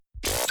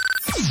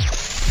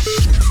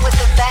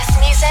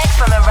music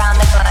from around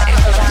the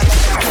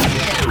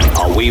globe.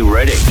 Are we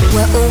ready?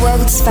 Where all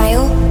worlds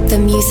fail, the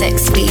music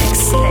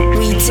speaks.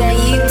 We dare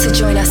you to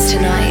join us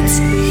tonight.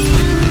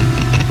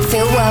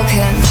 Feel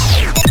welcome.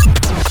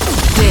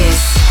 This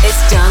is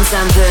Dance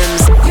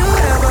Anthems. You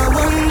ever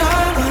wonder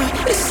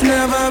why it's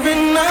never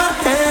in our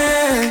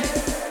hands?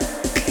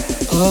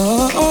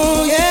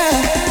 Oh yeah.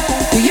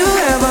 Do you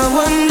ever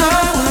wonder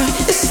why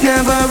it's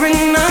never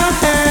in our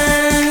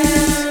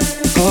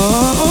hands?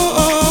 Oh.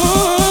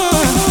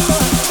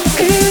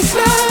 It's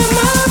not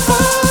my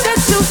fault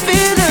that you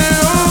feel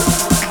alone.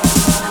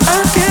 I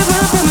give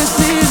up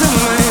promises I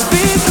might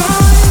be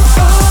gone.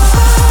 All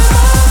by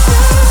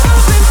myself,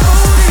 I've been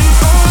holding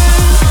on.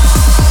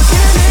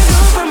 Can't make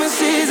no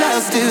promises,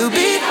 I'll still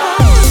be home.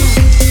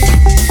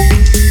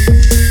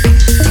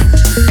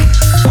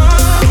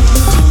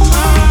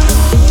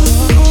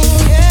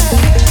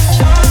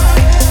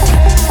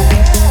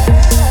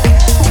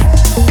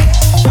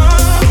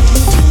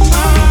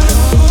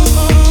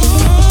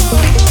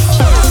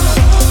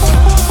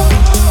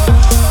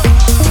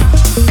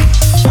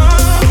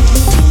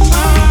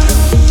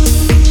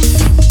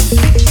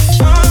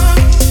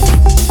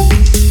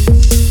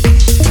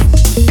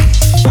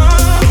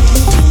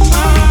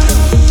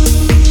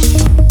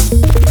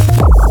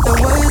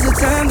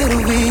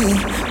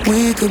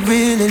 Could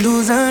really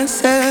lose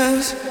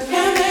ourselves.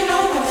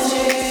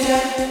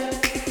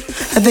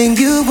 I think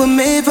you were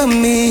made for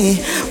me.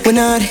 We're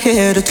not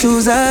here to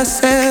choose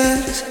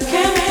ourselves.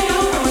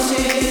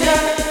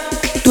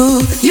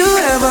 Do you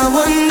ever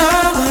wonder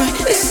why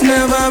it's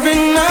never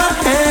in our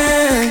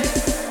hands?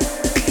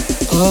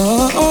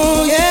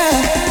 Oh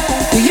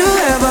yeah. Do you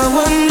ever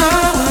wonder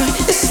why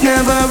it's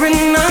never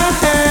in our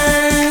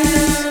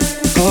hands?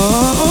 Oh.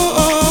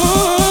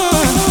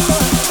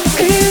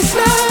 It's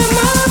not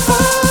my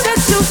fault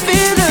that you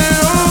feel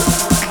alone.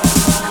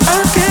 I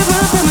give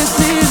up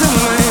promises I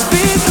might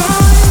be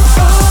gone.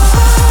 All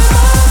by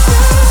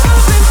myself,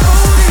 I've been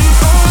holding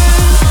on.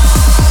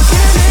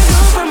 Can't make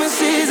no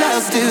promises,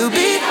 I'll still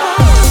be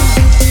home.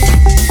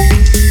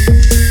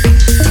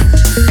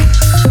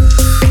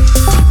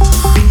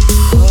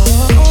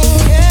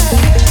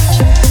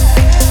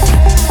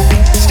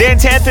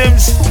 Dance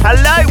Anthems,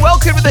 hello,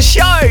 welcome to the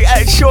show.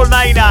 Sean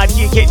Maynard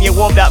here getting you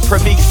warmed up for a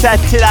big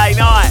Saturday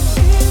night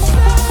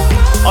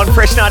on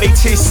Fresh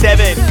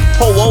 92.7.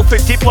 Paul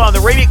Wolford, Diplo on the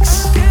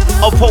remix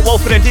of Paul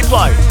Wolford and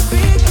Diplo,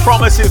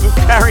 Promises with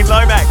Karen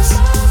Lomax.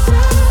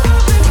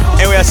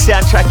 And we are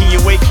soundtracking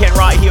your weekend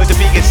right here with the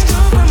biggest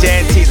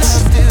dance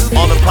hits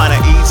on the planet.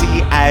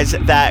 Easy as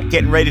that.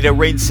 Getting ready to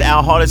rinse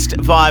our hottest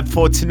vibe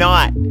for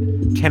tonight.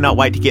 Cannot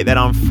wait to get that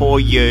on for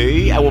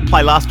you. And we'll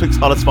play last week's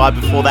hottest vibe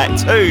before that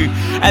too.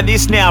 And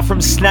this now from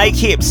Snake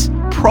Hips,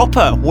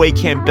 proper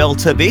weekend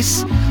belter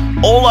this.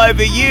 All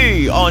Over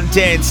You on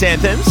Dance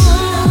Anthems.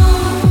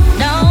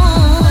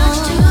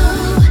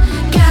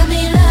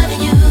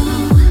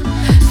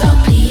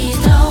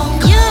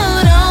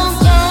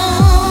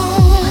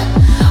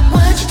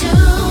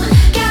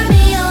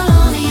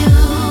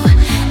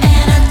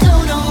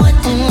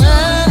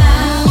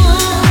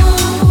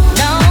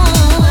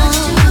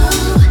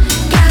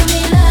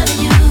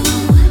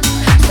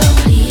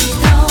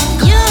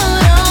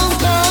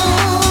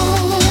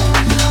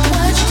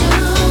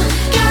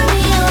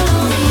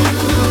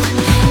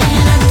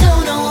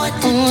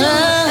 What to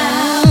do.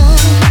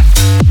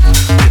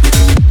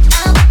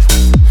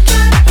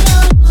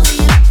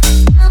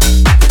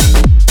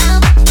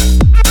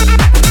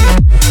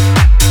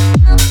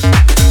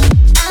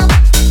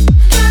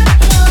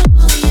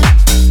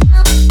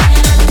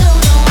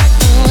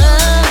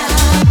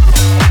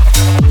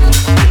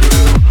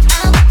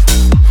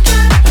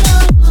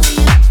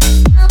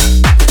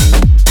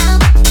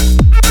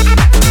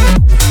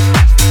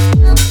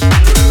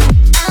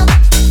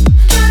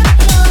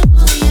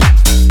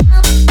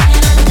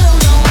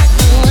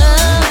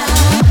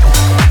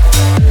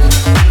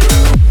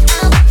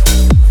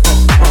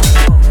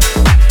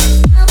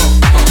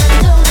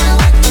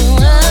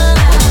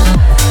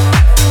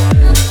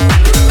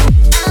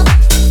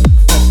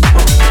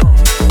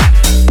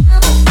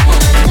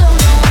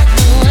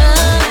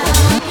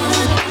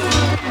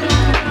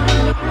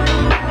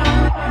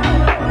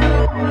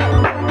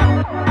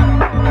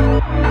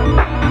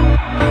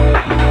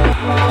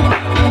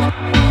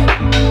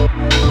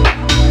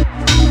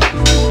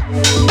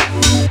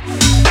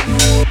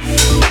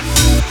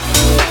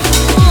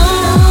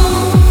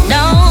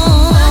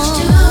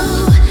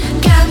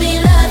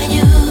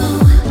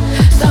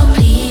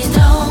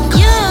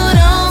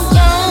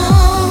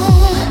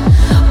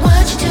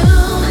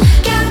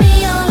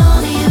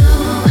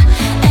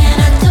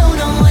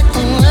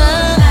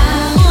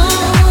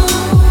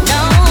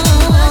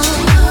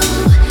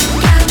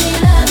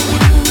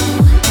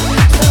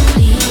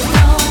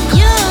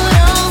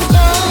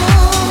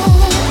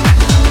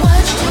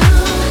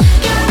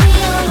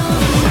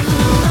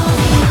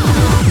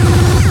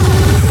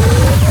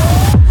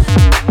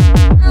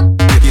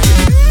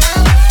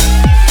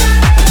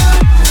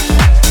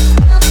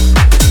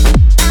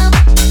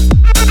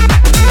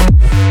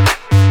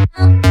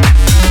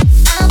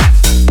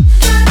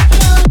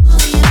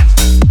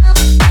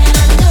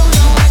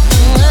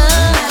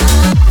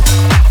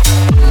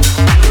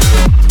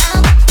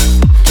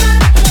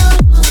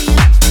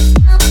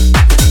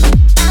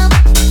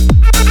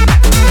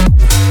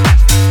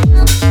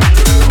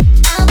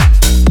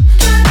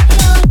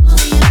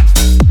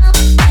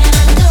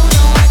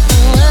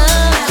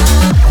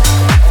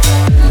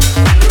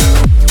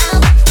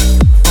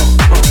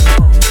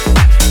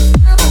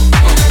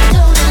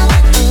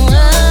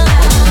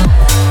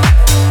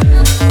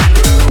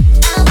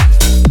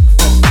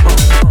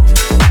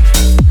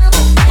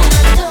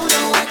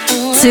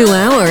 2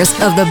 hours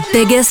of the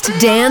biggest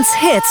dance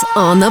hits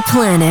on the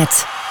planet.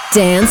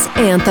 Dance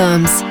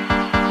Anthems.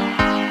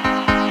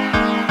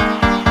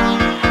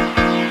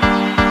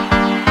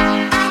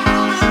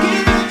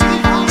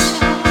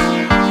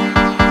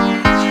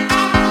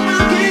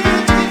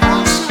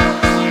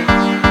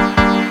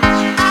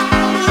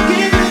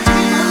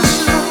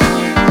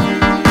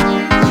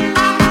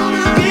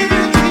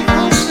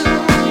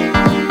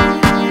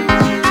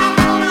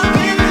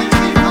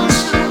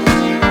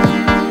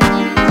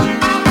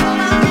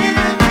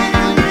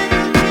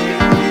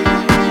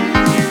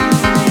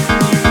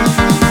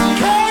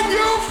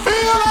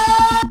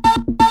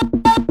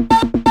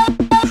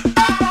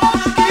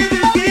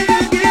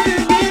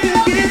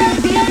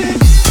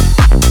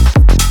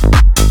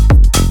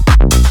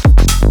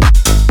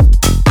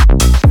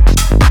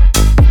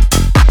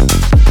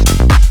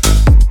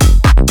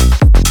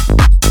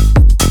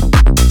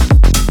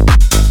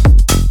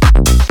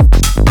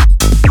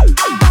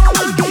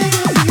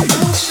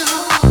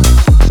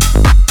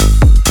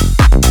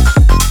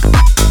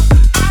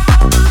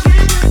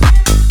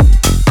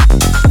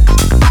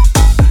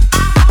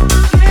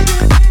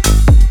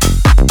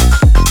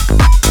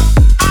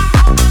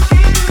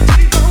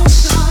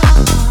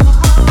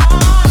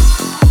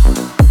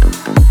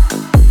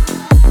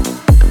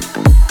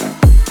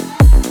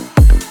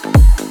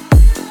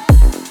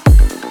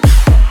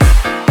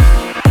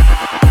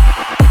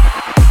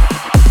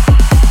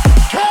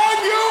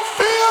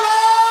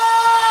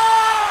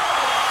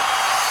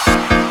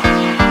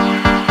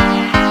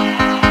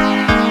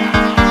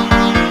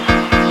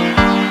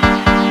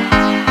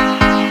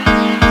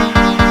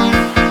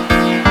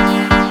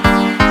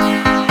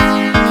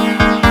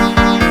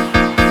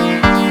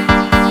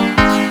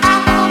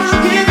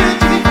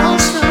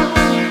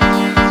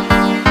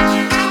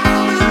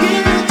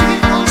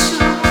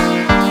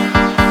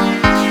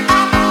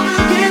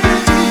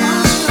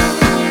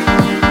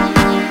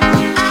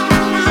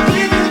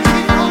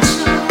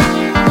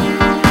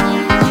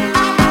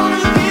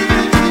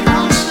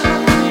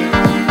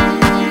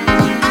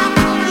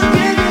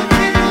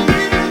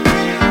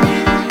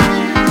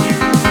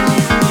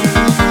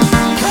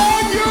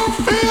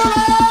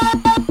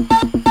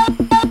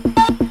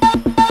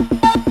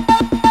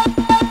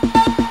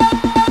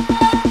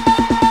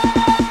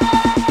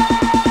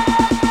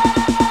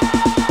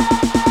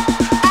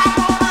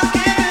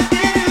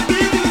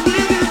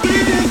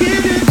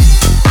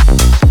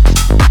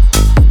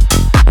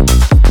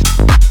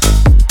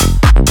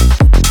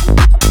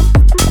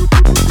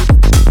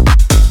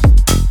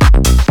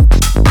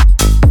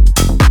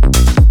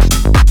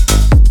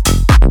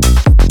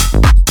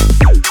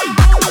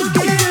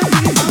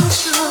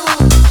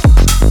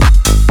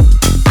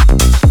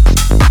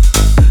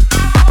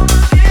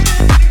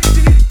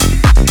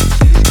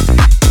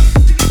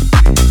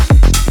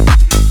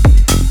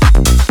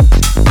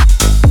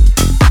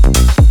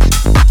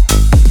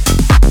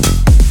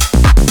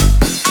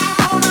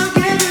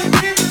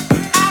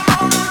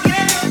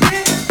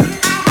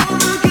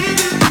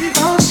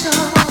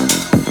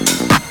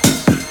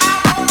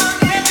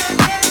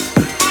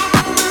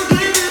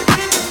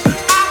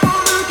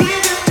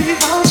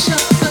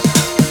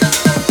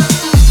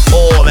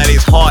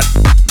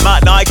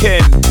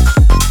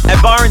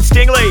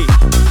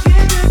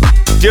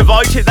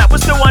 Devoted, that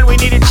was the one we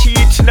needed you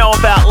to know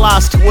about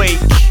last week.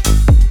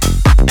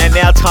 And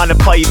now time to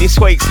play you this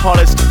week's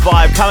hottest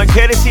vibe. Coming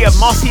courtesy of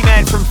Mossy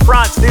Man from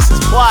France, this is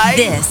Play.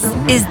 This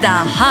is the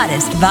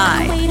hottest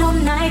vibe. Wait all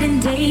night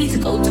and day to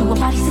go to a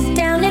party, sit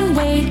down and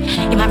wait.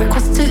 In my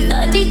request to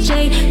the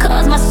DJ,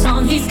 cause my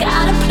song he's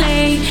gotta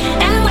play.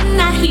 And when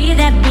I hear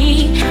that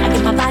beat, I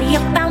get my body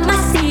up out my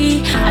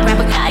seat. I grab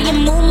a guy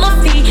and move my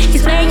feet,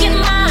 he's playing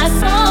my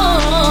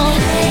song.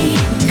 Hey,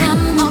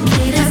 come on,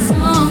 play that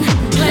song,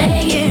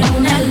 play it all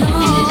night long.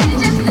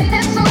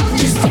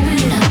 Just turn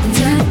it up and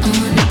turn on.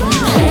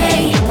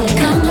 Play,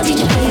 come on,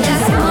 DJ, play that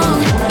song.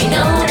 You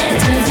know that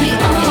turns me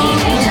on.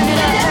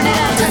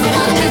 Turn it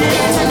on, get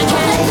there, turn it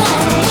on.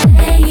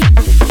 Play.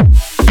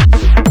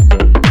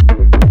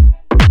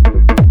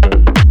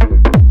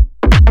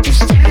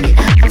 Just turn it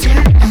up and turn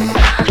on.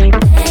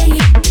 Play.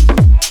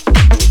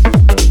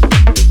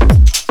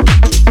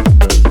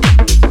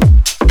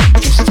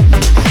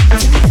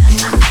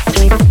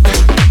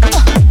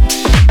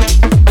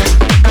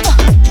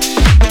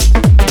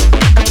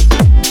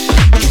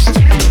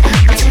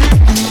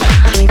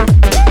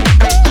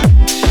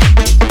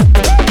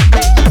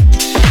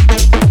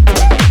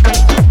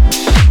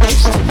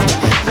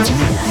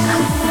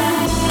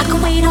 I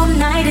could wait all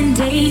night and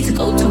day to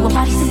go to a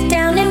party, sit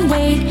down and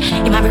wait.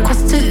 In my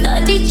request to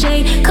the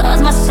DJ,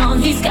 cause my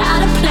song he's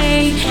gotta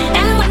play.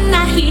 And when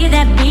I hear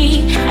that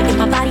beat, I get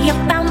my body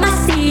up out my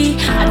seat.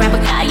 I grab a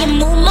guy and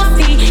move my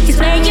feet, he's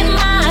playing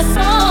my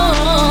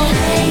song.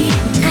 Hey,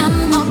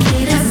 come on,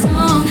 play that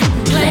song,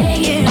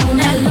 play it all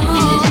night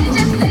long.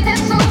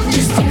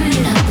 Just turn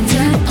it up and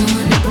turn on.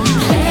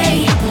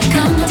 Play,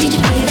 come on, DJ,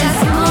 play that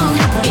song.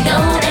 You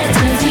know that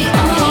turns me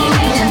on.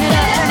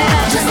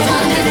 Just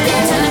turn it up,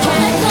 turn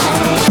it on.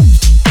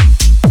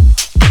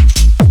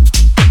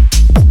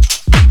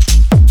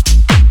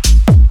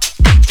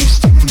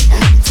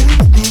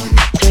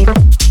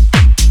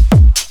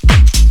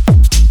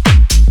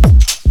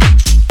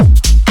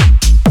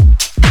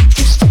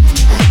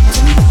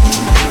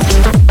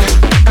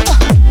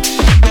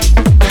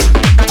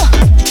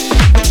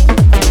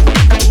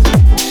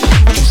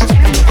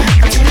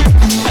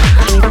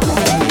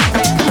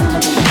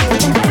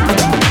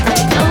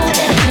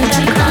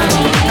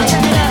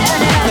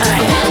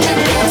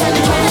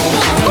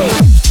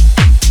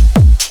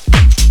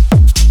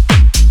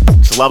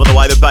 Loving the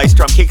way the bass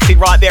drum kicks in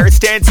right there. It's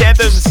Dance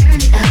Anthems.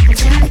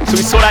 So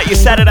we sort out your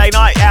Saturday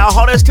night, our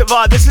hottest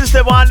vibe. This is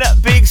the one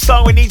big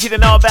song we need you to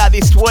know about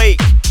this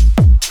week.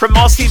 From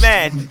Mossy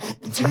Man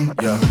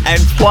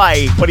and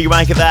Play. What do you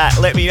make of that?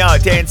 Let me know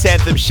at Dance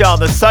Anthem Show on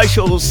the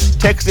socials.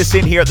 Text us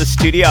in here at the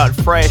studio at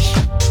Fresh.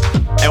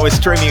 And we're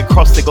streaming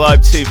across the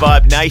globe to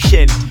Vibe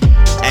Nation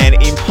and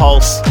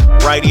Impulse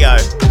Radio.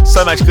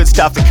 So much good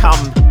stuff to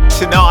come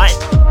tonight.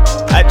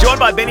 Joined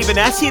by Benny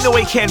Benassi in the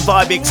Weekend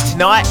Vibe Mix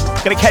tonight.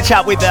 Going to catch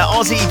up with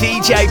Aussie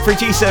DJ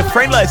producer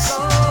Friendless.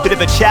 Bit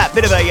of a chat,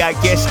 bit of a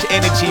guest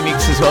energy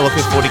mix as well.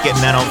 Looking forward to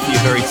getting that on for you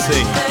very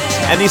soon.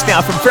 And this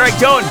now from Ferric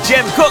Dawn,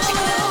 Jem Cook.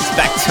 It's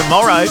back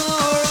tomorrow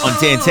on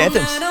Dance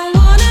Anthems.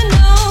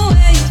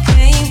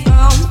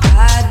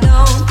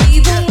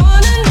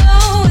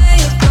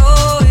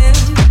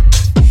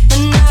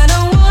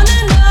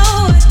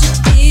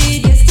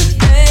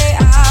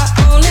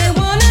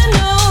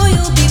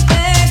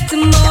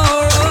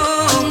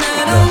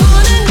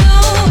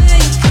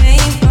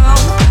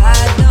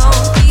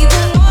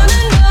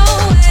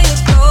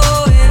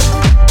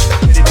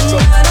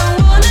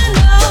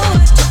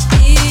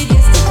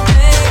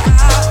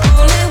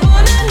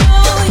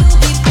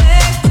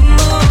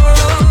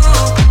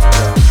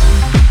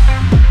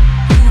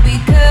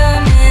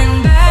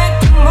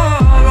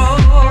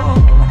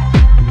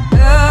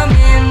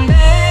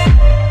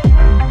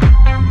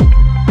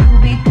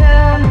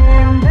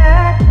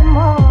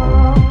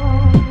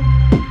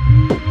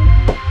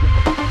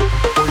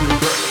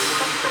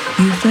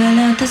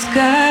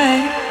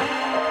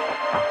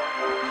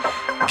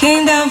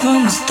 Came down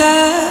from the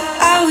start,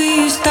 I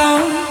reached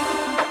down.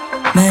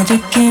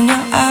 Magic in your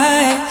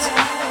eyes.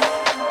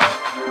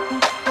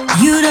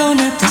 You don't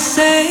have to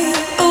say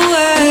a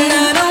word. And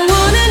I don't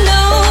wanna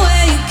know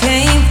where you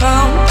came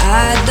from.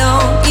 I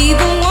don't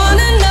even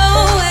wanna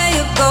know where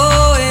you're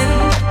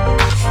going.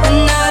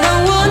 And I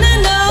don't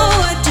wanna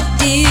know what you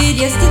did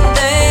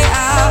yesterday.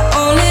 I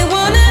only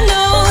wanna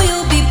know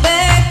you'll be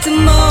back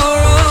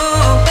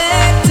tomorrow.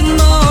 Back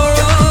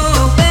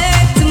tomorrow.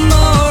 Back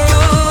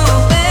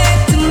tomorrow. Back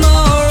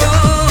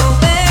tomorrow. Back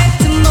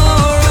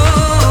tomorrow.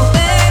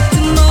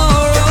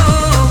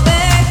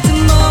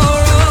 Back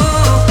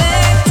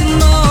tomorrow. Back tomorrow. Back tomorrow. Back tomorrow.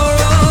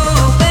 Back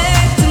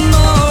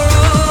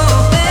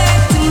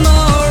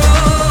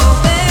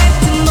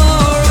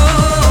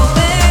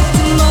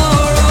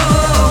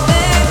tomorrow.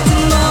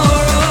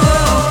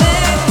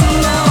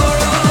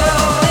 Back tomorrow.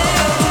 Back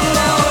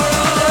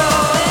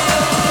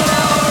tomorrow.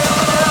 Back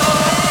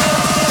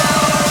tomorrow.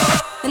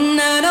 And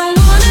I don't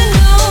wanna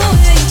know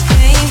where you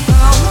came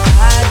from. I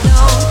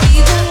don't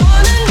even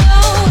wanna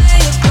know where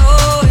you're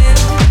going.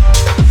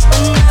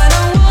 And I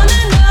don't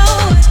wanna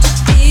know what you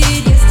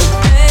did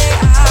yesterday.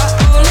 I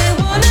only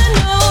wanna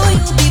know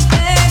you'll be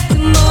back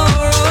tomorrow.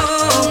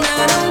 And I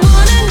don't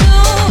wanna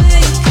know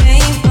where you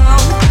came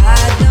from. I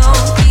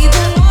don't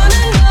even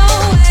wanna know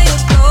where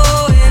you're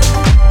going.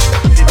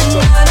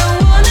 And I don't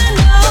wanna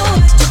know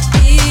what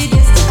you did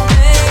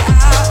yesterday.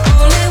 I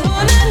only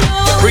wanna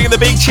know. Bringing the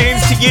big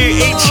tunes to you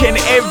each and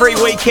every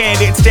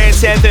weekend. It's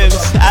Dance Anthems.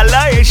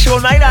 Hello, it's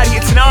Sean Maynard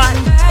here tonight.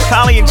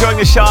 Carly enjoying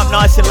the show up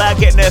nice and loud,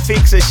 getting her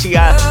fix as she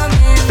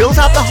fills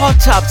up the hot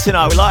tub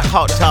tonight. We like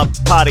hot tub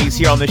parties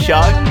here on the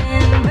show.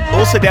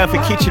 Also down for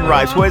kitchen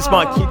raves. Where's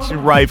my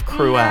kitchen rave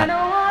crew at?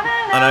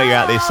 I know you're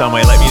out there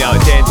somewhere. Let me know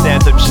at Dance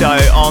Anthem Show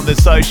on the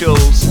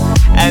socials.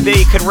 And there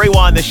you can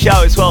rewind the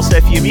show as well. So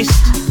if you missed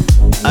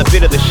a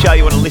bit of the show,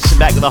 you want to listen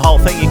back to the whole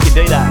thing, you can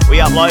do that. We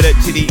upload it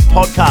to the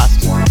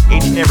podcast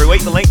each and every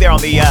week. The link there on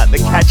the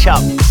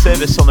catch-up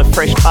service on the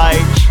Fresh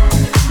page,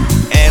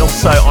 and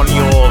also on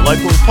your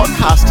local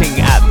podcasting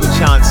app, which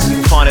chance you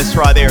can find us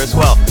right there as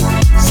well.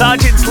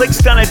 Sergeant Slick's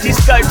done a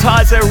Disco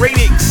Tizer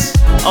remix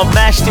of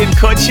Mashed in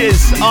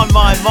Coaches on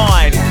My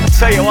Mind. I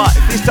tell you what,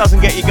 if this doesn't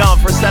get you going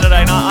for a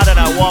Saturday night, I don't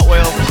know what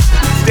will.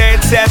 It's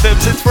Dance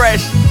Anthems, it's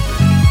Fresh.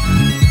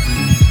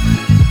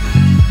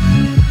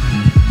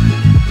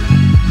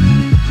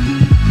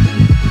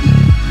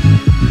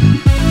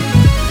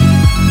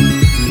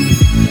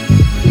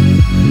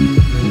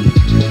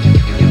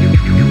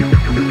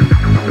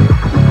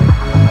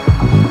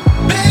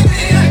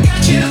 I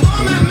got you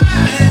on my mind.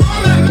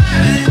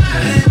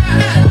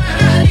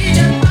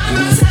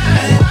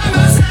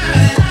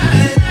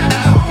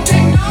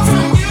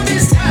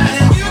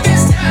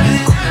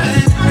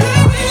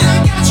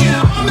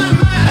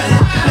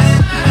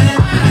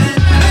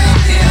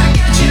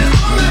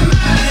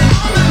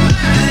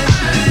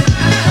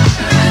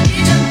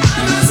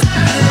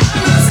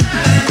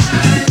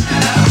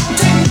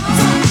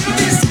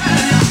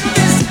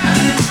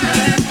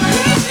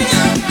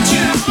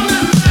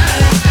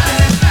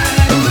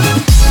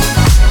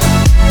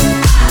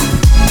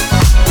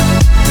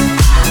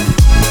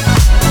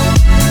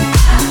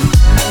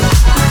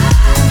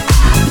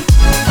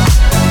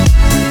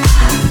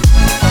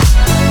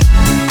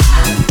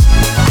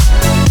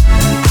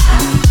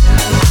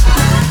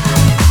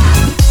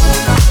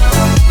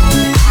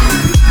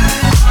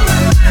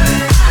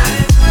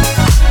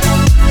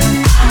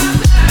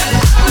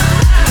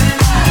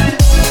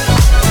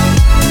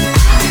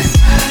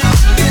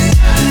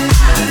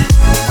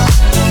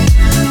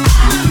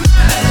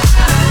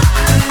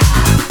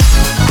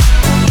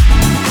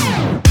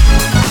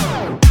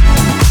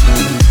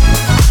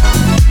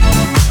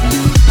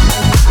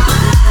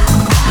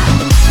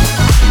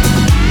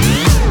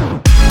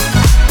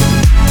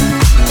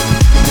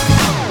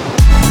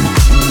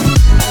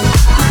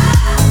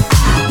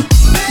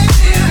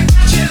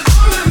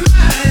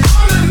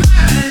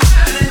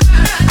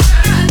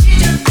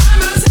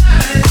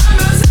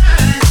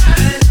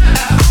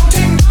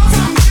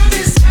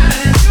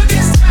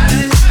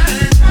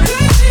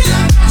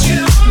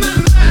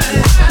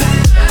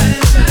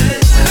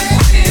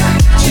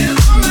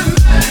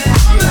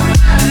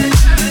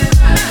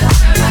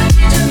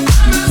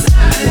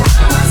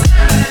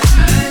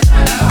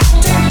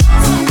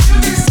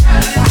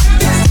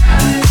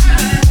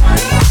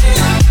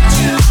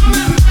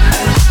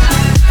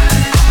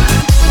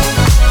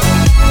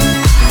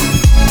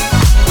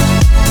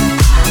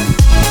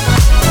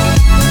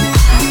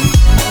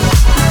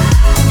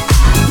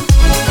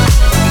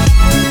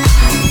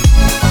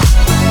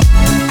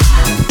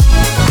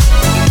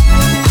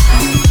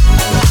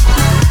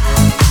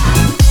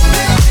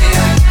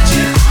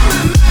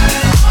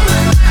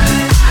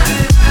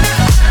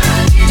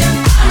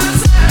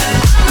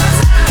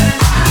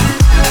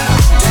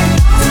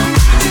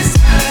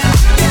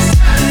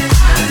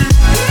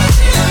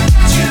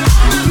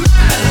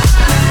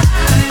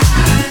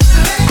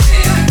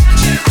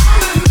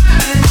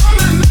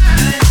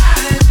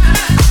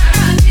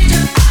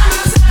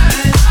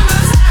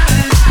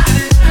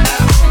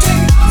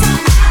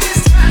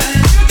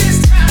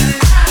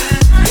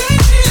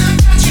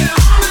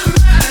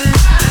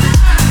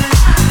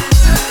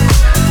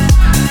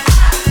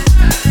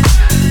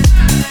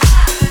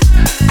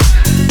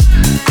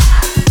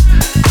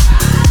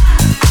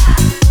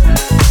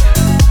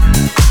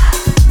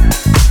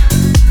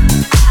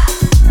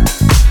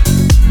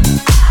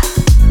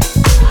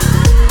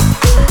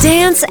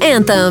 Dance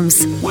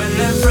Anthems. When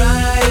that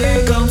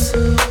Friday comes,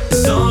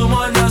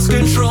 someone else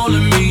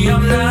controlling me,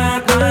 I'm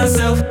not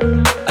myself.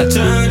 I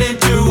turn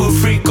into a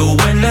freak. Oh,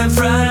 when that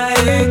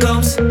Friday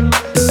comes,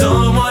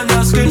 someone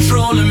else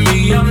controlling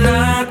me, I'm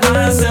not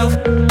myself.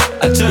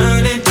 I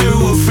turn into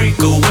a freak.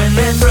 Oh, when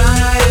that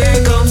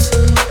Friday comes,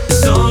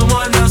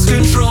 someone else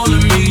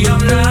controlling me,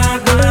 I'm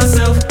not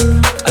myself.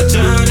 I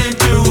turn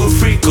into a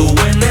freak. Oh,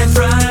 when that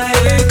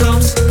Friday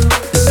comes,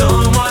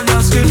 someone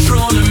else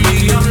controlling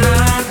me, I'm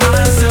not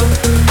myself.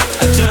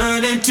 I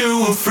turn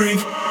into a freak.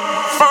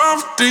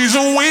 5 days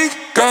a week,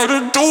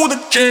 gotta do the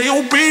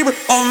J.O.B. But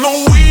on the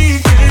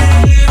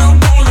weekend, I'm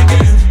born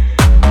again.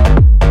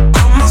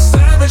 I'm a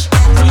savage,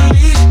 off the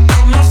leash.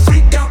 I'm a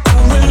freak out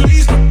on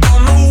release. But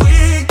on the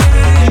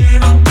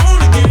weekend, I'm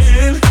born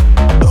again.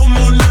 No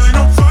more 9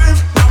 to 5,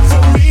 not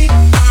for me.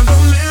 I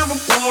don't ever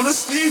wanna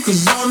sleep,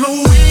 'cause on the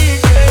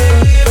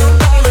weekend, I'm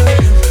born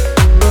again.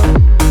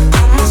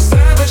 I'm a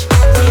savage,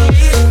 off the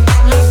leash.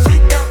 I'm a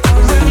freak out on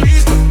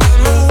release. But on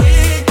the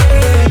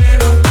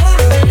weekend, I'm born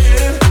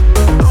again.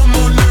 No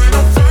more 9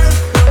 to 5,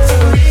 not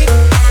for me.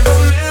 I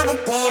don't ever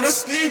wanna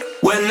sleep.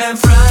 When that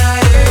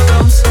Friday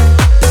comes,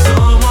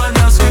 someone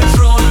else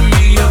controlling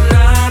me, I'm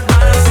not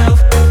myself.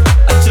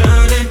 I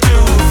turn into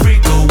a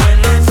freak. Oh, when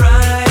that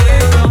Friday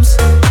comes,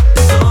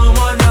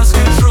 someone else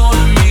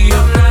controlling me,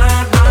 I'm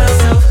not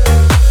myself.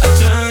 I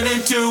turn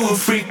into a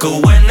freak. Oh,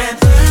 when that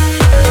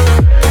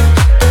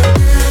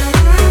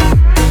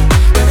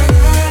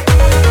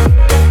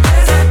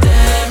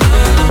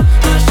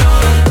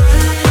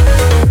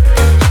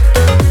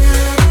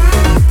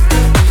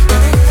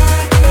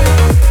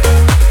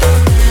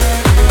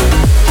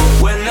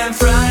When that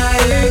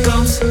Friday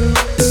comes,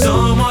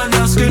 someone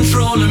else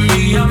controlling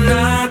me, I'm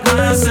not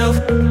myself.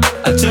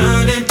 I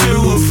turn into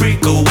a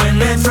freak. Oh, when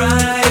that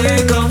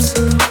Friday comes,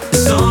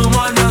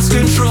 someone else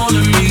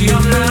controlling me,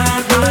 I'm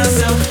not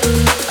myself.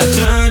 I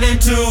turn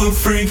into a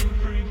freak.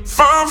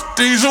 5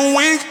 days a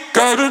week,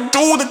 gotta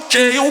do the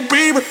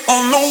J.O.B. But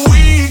on the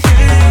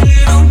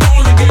weekend, I'm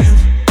born again.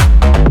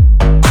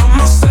 I'm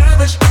a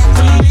savage, off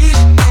the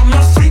leash. I'm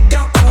a freak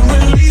out on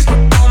release. But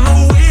on the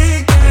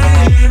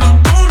weekend, I'm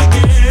born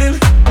again.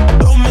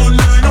 No more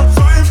 9 to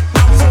 5,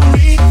 not for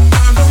me.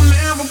 I don't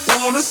ever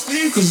wanna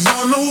sleep, 'cause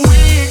on the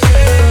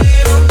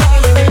weekend, I'm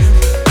born again.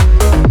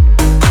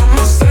 I'm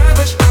a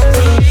savage, off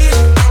the leash.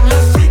 I'm a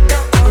freak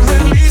out on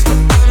release. But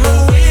on the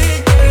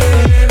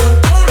weekend, I'm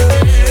born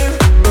again.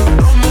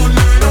 No more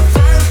 9 to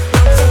 5,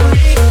 not for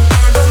me.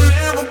 I don't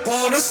ever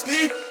wanna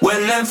sleep.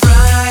 When that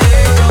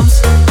Friday comes,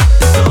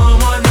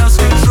 someone else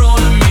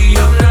controlling me,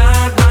 I'm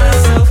not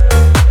myself.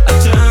 I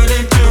turn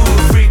into a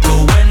freak.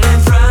 Oh, when that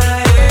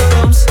Friday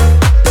comes,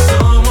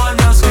 someone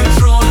else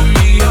controlling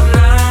me, I'm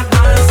not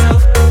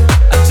myself.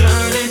 I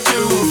turn into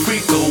a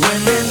freak. Oh, when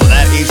that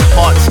That is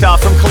hot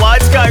stuff from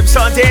Kaleidoscopes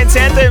on Dance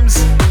Anthems.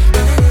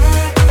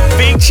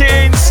 Big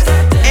tunes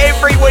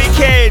every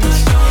weekend.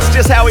 It's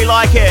just how we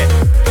like it.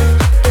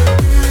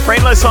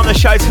 Friendless on the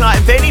show tonight,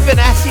 and Benny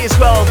Benassi as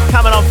well,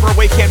 coming on for a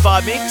weekend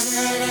vibe mix.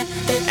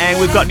 And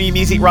we've got new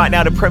music right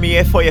now to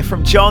premiere for you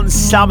from John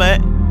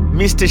Summit,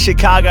 Mr.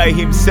 Chicago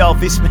himself.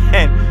 This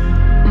man,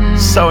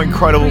 so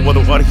incredible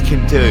what he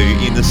can do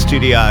in the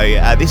studio.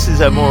 This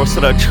is a more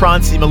sort of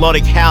trancey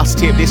melodic house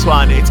tip, this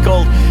one. It's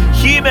called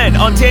Human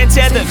on Dance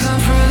Anthems.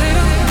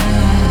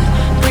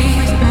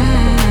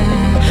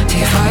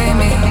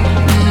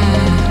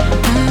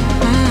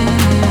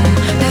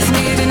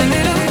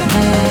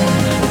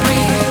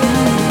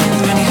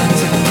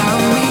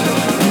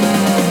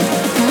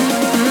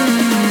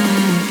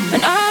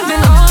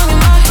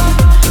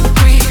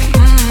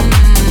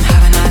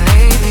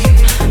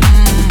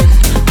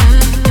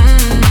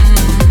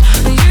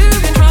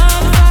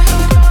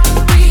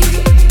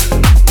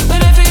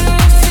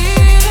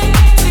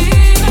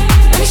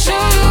 Show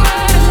you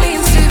what it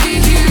means to be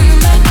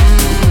human.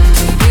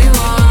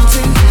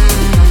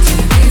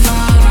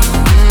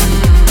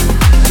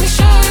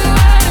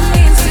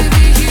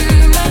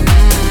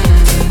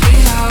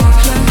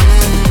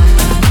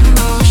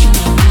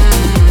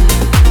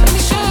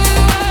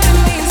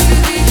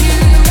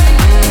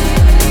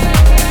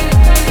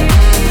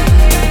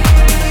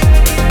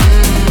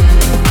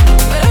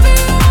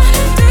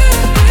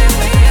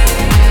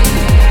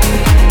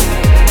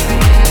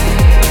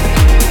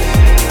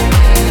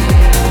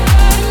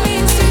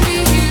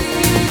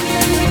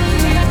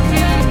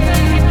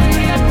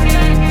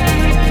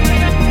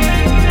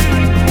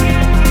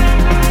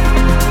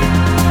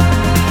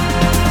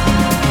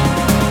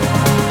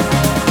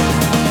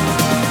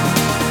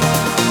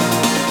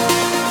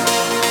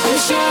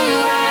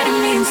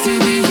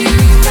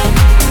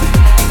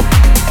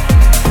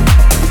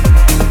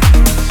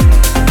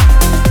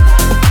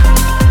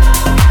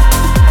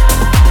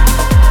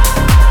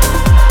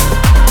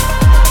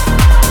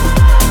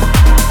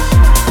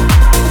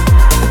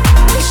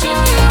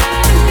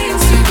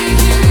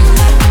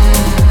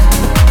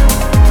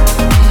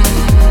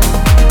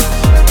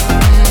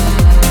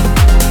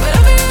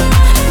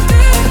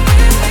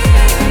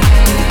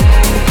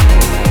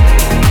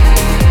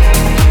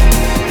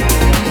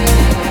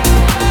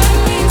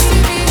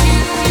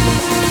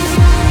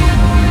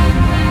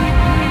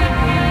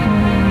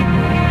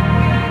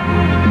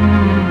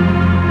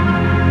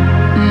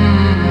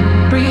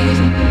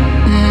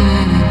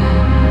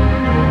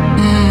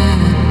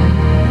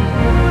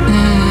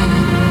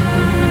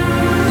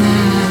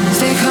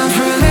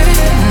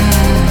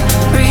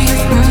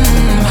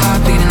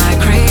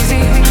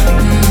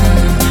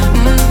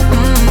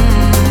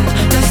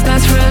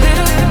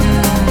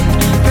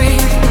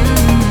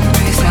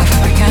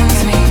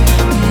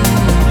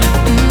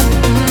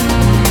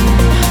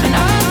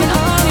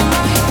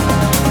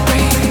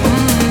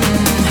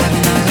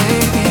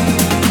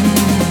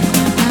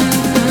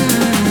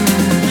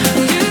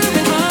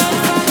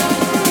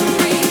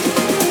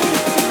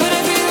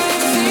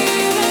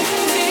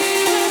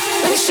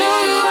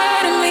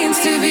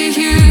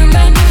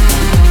 human,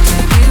 to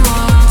be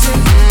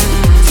wanted,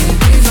 to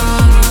be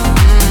vulnerable.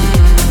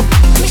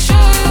 Let me show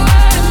you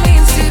what it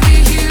means to be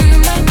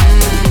human,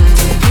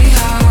 to be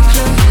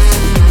helpless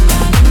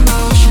and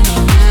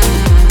emotional.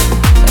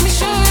 Let me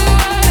show you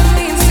what it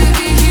means to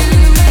be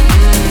human.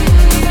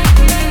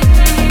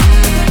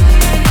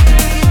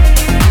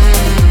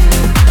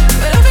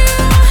 Whatever you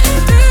wanna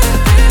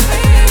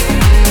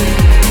do with me.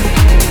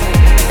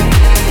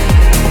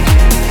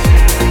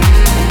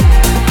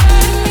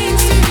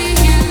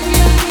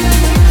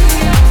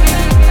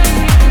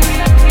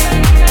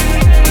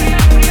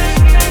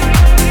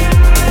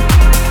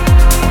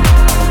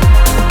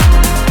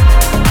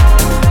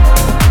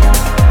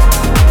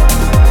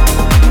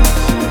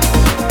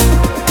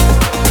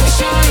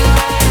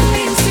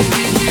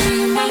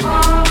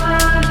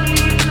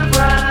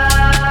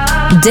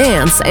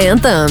 Dance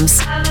anthems.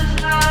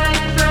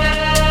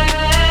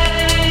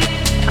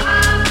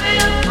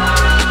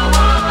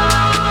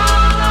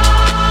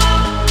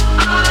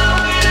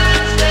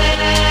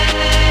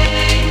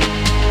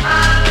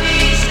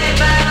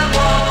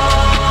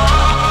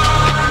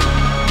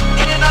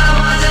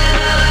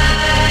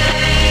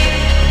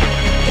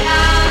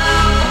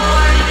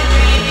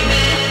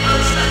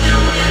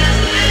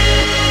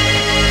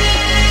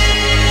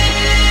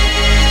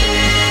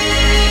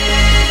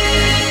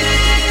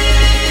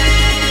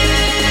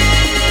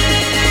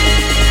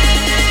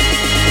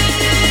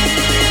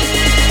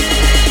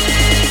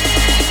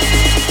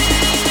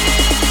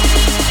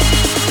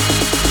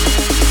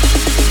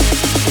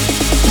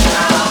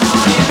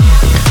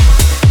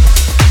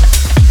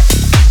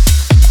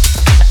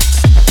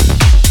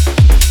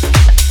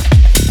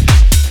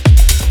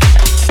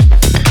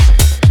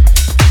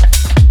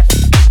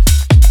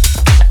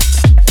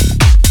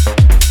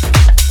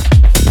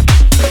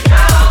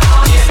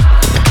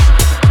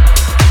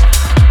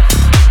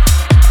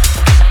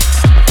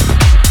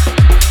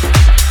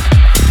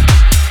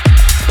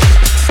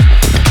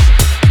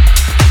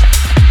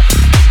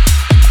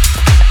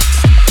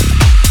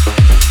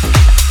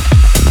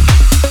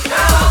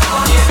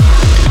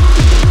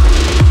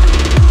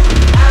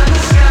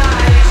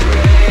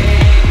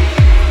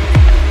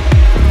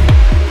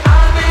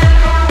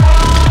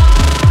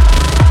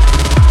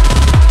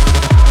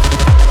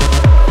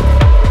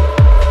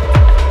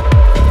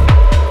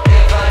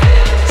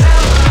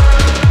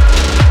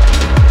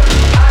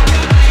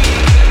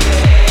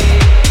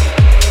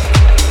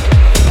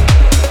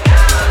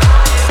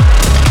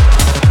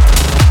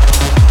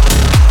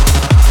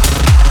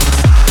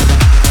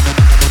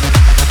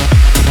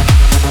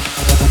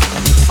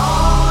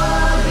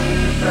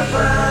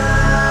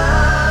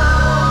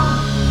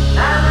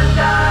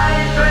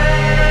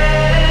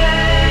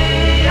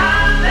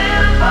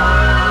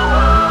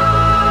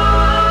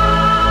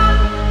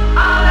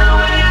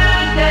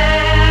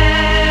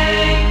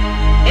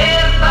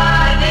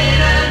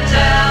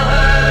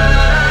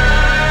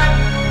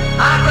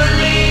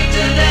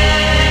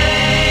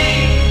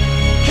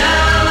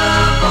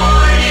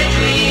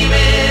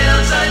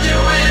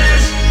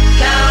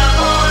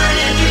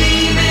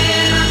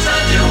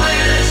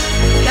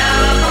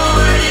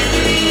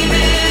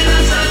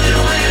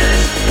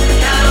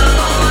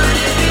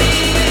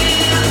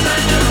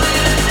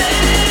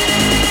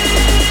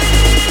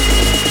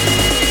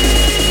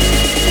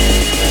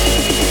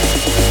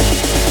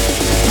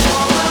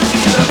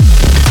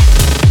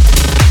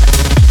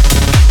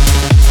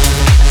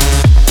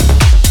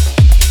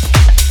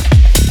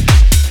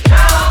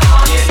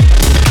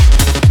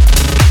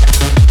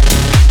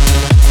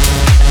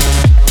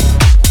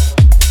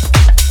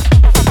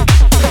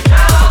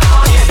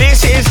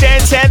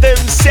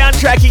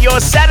 Soundtracking your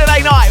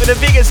Saturday night with the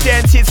biggest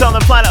dance hits on the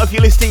planet. If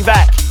you're listening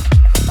back,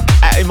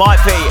 it might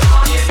be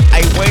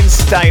a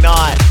Wednesday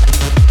night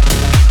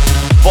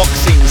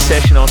boxing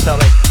session or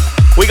something.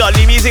 We got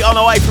new music on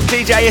the way from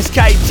DJ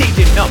SKT.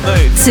 Did not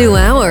move. 2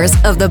 hours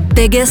of the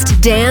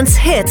biggest dance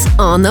hits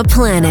on the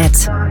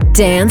planet.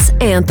 Dance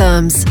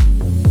anthems.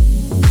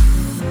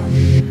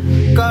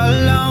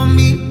 Call on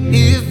me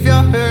if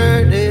you're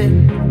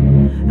hurting,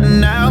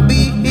 and I'll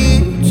be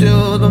here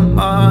till the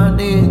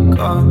morning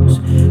comes.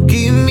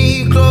 Keep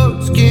me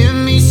close, give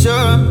me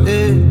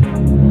something.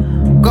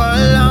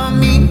 Call on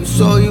me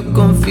so you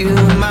can feel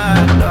my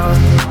love.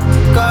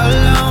 Call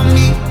on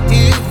me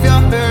if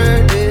you're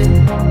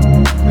hurting,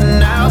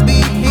 and I'll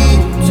be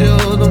here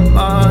till the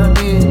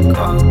morning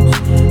comes.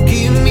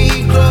 Keep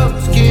me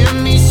close, give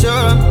me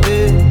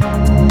something.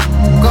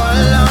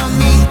 Call on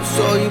me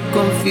so you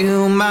can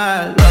feel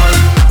my love.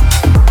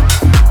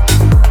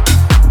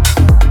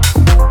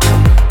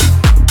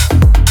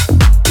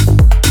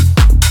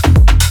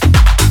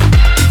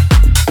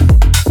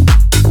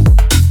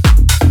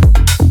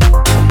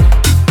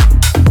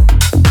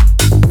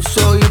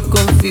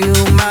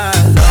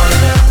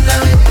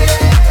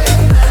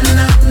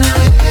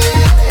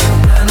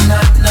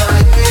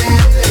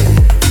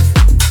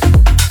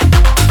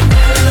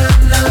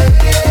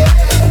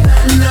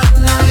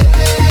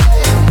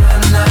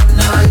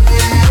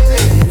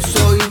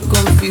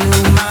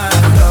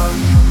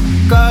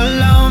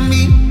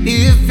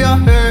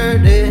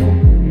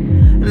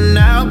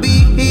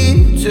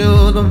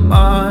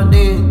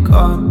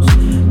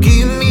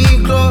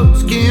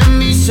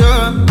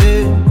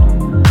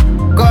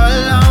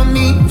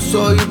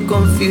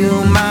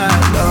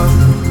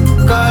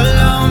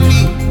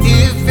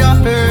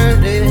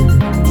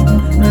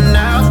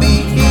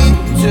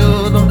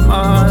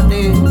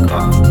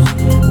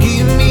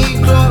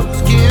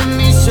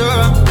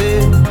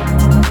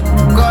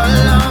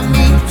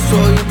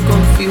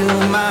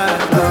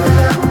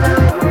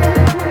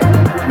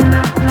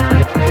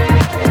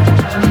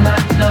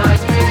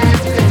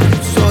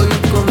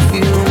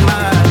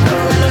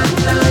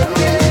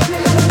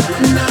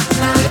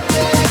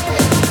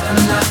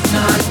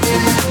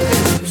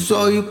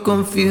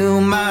 can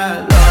feel my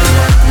love.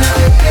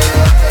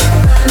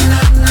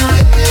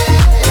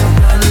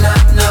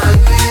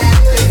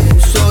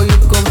 So you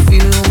can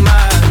feel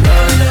my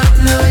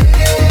love.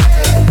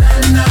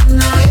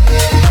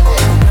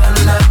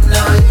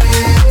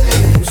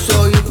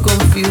 So you can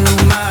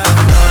feel my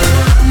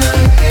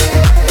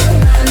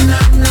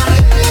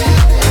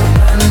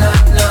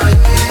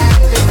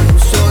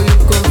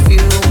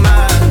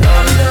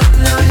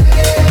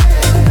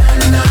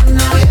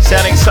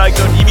Sounding so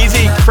good. New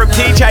music from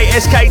DJ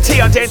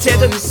SKT on Dance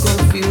Anthems.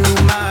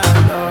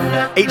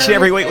 Each and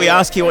every week we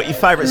ask you what your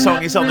favourite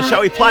song is on the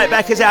show. We play it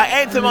back as our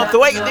anthem of the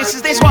week. This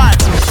is this one.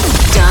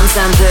 Dance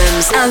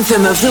Anthems,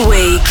 Anthem of the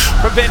Week.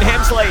 From Ben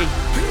Hemsley.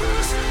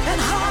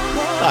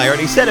 I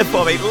already said it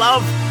for me.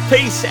 Love,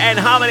 peace and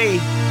harmony.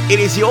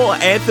 It is your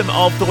anthem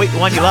of the week, the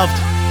one you loved.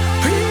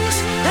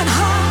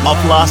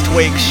 Of last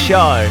week's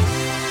show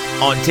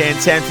on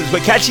Dance Anthems. We're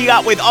catching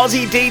up with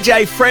Aussie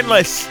DJ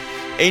Friendless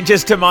in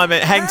just a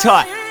moment. Hang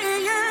tight.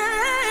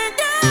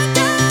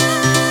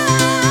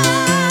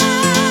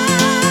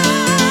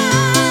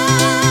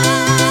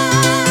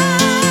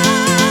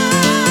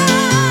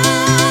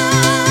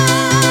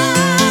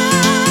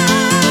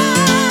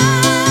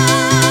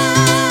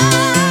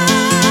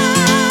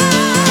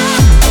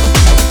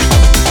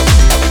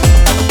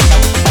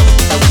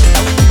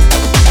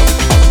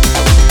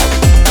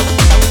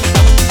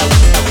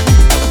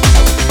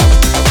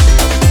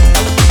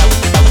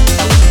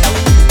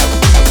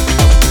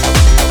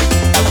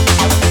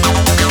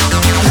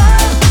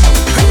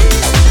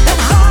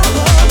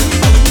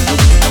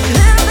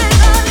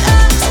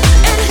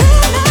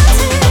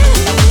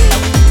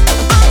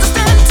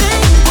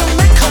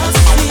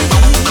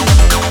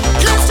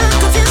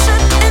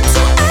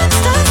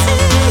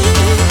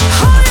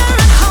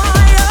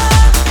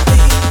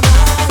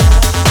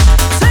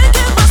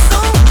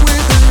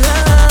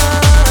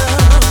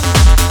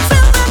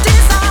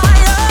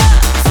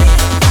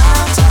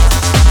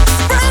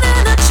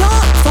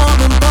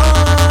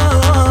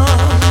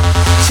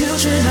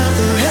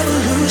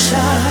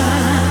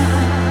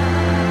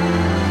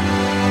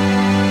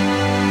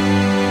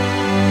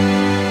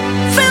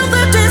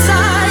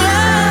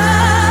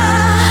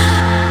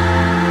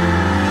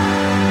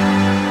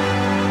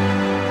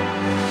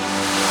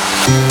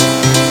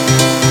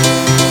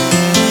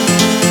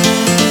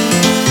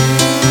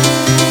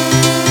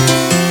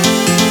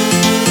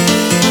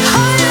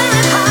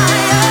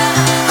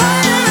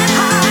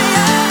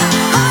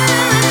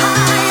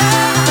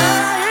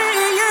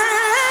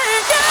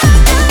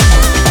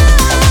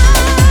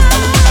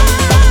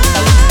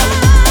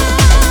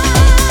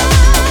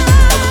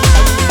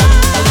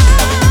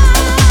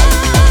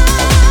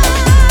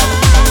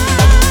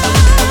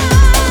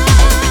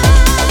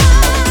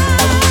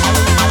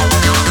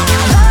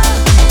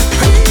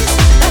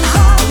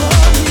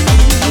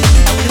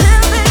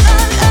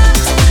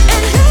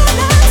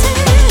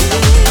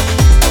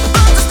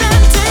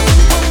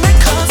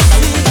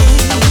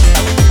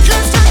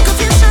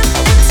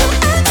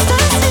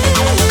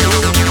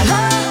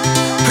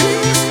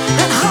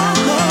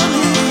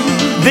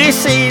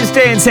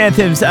 Dance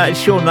Anthems,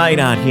 Sean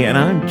Maynard here, and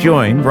I'm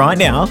joined right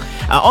now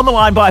on the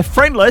line by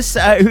Friendless,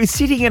 who's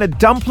sitting in a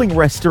dumpling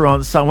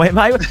restaurant somewhere,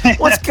 mate.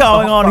 What's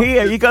going on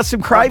here? You got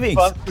some cravings?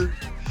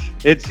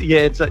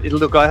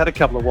 Look, I had a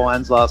couple of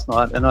wines last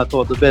night, and I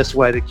thought the best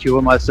way to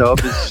cure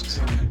myself is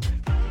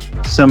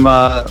some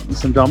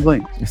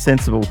dumpling. A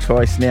sensible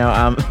choice.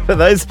 Now, for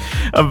those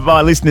of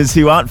my listeners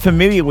who aren't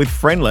familiar with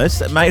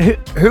Friendless, mate,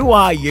 who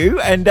are you,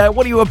 and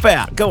what are you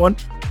about? Go on.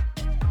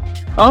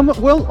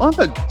 Well, I'm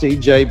a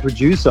DJ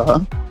producer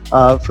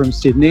from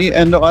Sydney,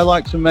 and I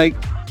like to make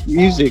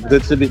music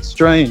that's a bit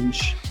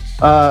strange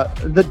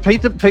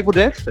that people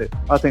dance to.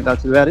 I think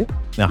that's about it.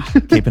 No,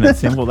 keeping it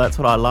simple. That's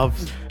what I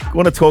love. I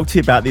want to talk to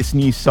you about this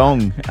new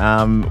song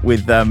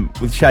with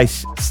Shay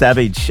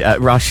Savage,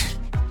 Rush.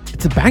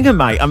 It's a banger,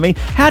 mate. I mean,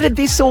 how did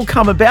this all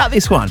come about,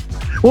 this one?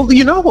 Well,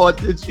 you know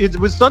what? It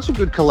was such a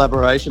good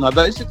collaboration. I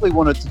basically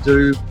wanted to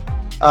do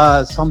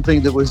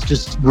something that was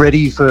just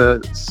ready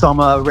for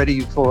summer, ready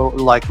for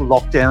like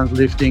lockdowns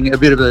lifting, a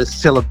bit of a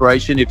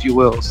celebration, if you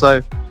will.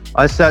 So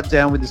I sat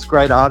down with this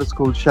great artist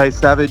called Shay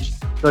Savage.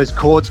 Those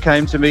chords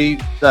came to me,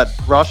 that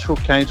Rush hook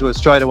came to us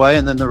straight away,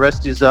 and then the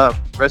rest is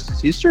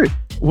history.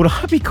 Would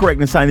I be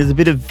correct in saying there's a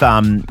bit of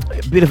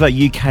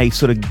a UK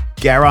sort of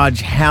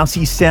garage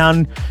housey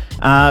sound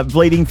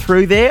bleeding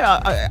through there?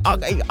 I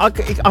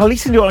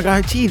listen to it and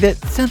I go, gee, that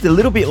sounds a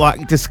little bit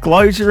like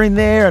Disclosure in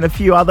there and a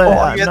few other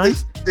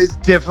notes. There's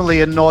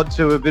definitely a nod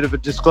to a bit of a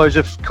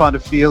Disclosure kind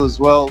of feel as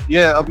well.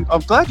 Yeah,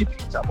 I'm glad you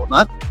picked up on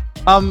that.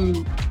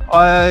 I'm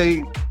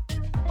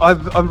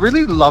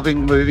really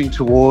loving moving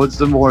towards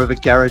the more of a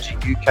garage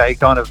UK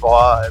kind of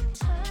vibe,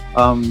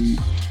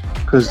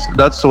 because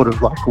that's sort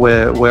of like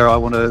where I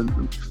want to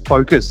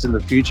focus in the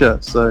future.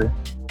 So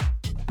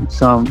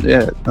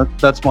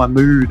that's my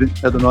mood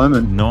at the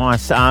moment.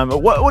 Nice.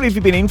 What have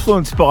you been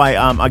influenced by,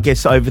 I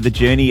guess, over the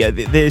journey?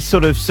 There's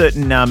sort of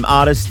certain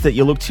artists that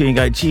you look to and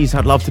go, geez,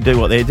 I'd love to do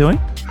what they're doing?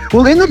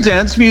 Well, in the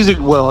dance music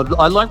world,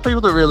 I like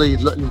people that really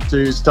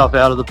do stuff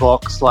out of the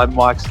box, like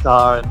Mike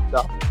Starr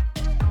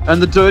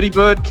and the Dirty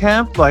Bird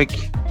camp,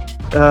 like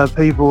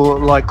people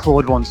like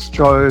Claude Von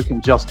Stroke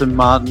and Justin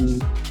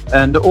Martin.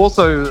 And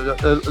also,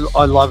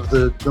 I love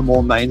the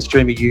more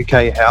mainstreamy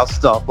UK house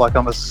stuff. Like,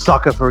 I'm a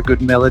sucker for a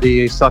good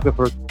melody, a sucker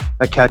for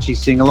a catchy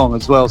sing-along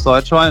as well. So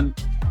I try and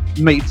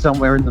meet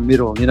somewhere in the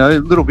middle, a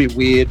little bit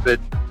weird, but,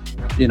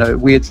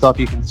 weird stuff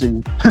you can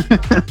sing,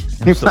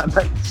 if that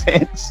makes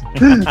sense.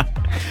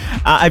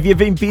 Have you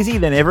been busy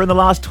than ever in the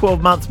last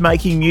 12 months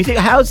making music?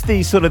 How's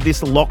this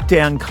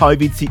lockdown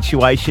COVID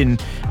situation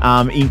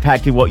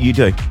impacted what you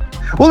do?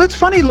 Well, it's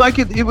funny. Like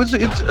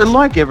it's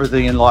like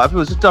everything in life. It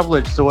was a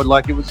double-edged sword.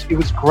 Like it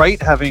was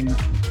great having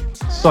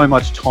so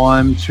much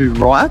time to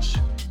write.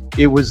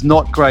 It was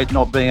not great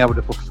not being able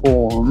to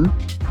perform.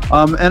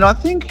 And I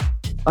think,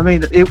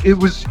 it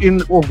was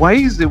in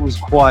ways it was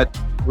quite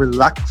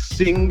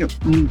relaxing,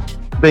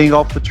 being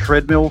off the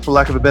treadmill, for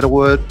lack of a better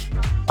word,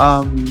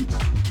 and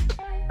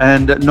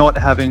not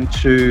having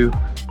to,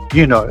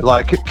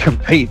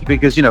 compete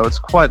because it's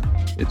quite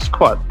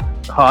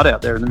hard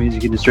out there in the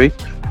music industry.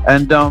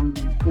 And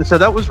so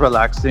that was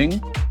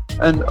relaxing.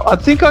 And I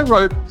think I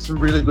wrote some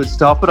really good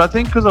stuff, but I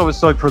think because I was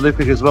so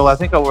prolific as well, I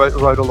think I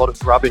wrote a lot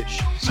of rubbish.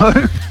 So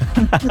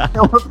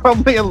there were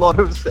probably a lot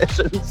of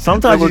sessions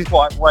sometimes that were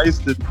quite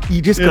wasted.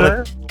 You just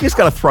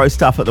gotta throw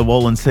stuff at the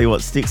wall and see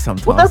what sticks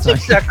sometimes. Well, that's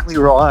exactly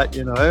right,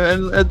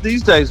 And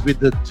these days with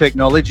the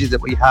technology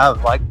that we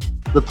have, like,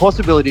 the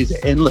possibilities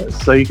are endless.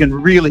 So you can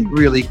really,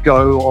 really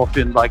go off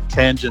in like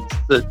tangents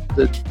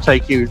that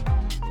take you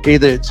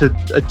either to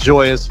a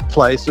joyous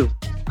place of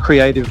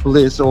creative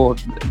bliss or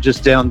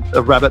just down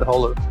a rabbit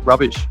hole of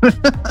rubbish.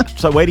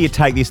 So where do you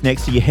take this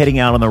next? Are you heading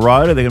out on the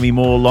road? Are there going to be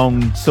more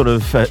long sort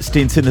of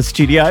stints in the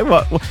studio?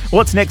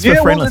 What's next for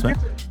Friendless, mate?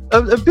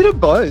 A bit of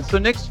both. So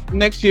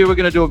next year we're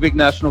going to do a big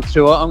national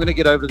tour. I'm going to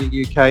get over to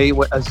the UK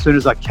as soon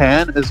as I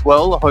can as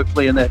well,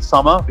 hopefully in that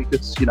summer,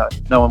 because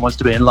no one wants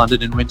to be in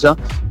London in winter.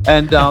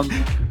 And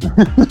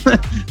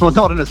well,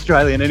 not an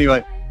Australian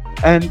anyway.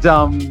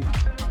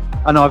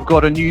 And I've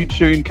got a new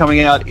tune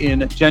coming out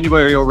in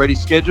January already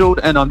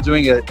scheduled, and I'm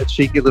doing a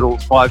cheeky little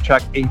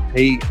 5-track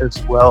EP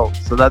as well.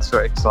 So that's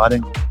very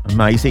exciting.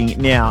 Amazing.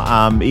 Now,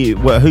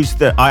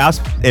 I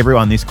asked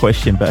everyone this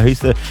question, but who's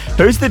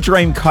the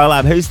dream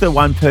collab? Who's the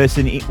one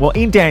person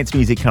in dance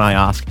music, can I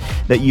ask,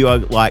 that you are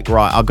like,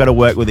 right, I've got to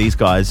work with these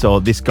guys,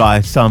 or this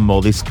guy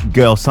or this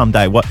girl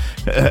someday?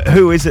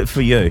 Who is it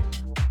for you?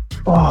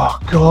 Oh,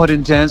 God,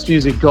 in dance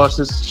music, gosh,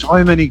 there's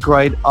so many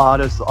great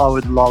artists I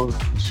would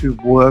love to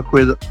work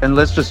with. And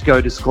let's just go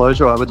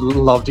disclosure, I would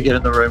love to get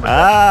in the room with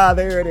them.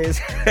 There it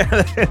is.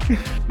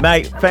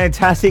 Mate,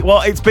 fantastic.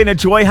 Well, it's been a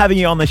joy having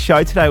you on the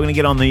show today. We're going to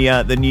get on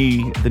the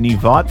new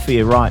vibe for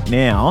you right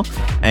now.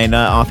 And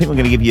I think we're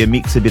going to give you a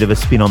bit of a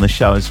spin on the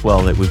show as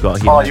well that we've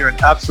got here. Oh, you're an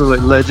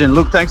absolute legend.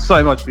 Look, thanks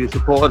so much for your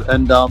support.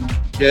 And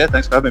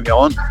thanks for having me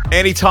on.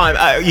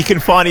 Anytime. You can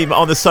find him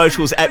on the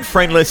socials at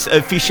Friendless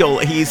Official.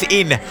 He is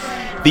in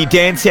the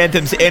Dance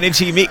Anthems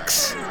Energy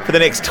Mix for the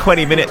next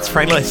 20 minutes.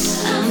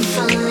 Friendless. I'm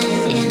falling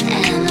in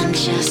and I'm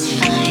just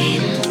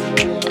fine.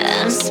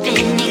 I'm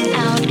spinning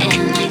out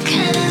and I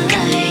kinda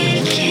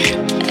like it.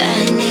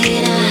 I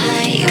need a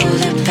high, you're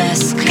the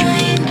best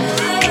kind.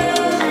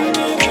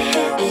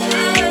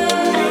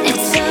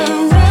 It's a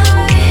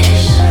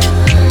rush.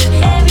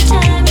 Every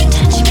time you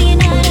touch me,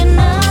 not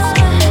enough.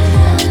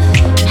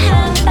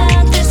 How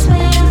about this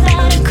way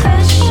without a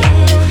crush?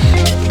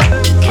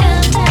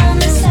 Count down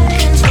the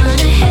seconds,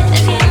 wanna hit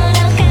the ground,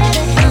 I'll get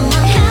it. I'm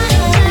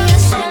counting down the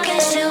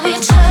seconds till we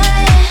touch.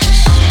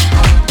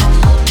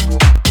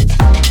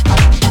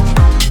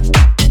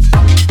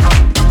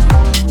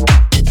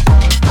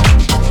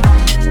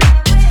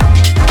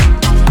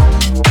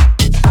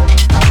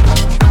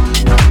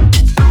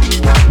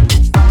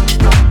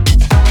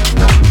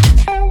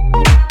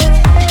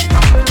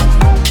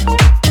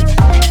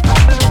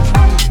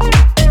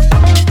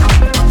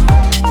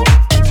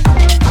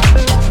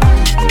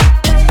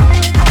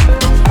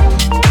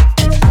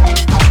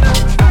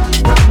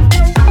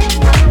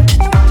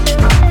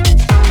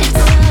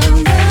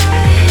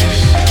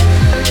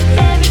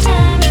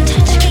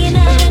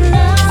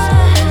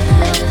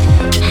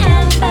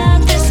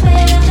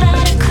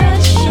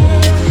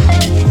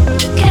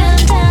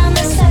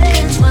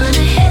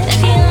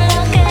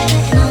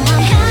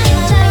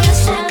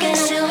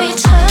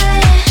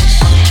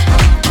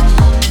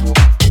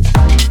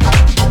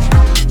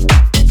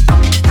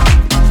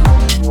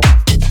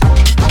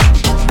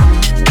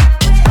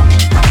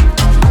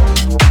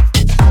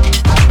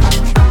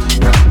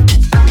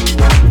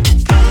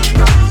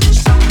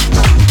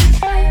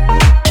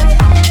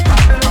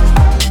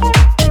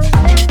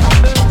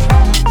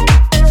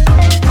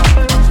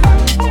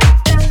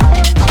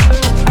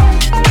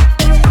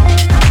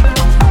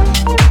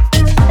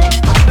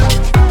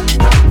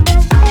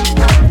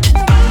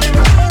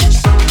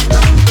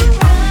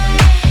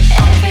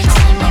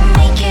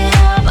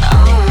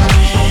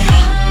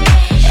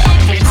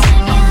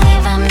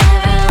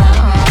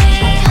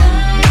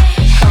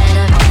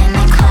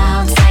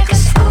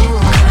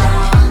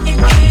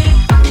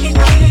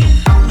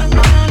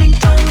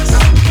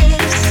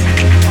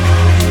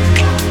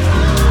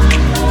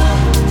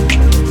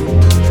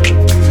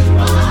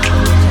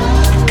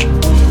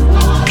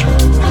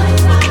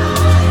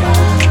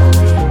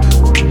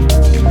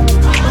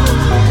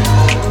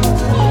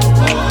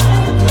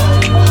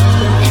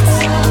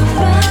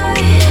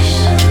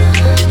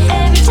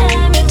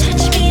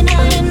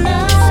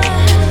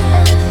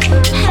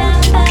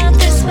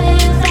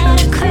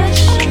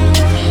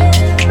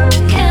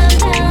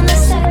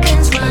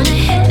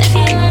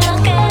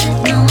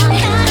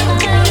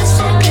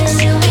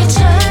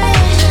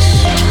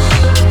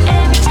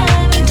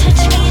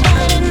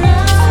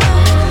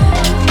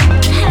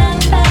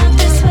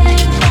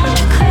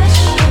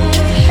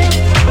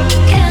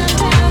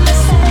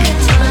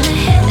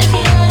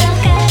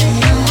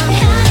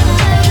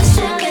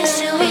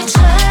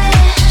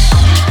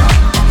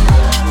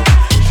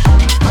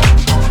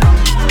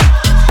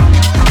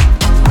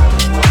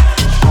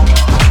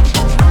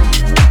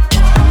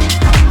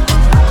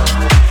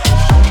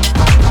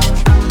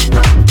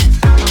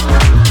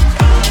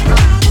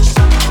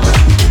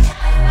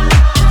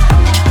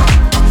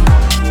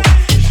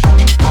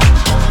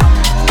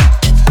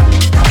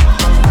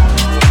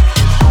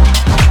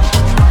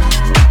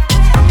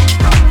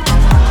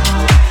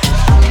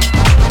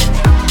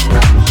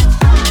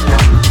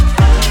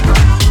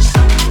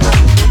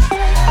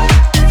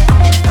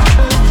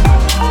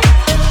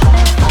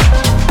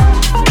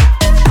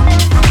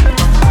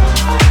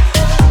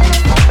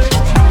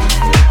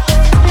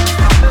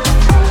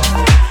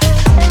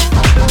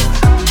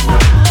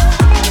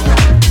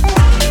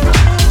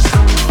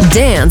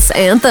 Dance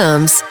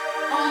Anthems.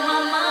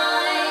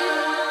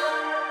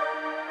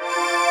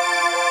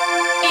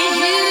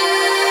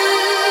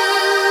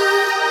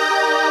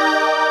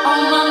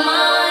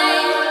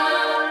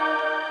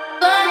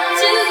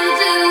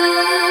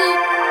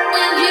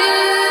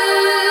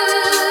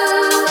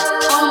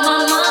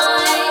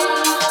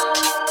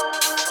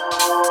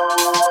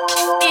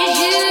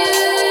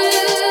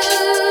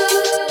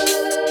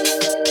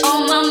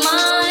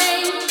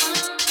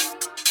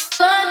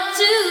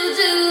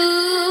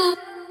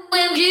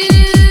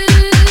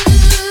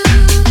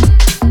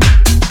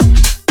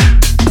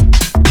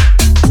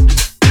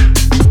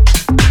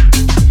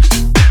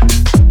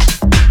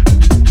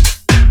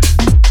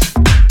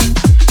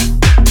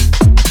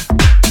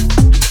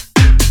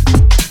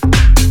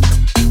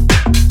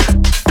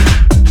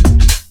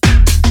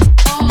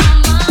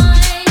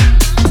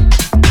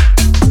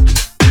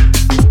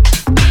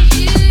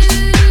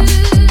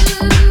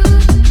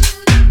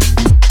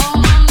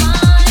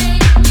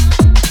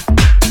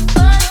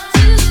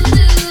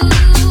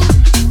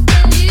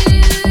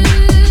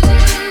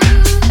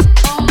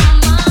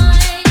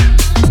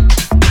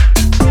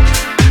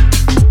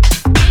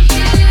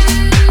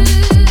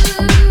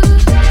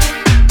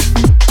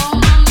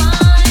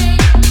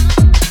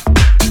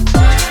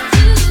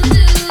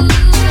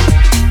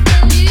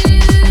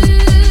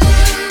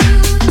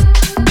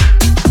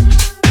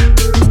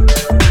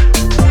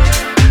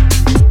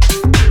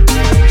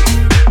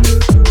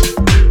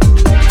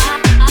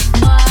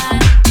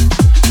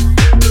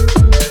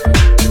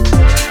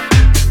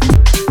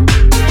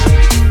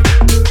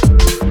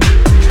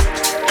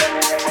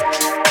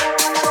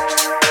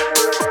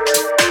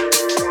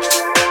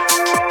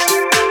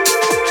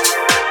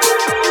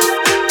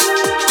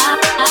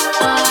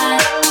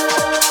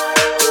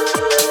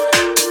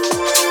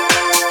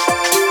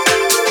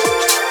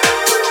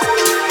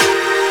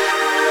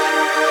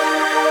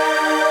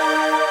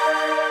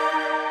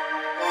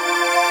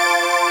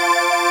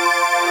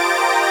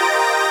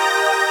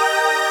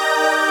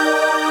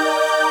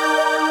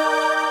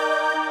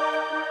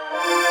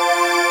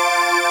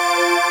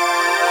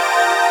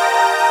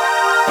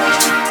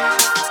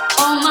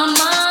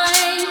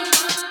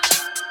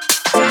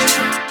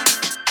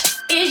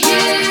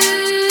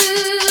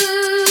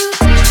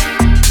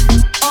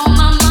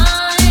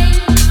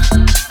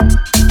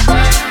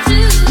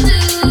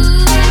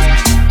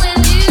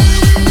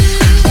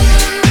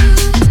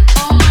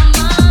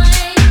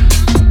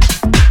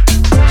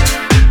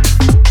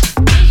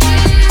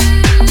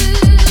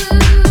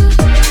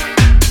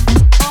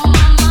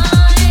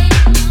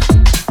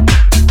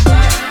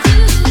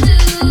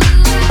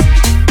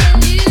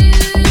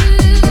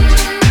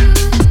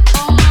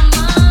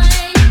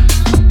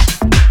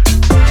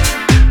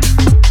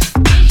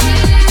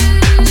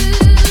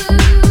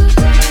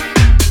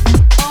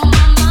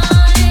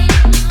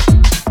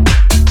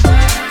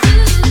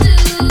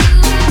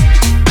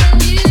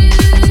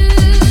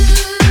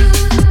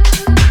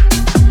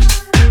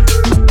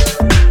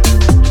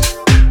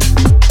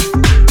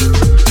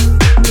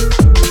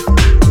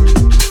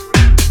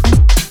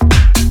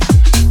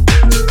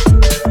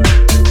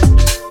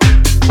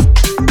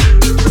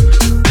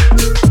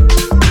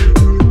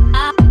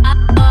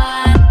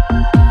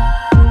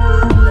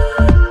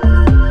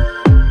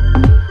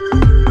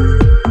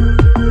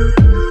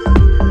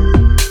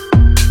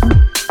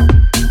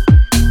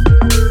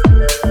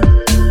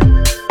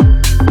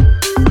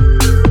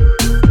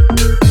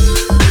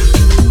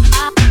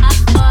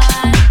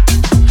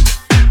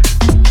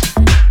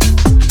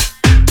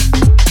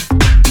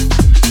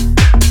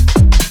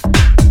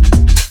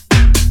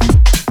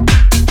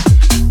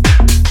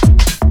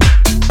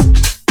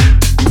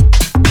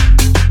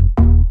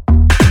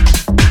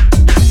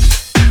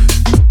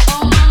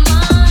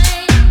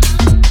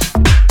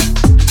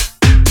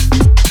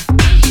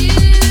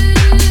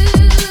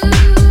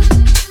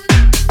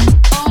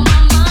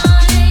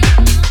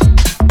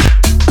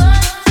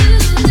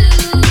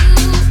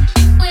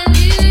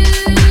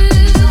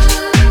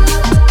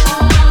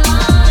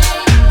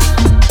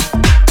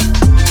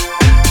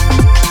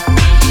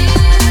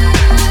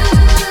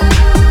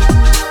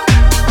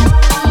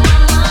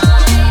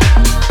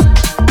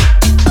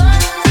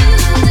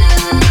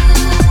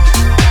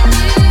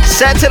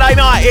 Saturday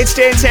night, it's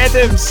Dance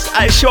Anthems.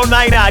 Sean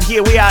Maynard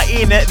here. We are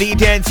in the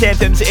Dance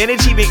Anthems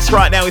Energy Mix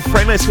right now with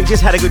Friendless. We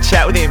just had a good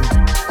chat with him.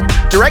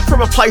 Direct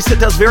from a place that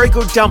does very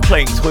good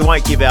dumplings. We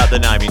won't give out the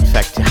name, in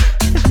fact.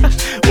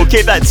 We'll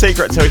keep that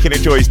secret so he can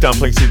enjoy his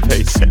dumplings in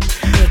peace.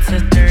 It's a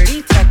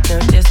dirty techno,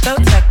 disco,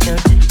 techno,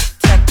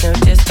 techno,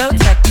 disco,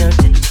 techno,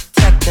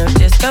 techno,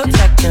 disco,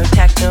 techno,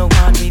 techno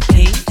on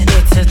repeat.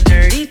 It's a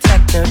dirty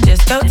techno,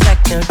 disco,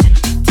 techno,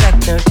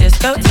 techno,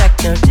 disco,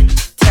 techno,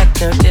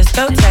 techno,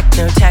 disco,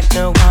 techno,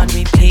 techno on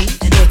repeat.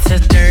 It's a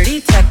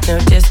dirty techno,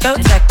 disco,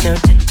 techno,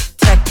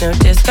 techno,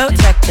 disco,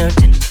 techno,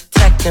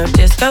 techno,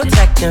 disco,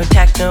 techno,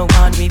 techno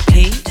on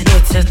repeat.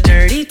 It's a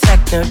dirty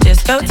techno,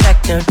 disco,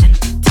 techno,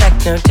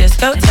 techno,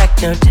 disco,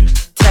 techno,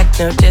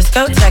 techno,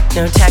 disco,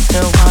 techno, techno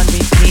on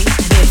repeat.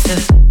 It's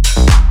a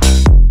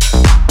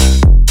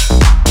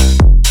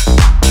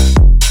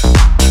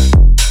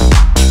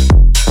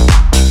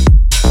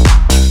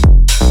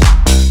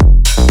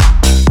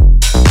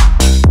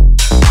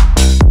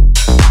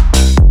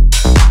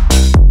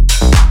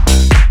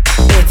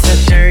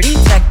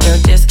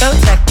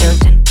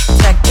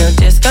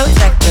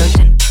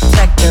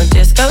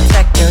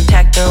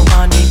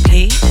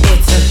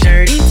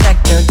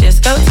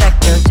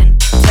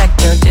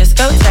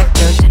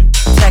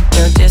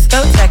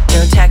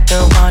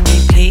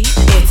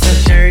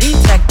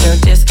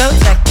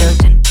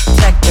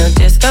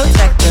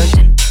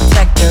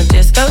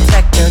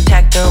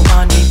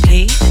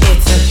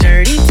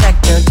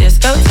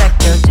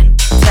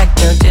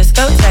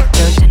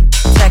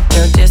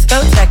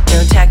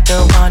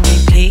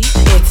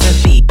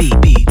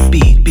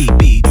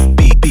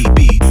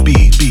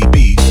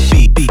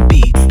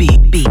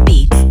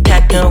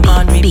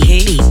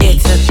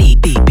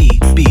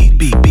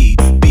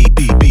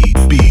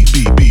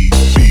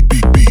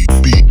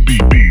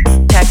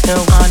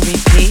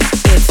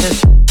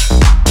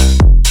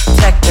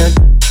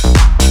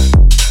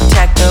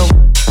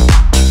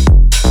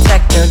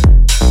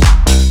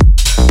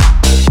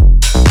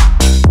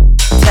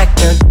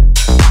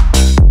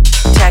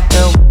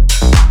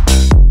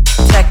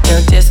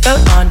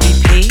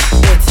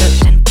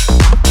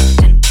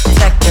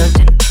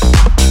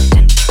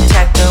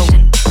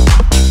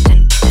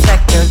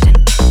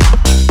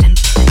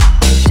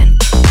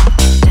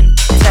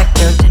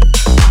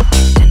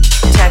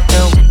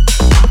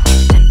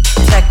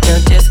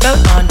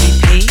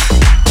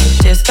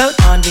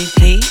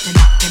repeat.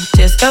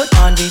 Disco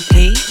on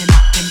repeat.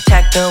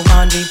 Techno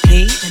on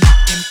repeat.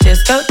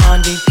 Disco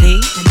on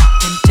repeat.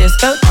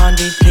 Disco on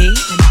repeat.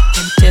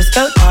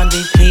 Disco on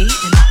repeat.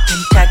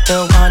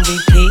 Techno on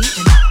repeat.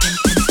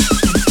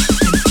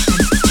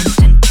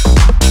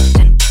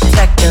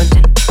 Techno.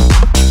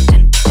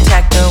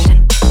 Techno.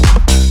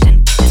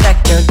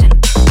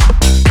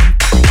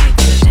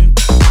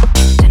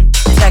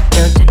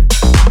 Techno.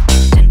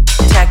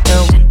 Techno.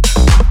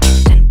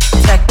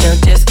 Techno.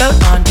 Disco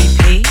on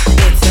repeat.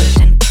 It's a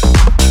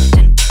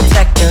techno.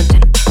 Techno.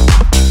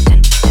 Techno.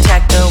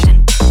 Techno.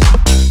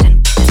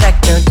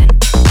 Techno.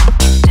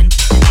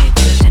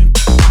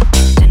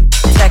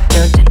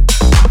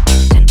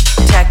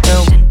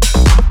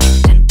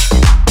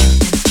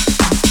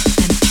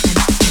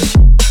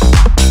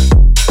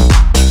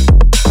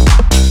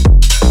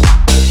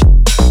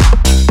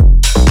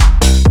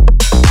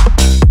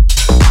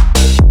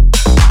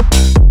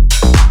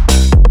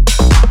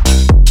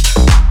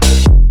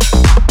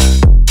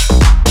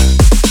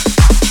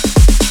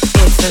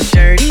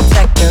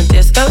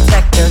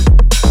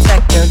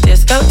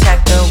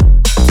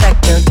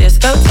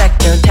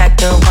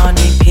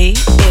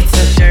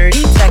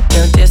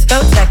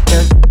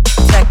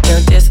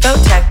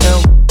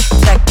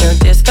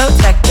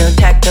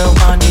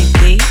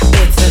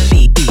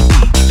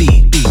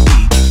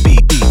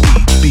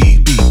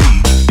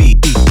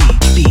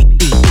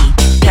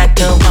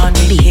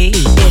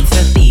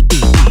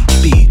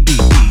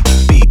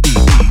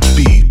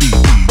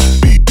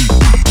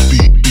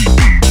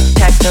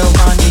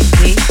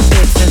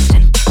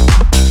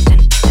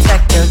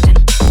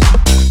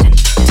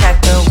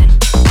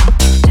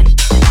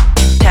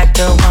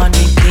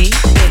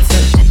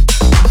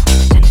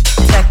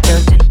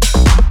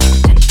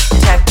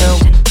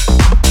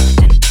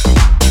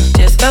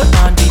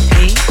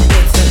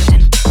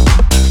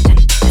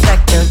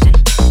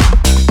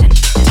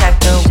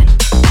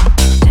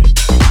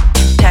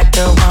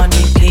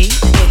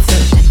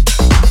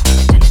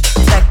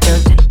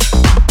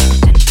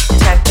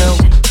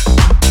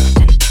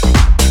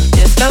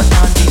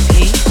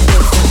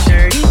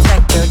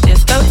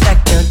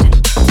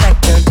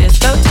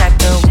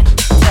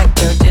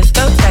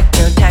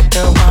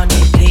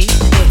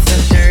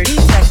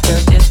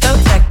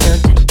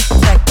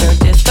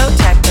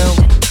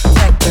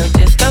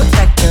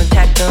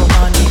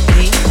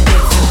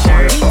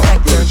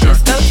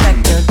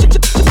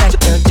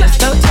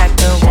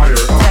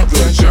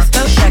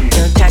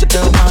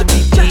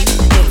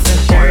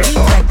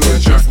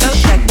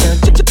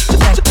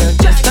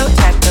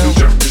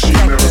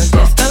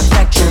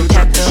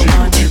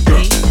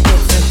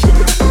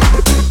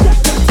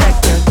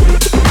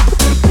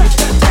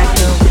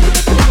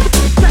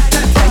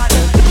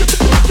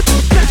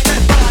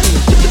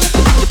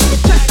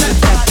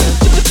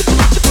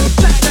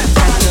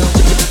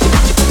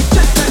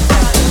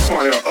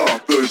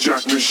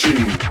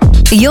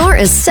 Your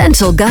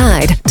essential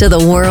guide to the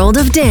world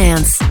of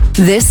dance.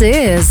 This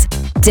is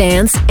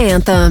Dance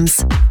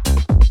Anthems.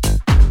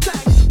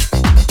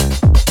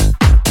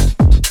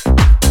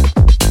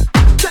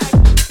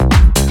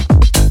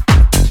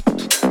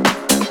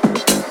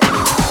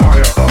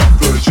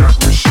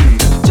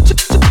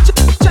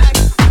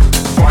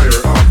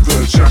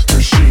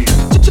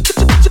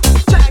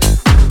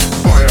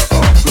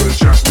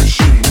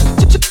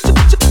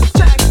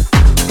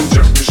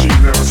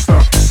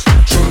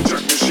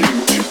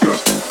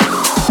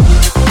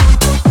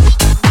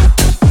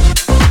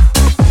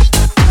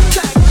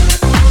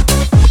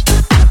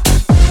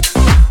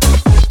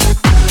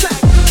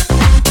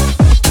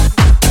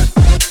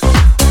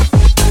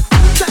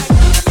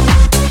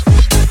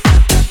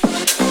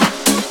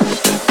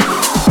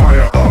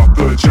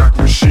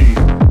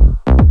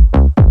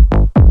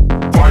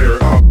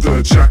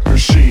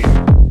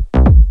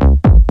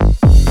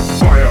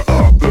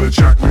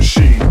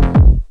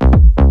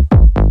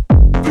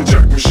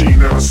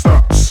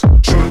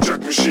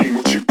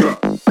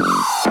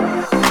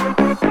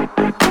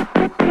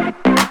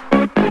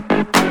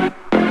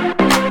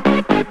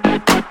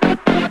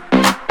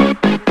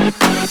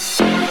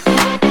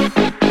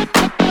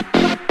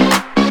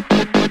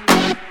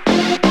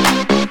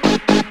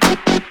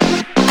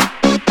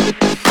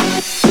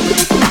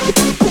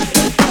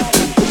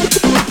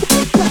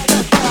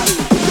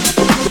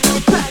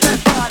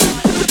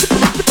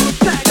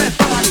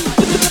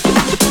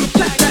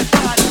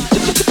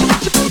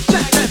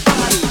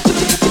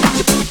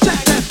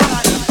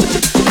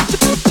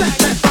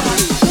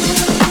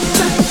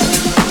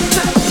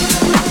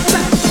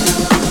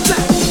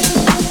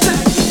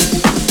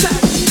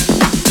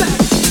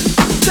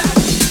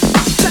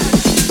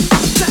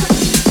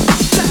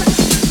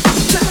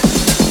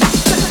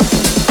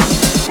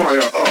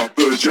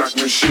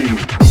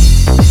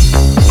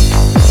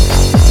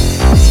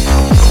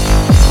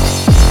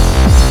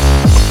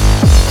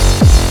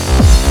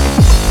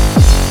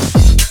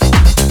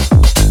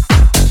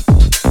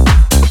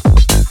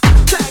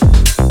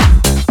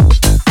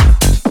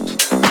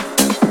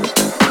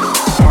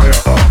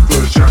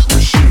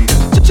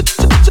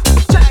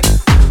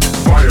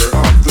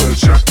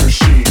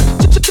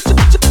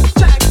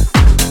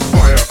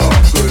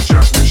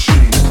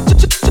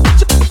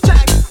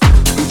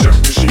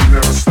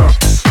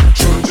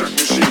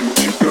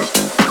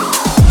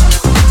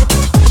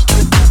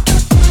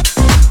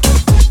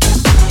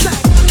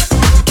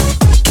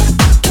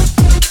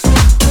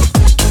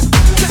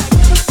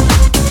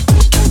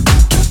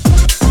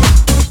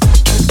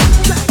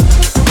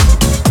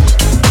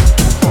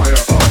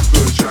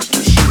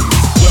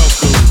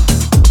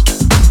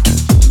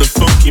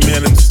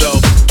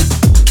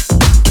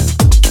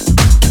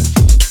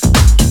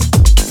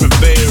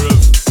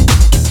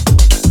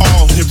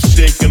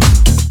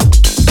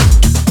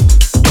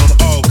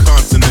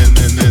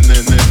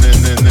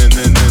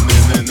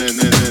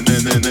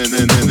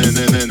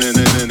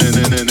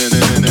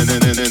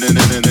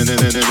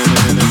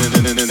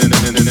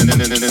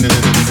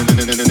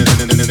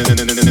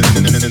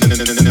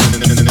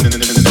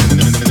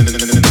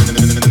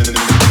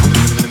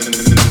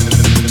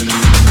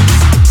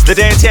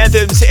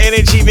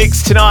 Energy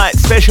Mix tonight.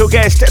 Special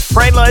guest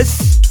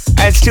Friendless,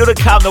 and still to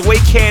come the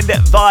weekend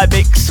vibe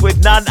mix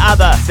with none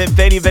other than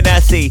Benny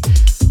Benassi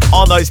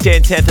on those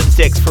Dance Anthems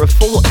decks for a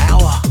full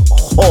hour.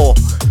 Oh,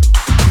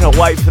 can't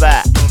wait for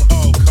that.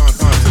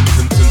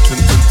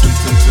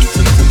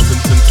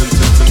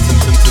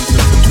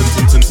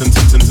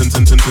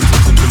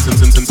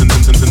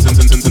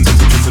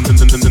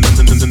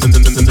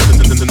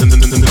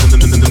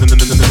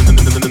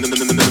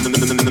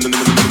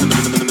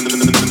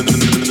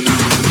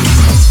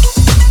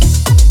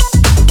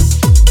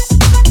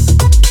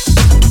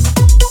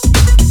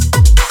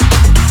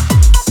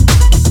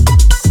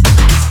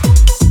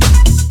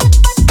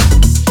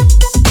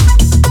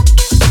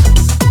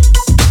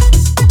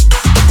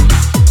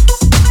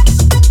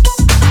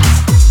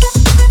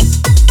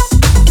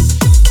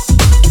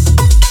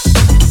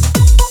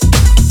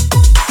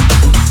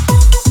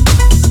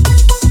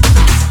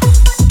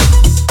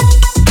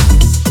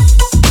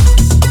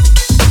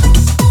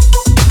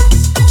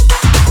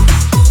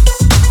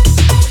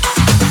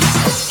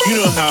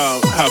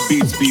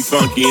 Beats be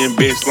funky and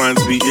bass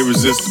lines be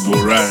irresistible,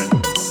 right?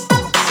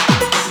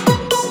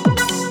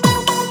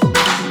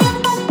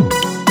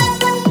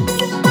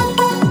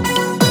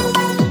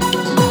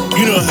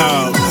 You know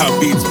how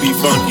beats be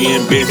funky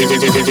and bass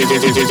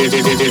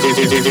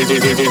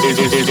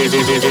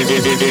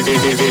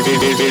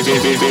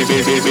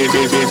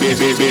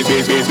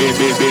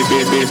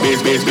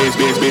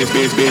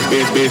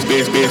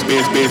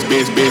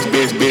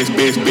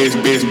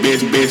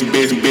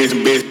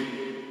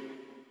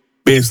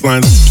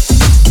baseline.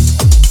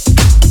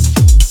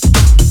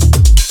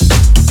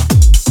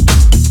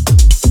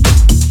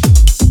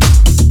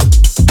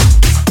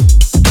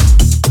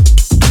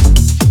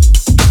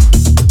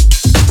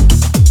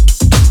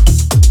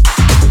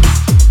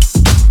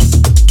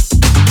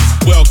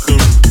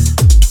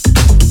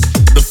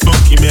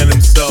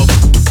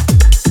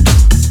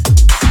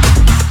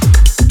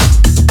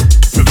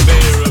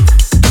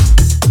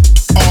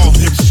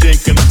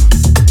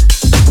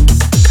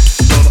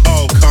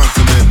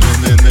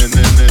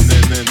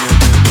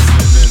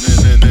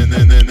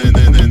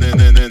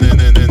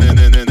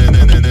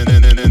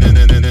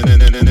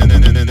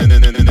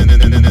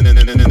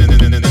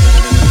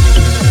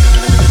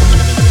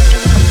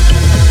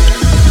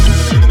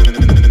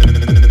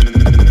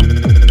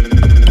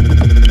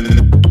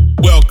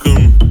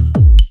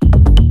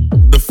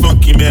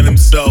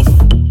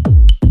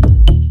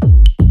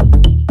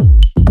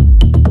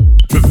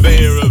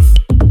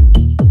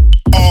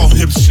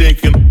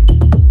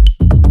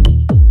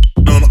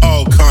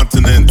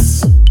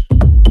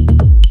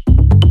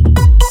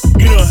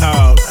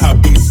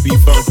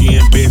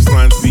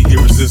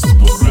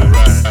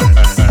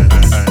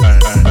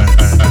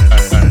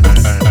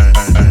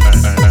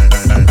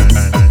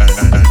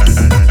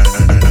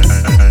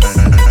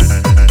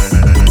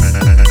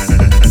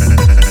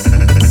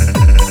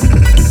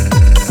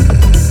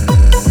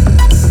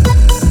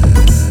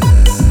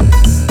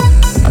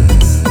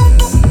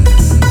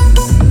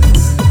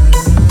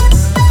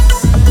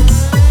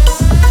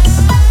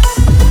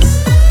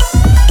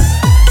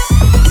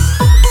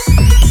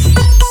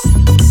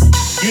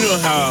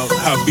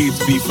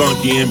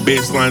 And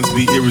bass lines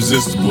be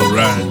irresistible,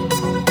 right?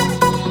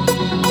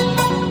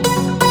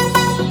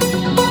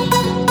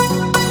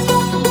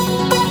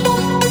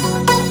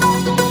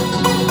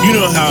 You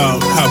know how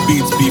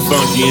beats be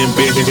funky and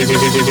bass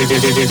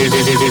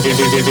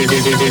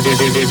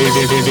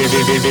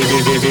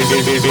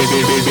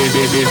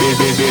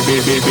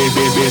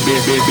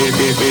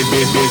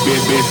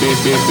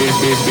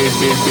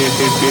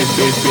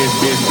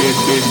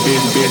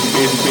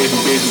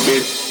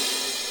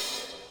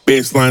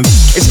baseline.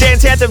 It's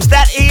Dance Anthems.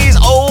 That is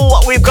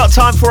all we've got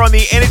time for on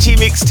the Energy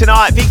Mix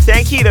tonight. Big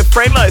thank you to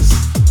Friendless.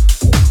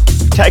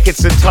 Taking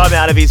some time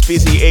out of his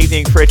busy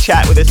evening for a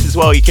chat with us as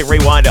well. You can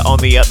rewind it on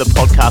the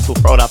podcast. We'll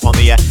throw it up on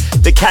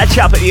the catch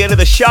up at the end of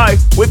the show.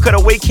 We've got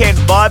a weekend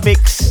vibe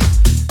mix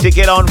to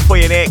get on for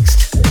you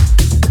next.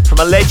 From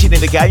a legend in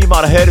the game, you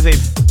might have heard of him.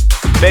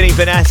 Benny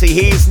Benassi,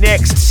 he's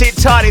next. Sit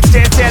tight, it's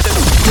Dance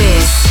Anthems.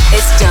 This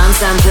is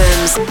Dance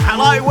Anthems.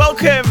 Hello,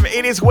 welcome.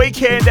 It is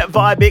weekend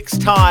vibe mix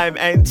time,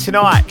 and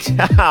tonight,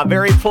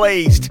 very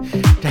pleased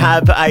to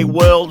have a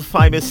world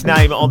famous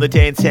name on the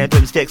Dance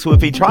Anthems decks. We've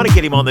been trying to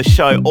get him on the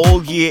show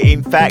all year,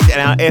 in fact,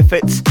 and our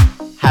efforts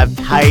have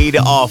paid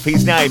off.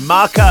 His name,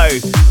 Marco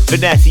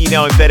Benassi, you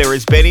know him better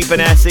as Benny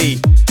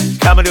Benassi,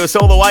 coming to us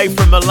all the way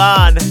from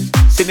Milan,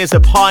 sitting as a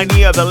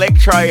pioneer of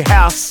electro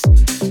house,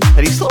 and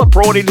he's sort of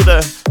brought into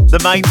the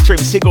mainstream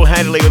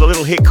single-handedly with a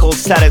little hit called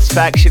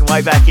Satisfaction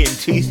way back in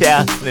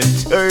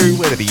 2002.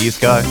 Where did the years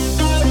go?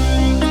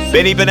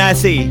 Benny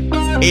Benassi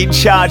in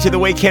charge of the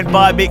weekend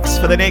vibe mix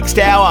for the next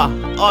hour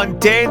on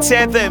Dance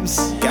Anthems.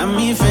 Got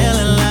me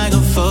feeling like a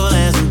fool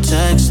as I'm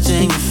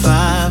texting you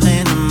 5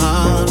 in the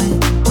morning.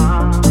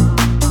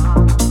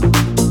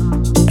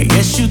 I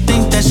guess you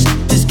think that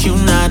shit is cute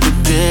not to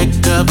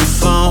pick up the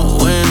phone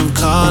when I'm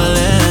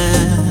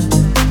calling.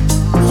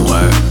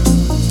 Word.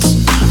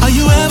 Are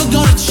you ever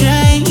gonna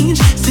change?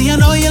 See, I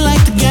know you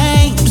like the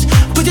games,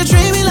 but you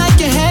treat me like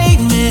you hate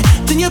me.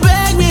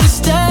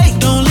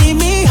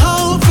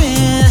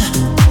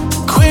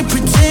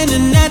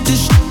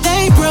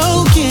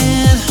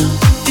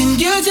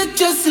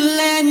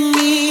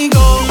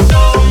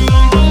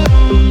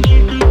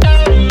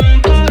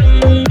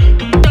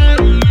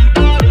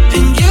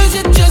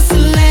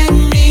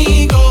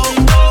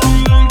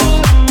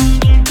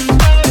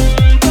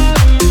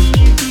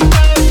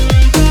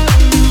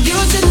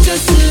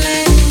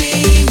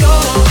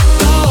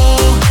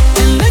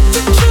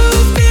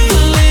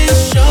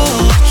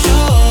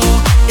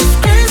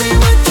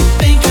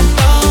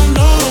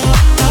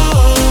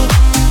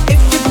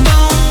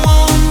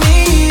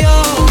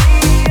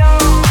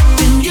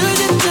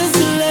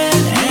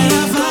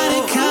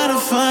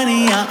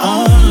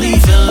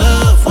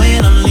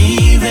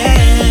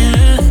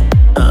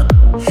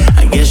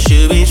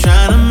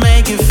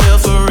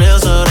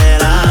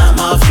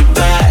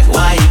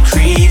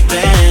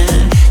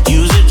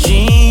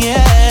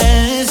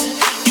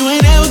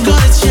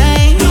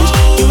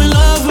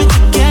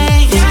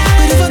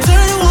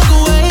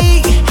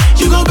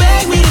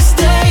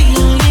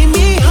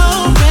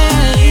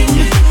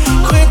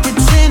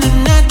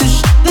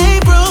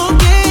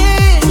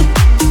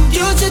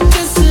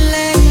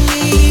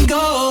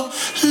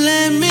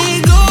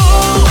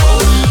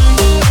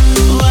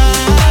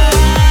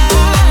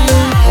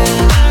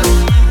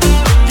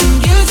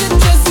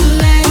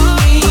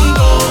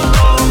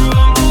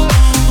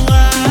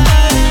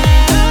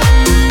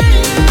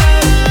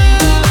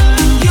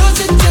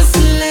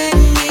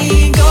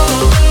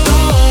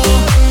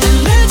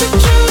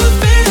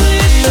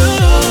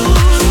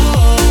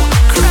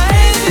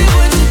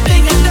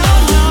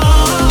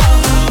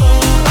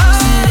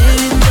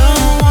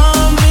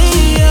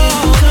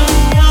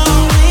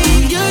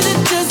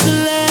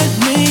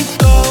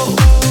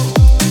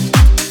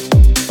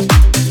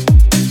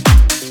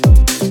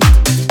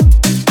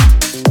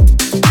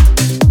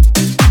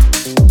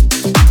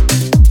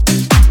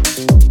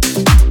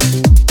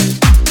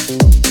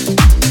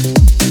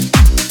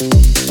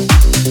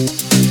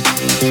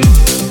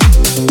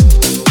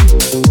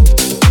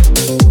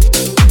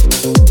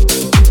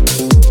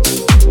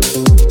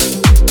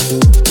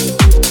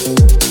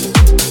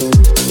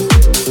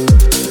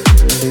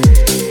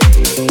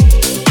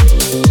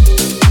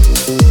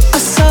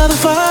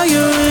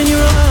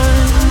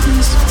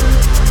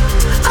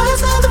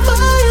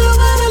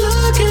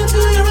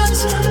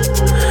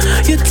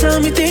 Tell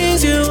me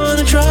things you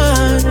wanna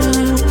try.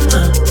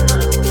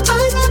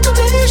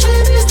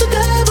 Temptation is the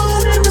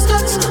devil in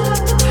disguise.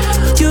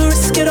 You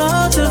risk it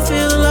all to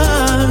feel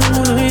alive.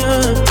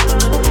 Yeah.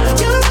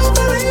 You're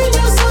offering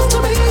yourself to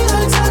me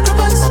like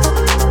sacrifice.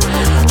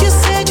 You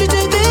said you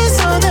did this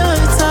all the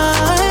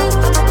time.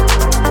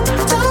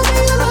 Tell me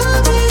you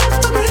love me if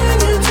I bring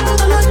you to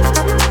the light.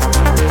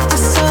 I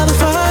saw the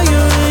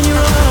fire in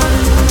your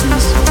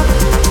eyes.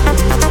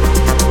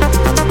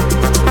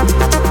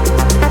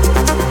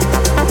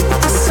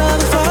 I saw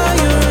the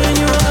fire in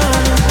your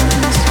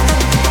eyes.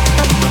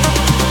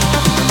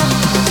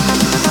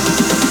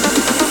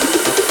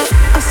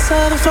 I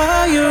saw the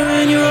fire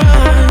in your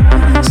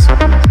eyes.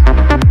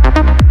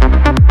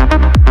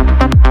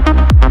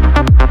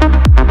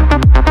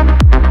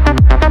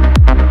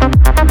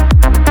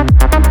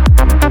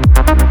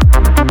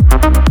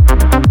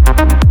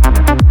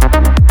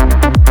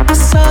 I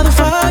saw the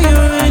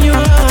fire in your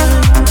eyes.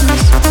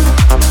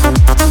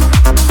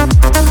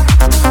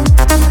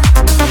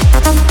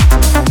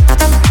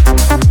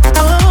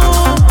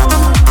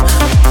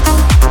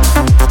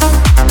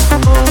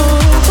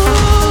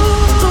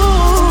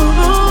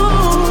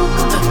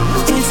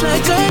 It's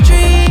like a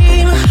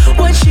dream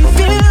when she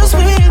feels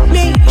with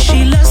me.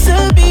 She loves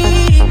to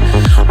be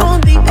on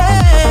the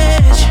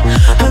edge.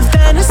 Her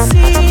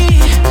fantasy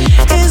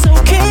is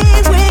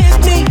okay with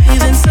me.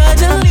 Then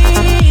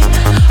suddenly,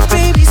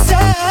 baby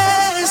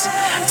says,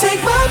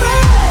 take my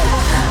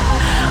breath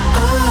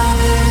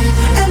away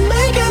and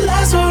make it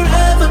last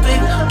forever,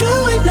 babe. Do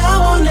it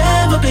now or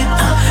never, babe.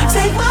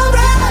 Take my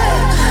breath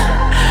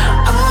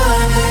away.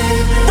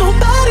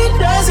 Nobody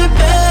does it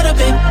better,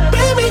 babe.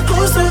 Bring me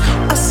closer.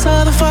 I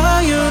saw the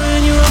fire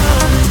in your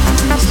eyes.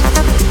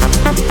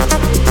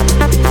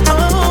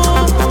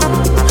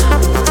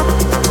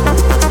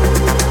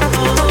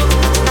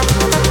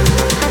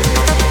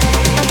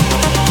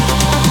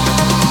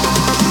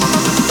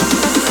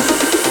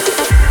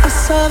 I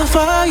saw the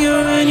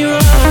fire in your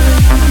eyes.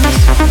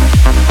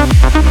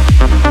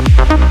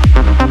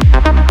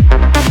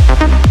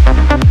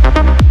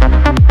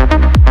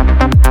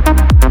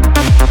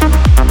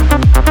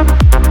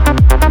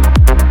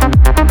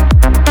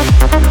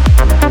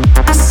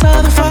 I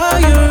saw the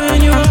fire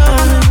in your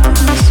eyes.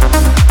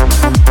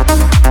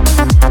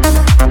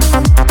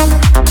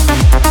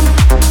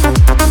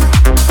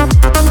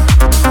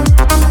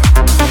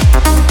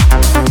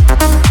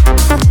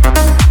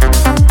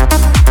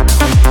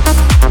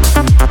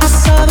 I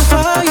saw the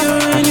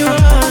fire in your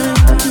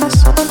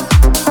eyes.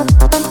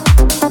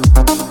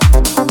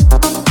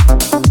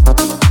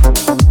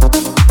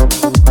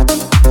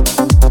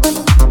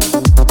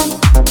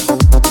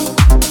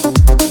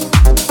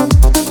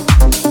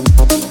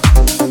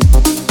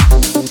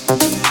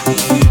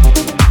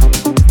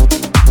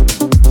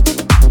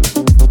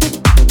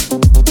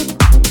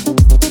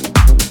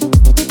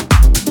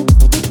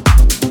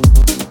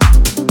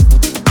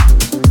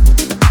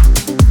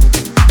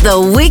 The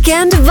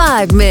Weekend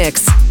Vibe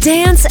Mix.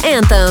 Dance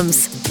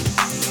Anthems.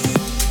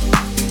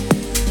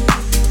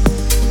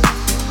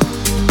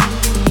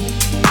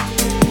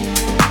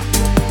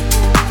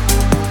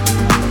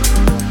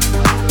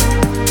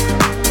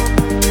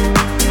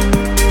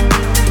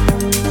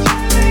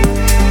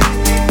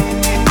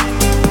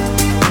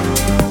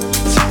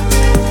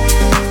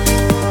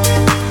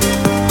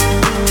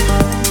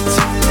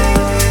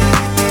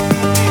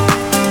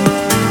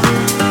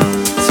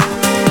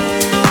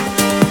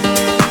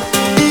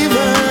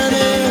 Even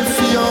if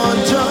you're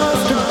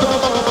just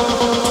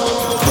a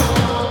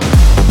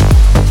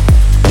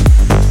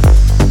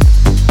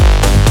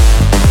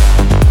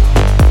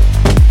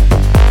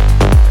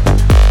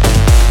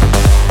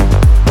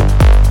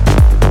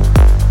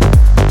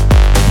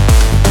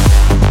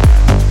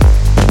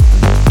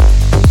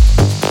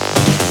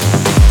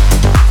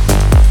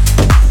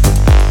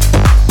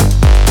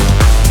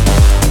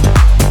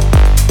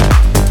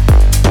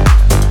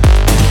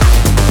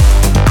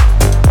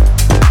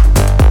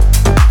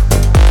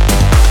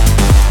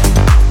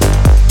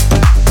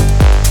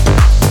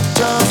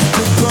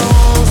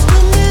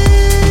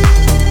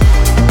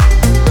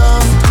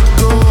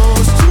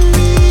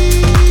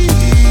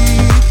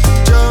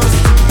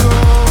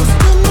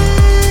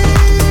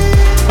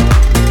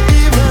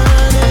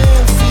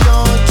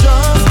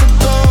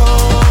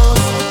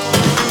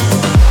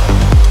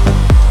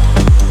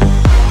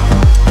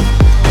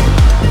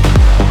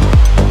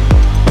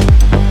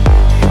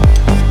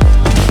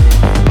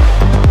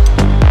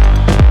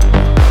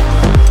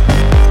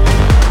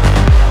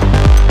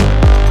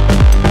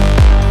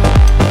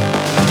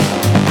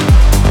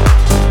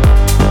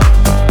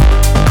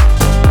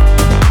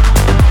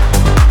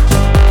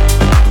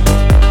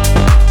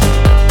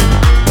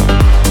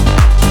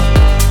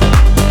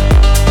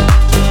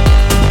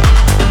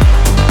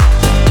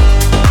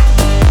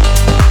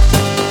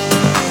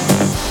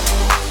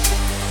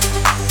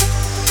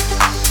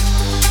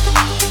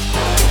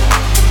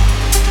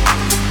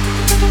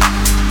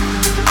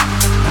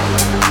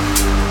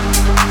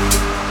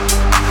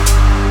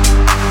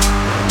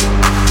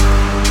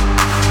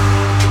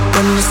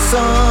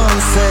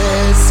sun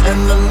sets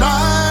and the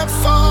night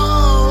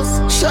falls.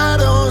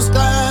 Shadows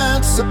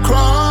dance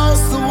across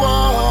the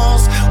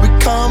walls. We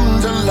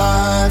come to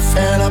life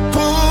and I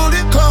pulled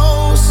it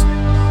close.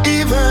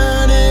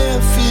 Even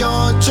if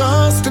you're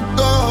just a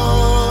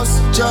ghost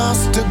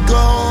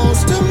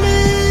to me.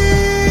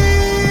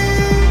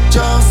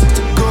 Just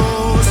a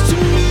ghost to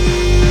me.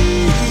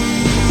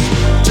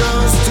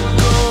 Just a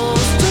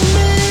ghost to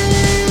me.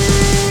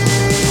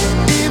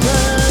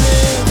 Even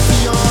if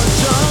you're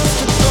just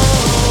a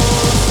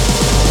ghost.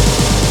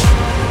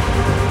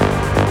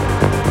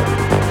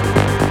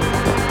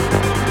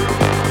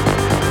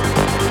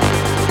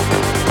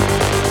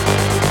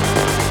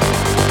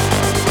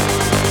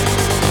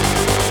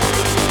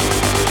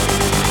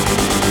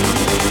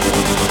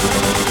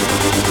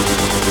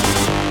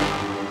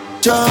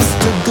 Just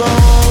a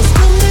ghost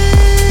to me.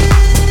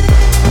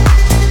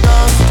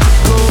 Just a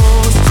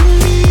ghost to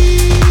me.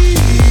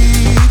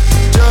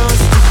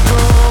 Just a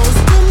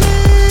ghost to me.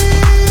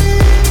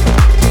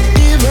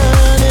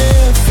 Even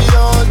if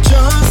you're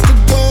just a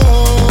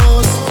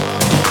ghost.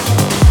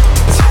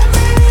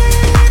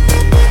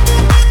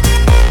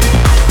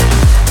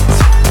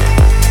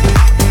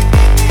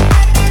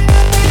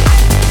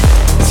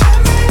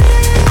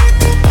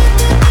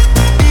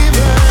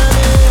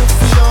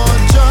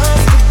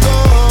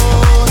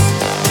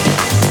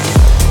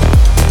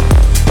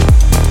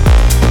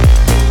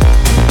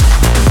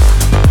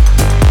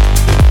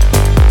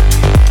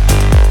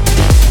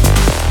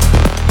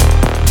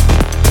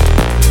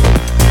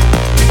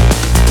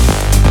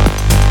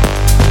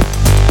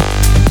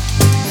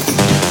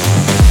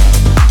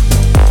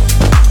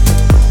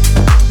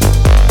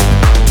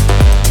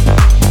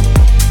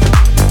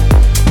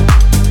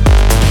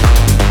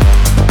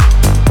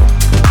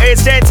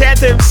 It's Dance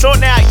Anthem,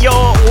 sorting out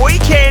your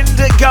weekend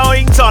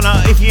goings on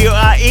if you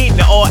are in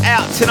or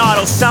out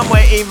tonight or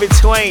somewhere in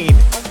between.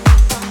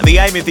 And the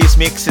aim of this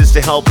mix is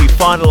to help you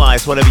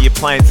finalise whatever your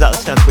plans are.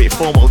 That sounds pretty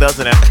formal,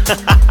 doesn't it?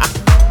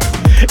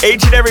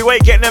 Each and every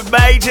week getting a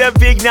major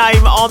big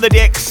name on the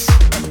decks.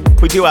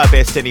 We do our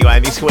best anyway,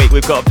 and this week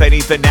we've got Benny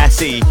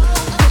Benassi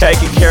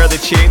taking care of the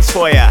tunes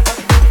for you.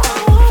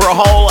 For a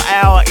whole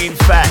hour, in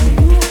fact.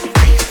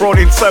 He's brought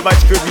in so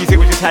much good music,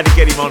 we just had to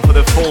get him on for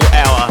the full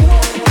hour.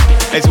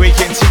 As we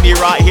continue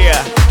right here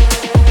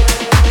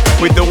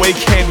with the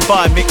Weekend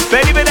Vibe Mix.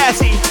 Benny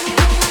Benassi.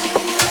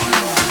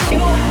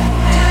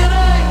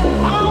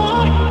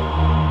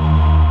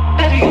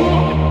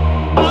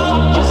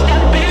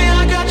 Baby,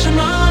 I got your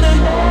money.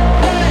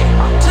 Hey,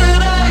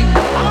 today.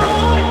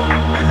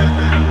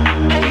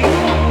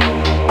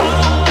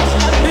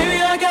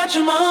 Baby, I got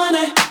your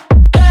money.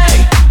 Hey,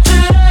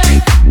 today.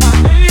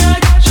 Baby, I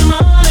got your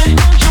money.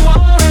 Don't you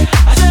worry.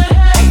 I said,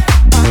 hey,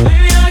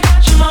 baby, I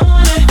got your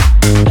money.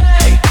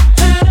 Hey,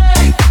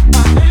 today.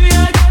 Baby,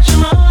 I got your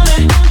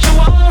money. Don't you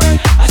worry.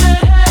 I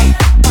said, hey,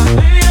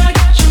 baby, I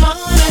got your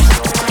money.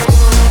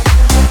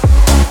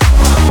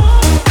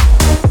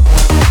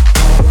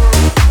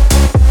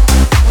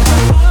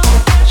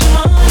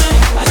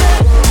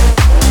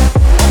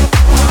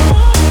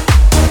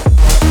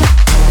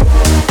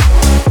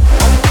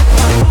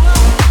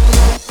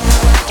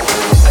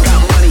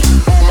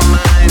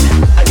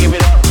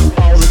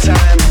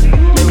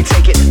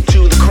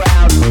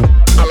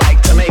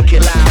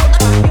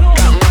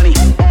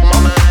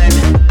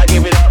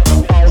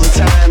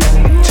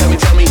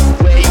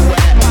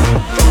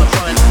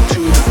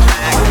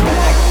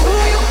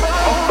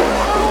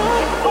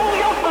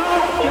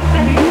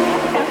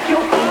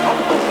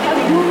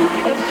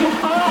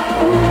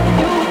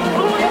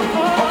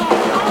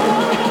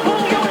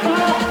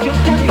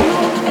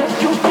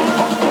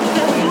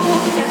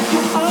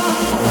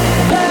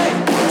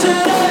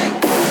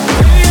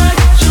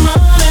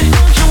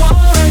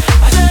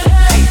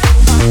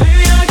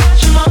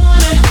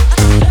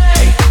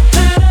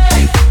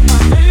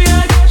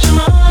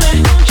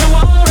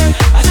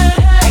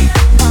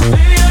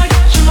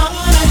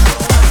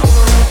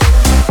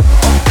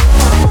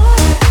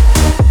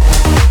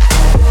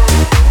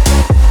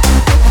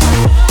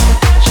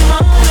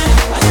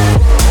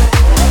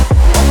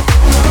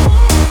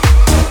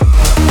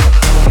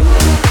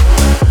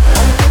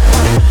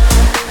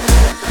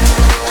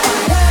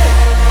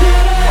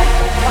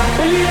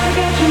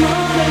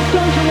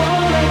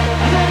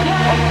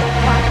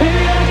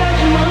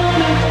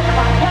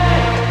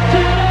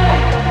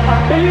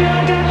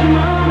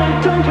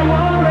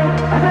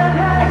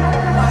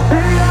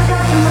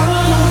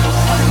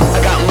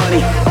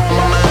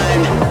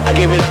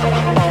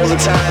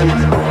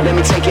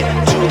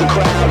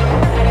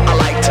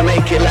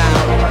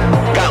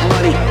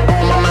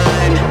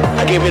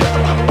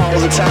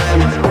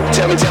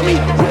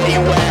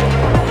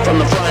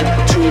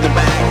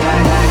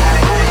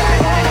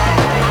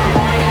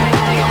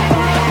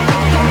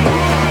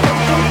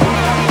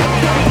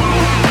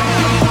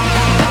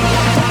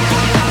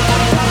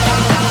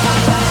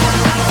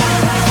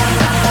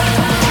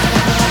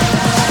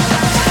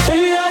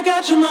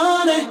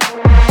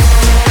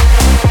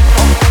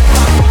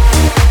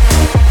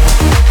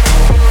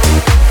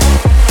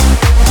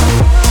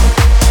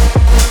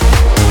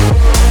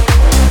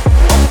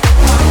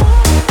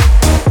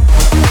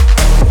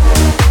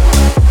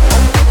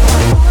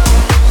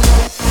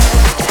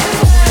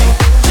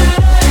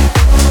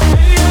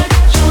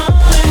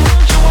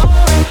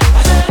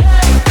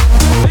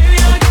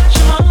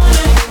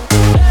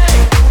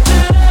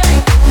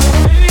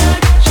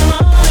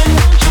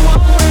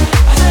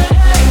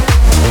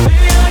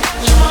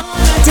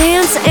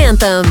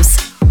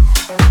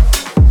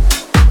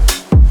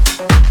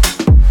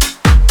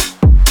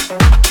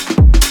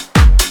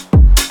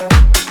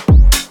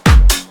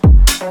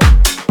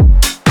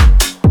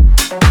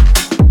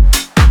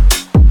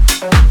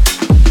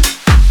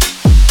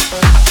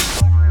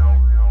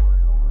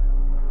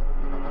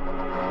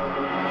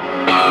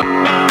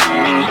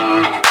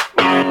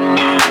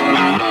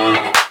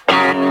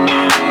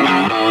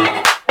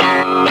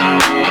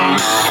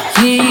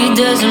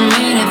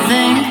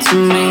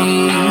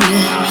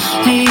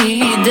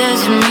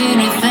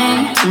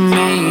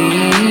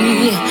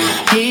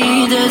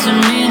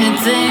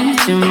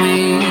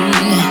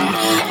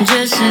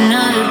 Just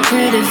another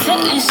pretty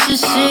face to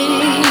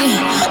see.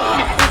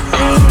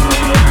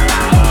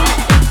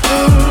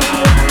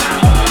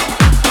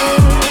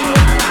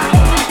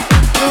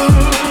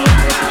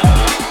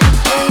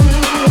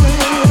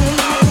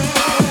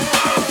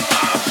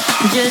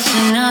 Just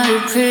another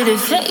pretty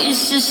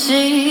face to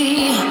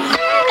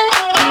see.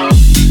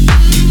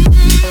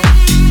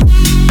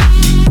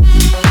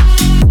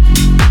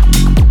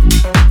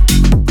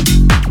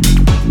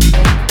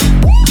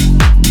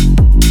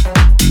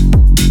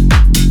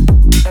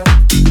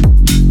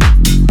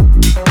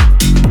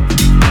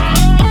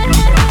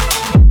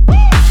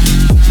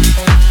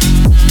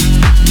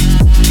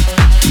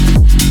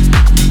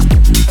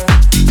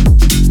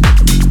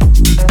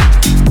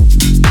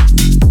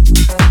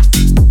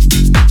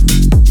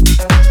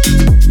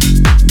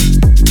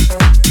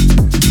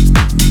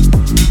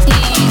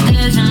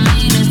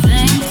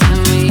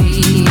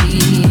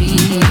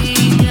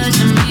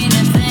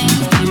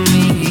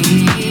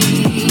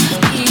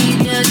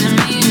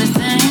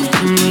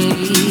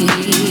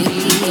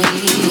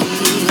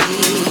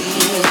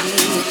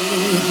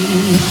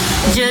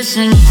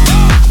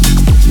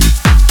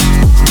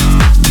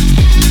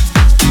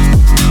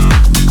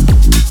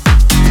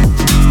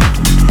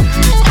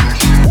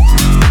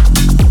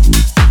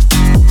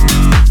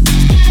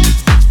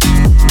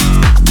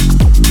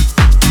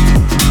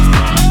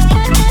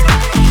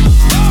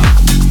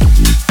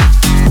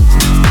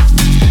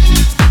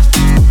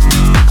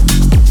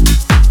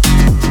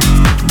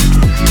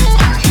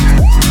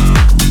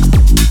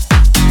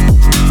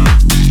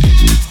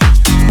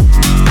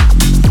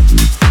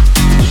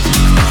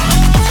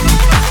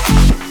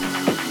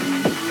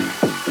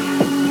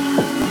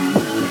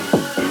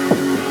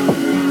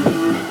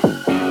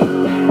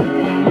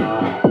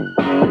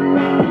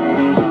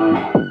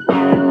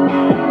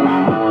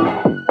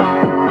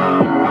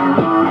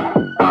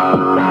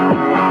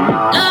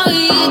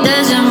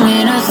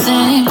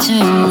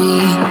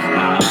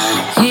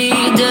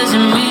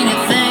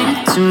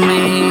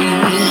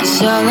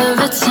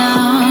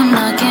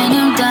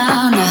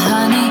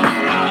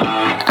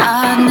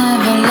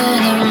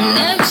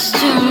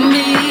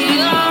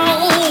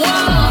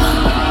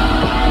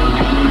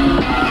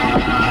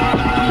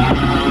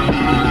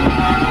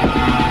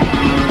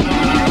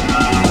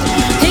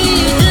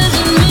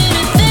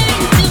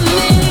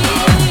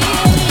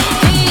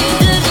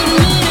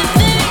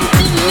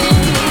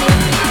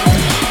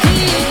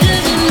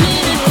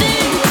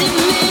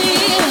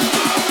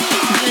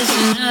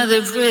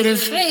 Pretty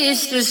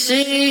face to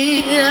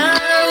see.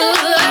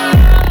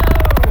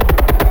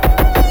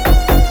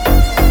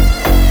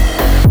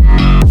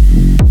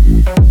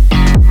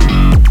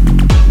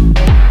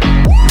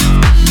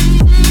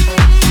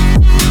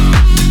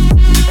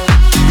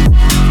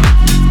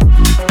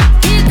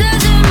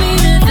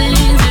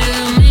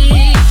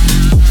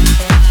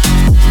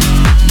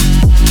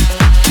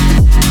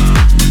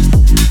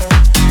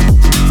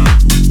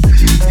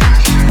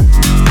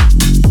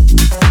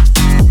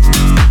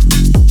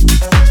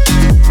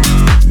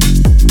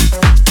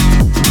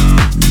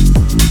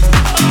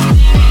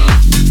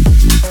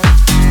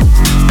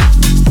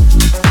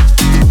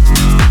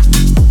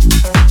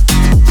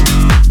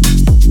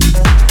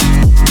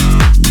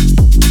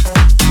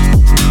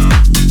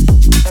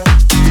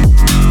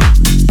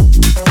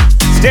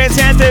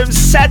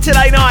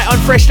 Saturday night on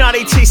Fresh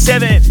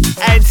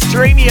 92.7 and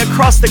streaming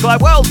across the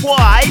globe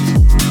worldwide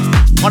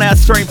on our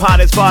stream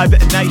partners Vibe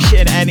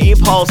Nation and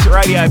Impulse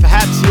Radio.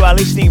 Perhaps you are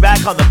listening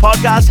back on the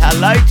podcast.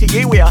 Hello to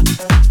you. We are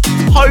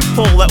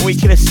hopeful that we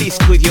can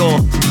assist with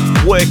your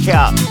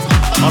workout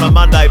on a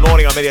Monday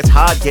morning. I mean, it's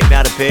hard getting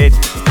out of bed,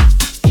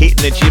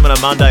 hitting the gym on a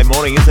Monday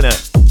morning, isn't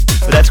it?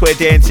 But that's where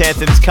Dance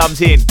Anthems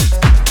comes in.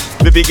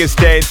 The biggest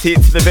dance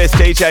hits, the best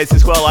DJs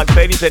as well, like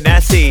Benny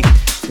Benassi.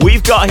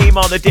 We've got him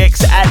on the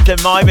decks at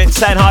the moment,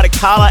 saying hi to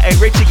Carla and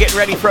Richard, getting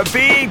ready for a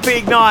big,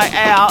 big night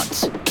out.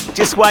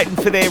 Just waiting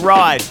for their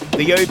ride,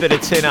 the Uber to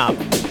turn up.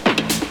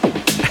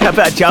 How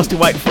about Justin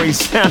waiting for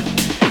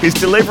his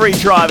delivery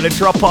driver to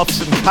drop off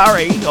some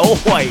curry?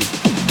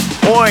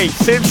 Oi,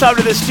 send some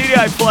to the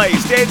studio,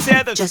 please. Dance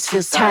Anthem. Just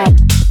feels tight.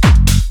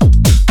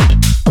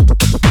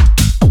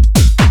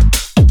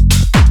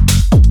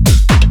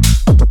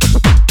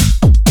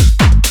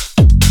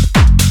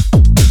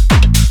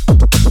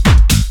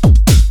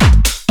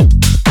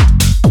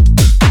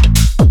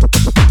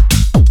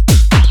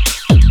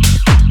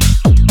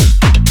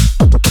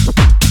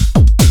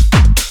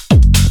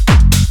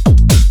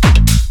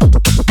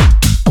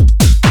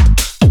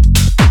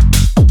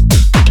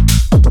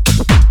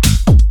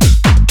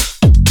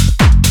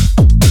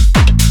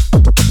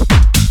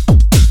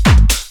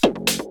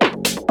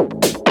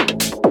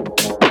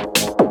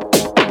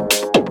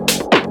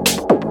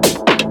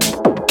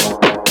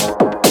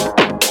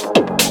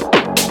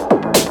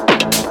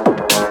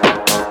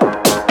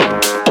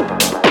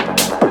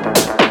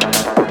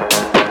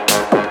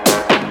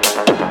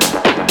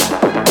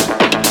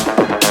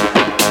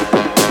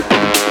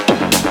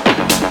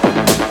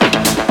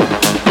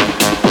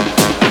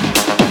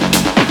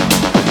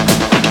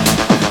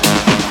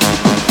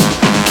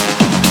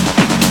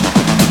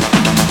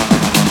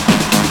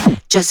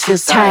 just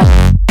feels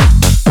tight.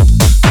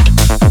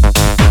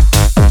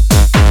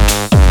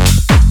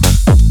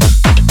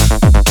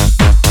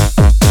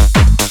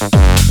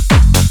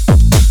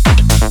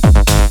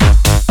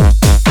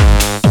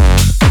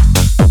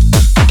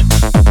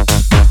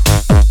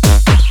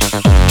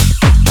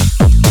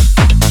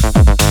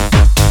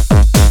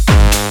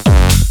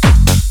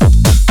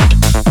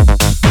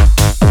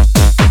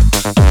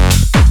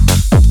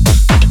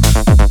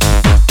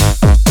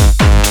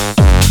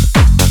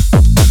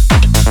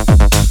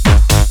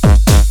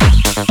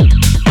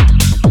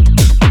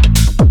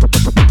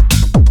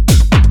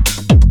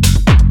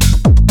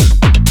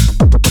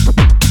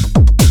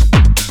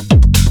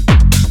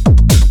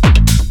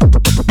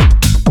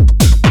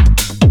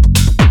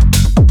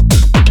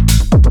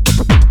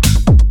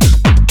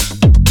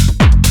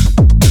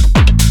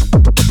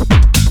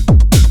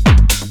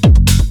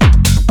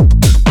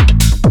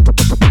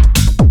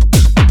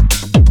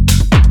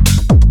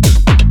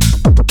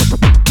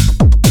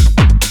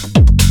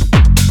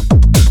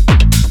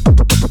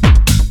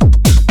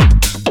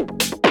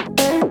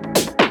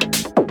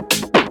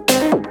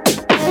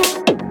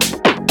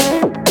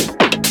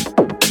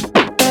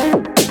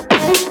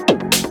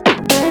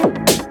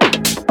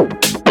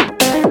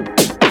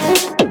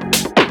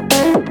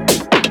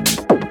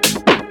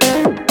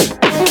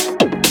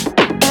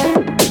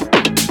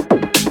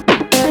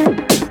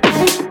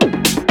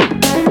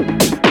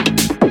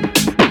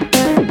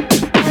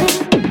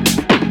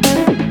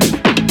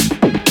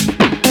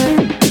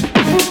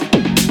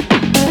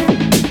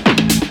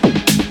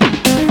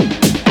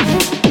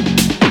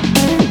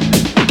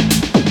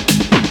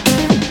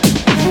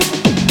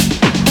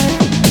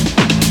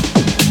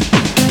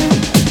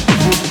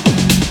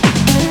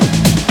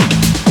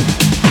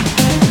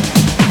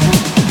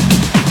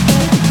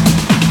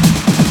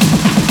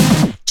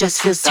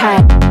 Just feels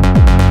tight.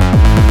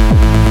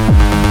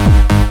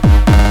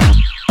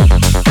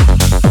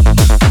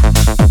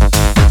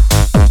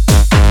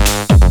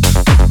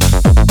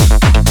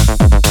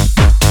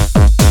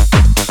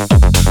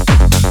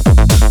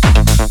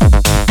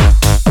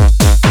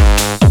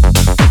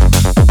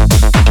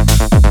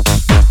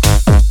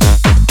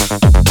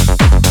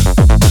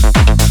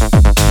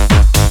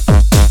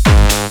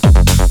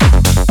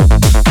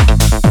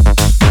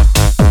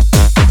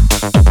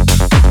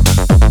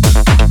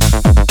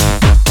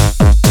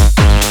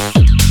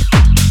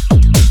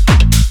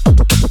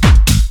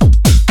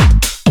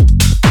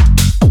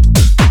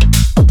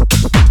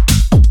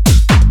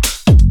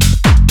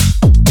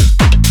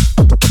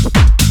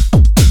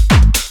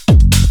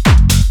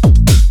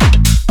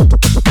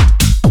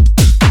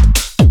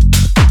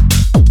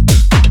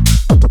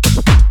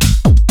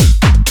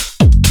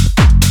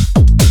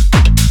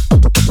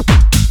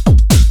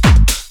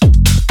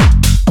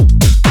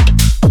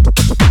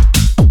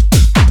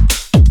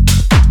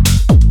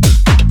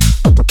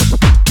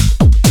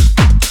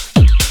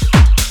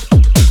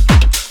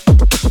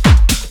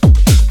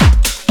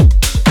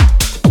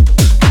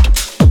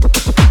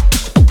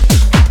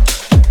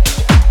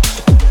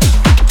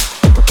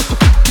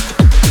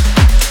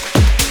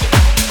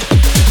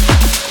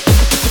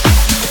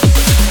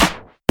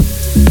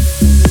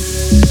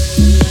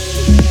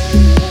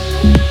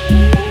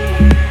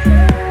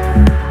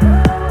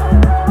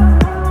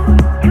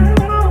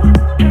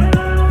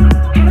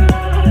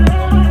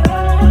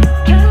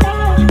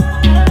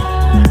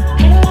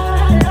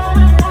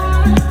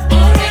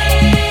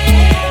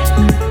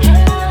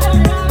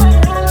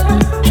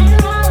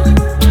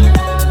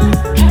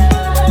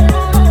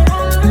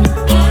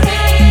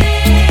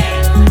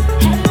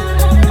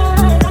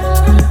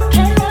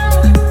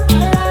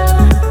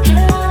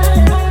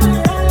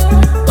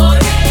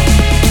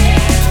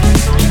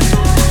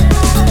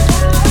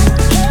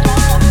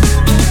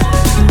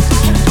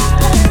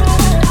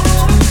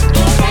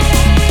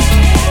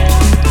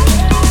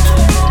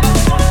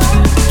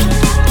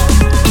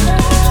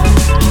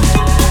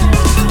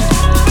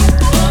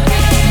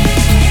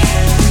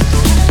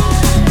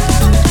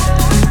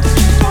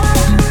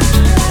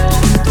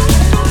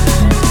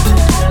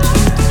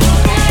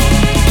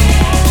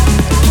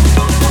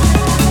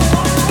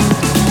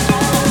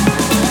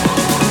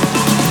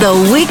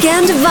 The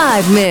Weekend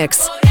Vibe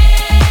Mix.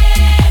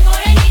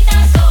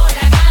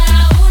 Sola,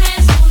 cada una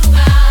en su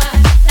lugar.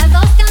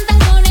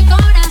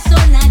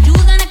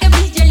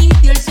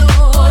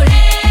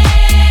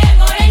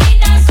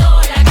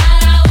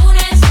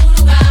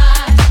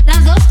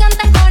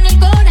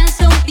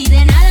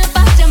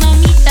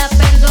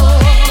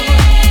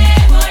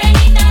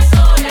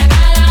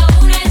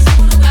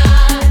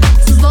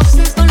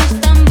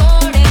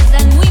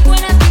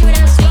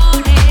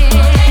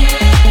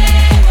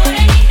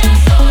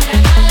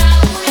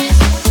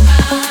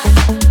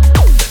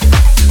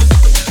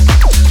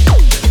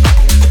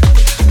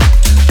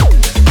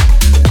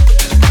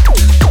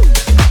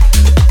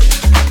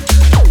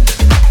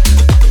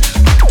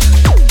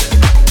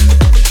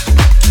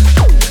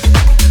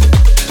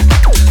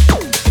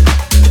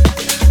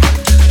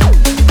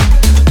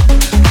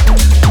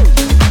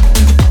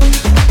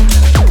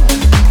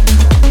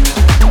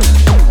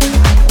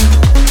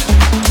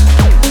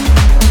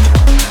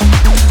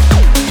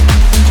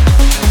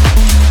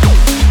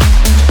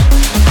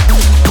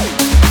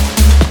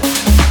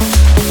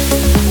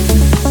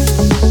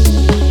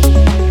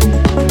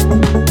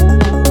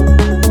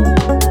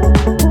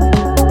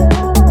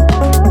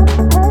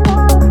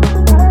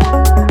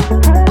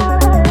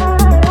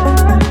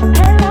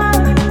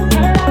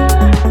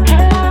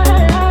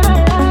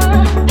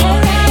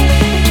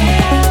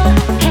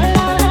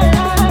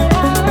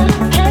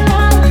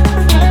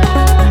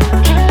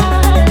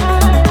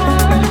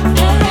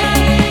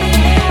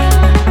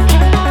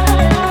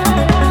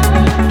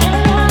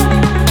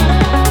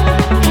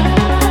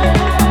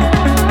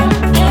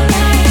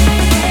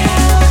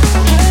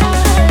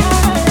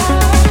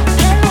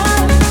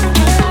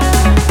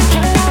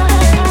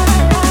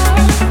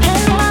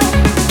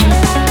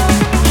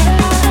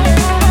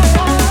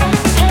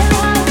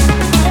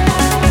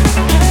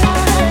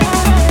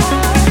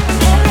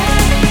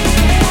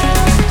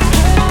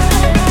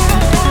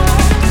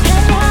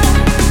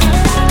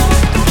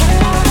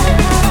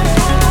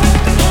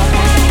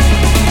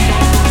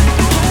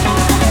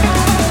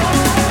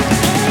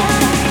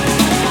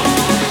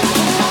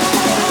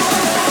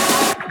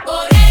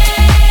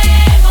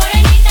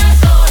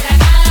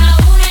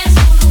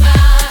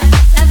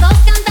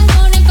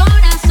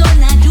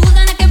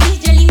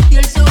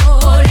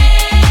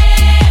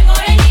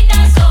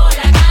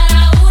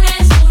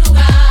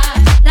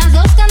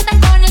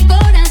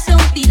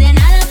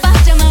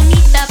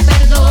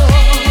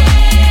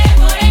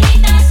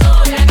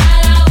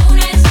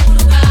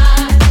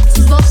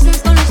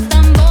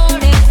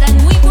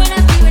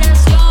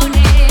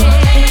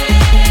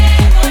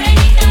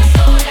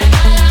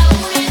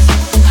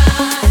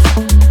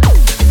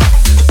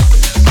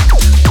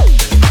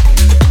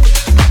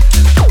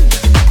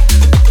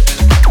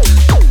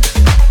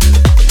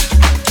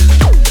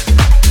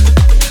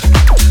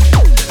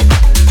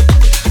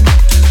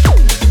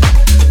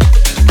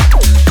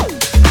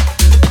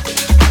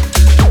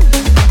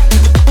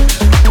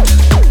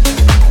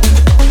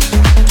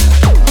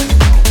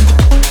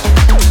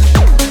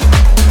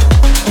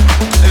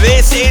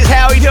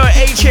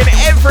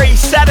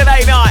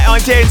 on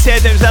Dance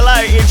Anthems. Hello,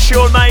 it's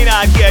Sean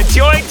Maynard here,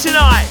 joined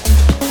tonight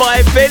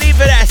by Benny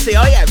Benassi.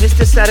 Oh yeah,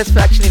 Mr.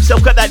 Satisfaction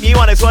himself. Got that new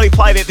one as well. He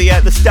played at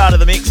the start of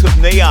the mix with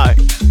Neo.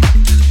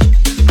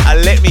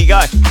 Let me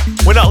go.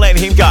 We're not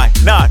letting him go.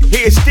 No, he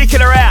is sticking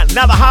around.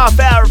 Another half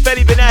hour of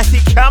Benny Benassi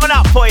coming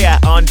up for you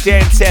on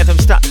Dance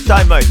Anthems.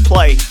 Don't move,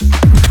 please.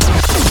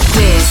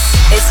 This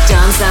is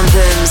Dance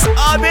Anthems.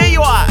 Oh, there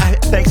you are.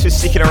 Thanks for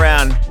sticking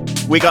around.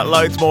 We got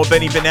loads more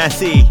Benny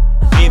Benassi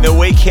in the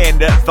weekend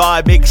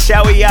vibe mix.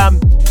 Shall we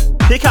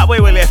pick up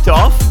where we left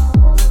off?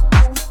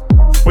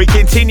 We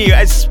continue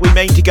as we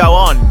mean to go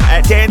on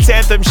at Dance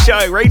Anthem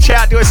Show. Reach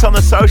out to us on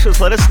the socials.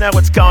 Let us know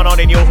what's going on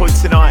in your hood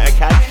tonight,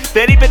 okay?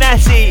 Benny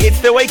Benassi, it's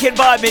the weekend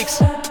vibe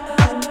mix.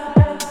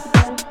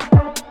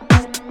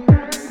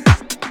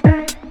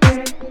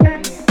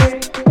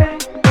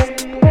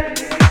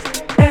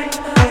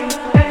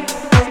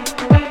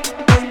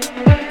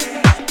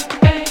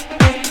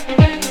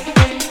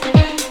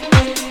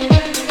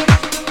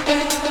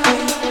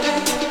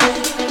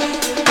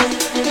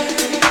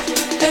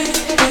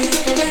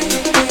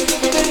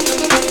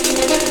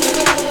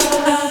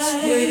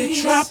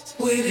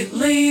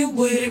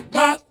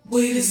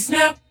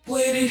 Snap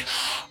with it.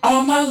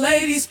 All my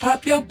ladies,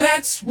 pop your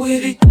backs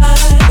with it.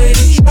 Line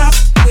with it, drop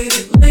with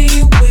it,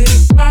 lean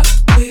with it, rock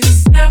with it,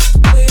 snap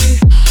with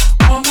it.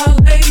 All my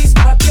ladies,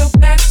 pop your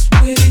backs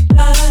with it.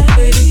 Line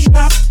with it,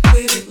 drop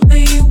with it,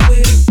 lean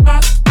with it,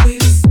 rock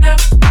with it, snap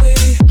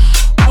with it.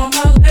 All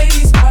my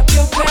ladies, pop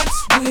your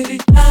backs with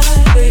it.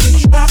 Line with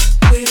it, drop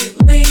with it,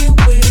 lean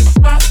with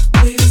it, rock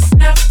with it,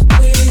 snap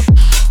with it.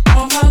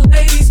 All my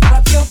ladies,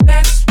 pop your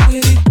backs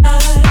with it.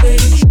 Line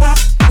with it, drop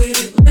with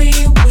it,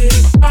 lean with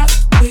it, rock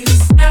with it,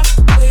 snap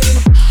with it.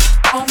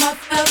 All my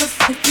fellas,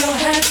 put your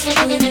hands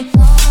up with it.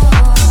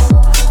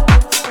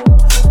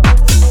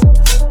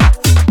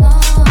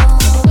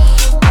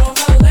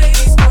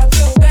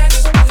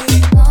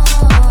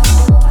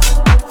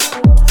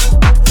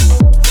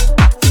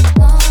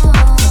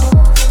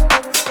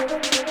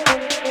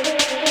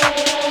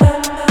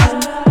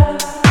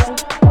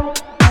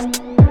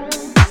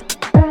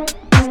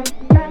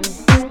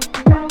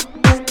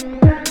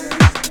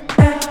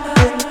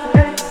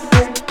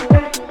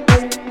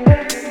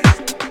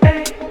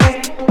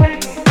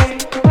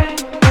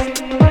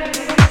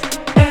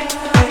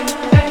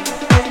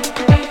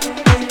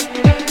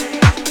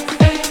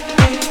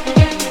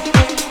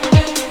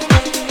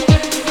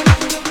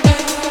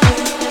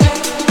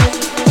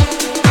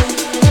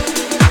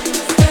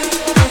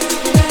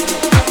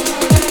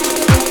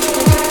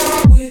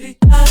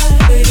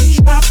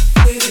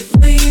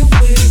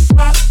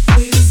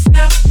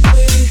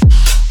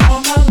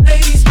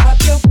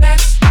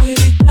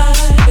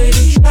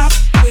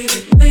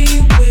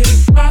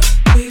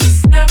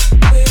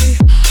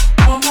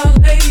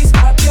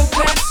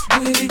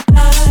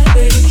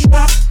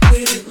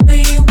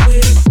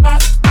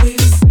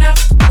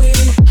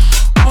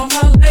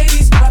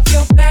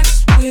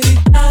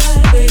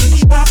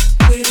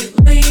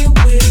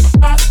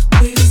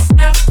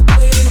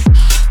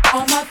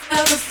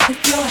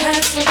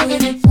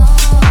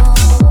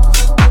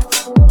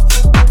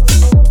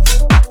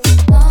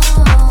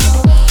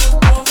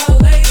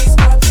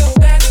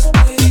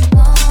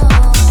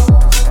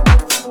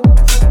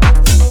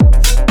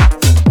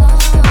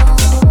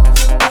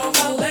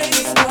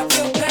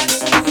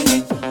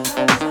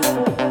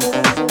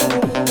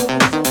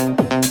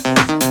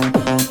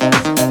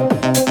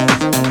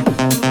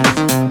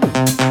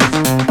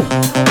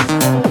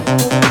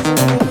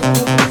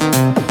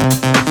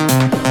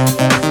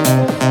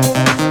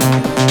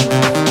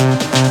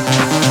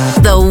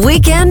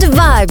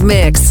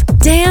 Mix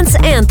Dance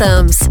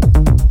Anthems.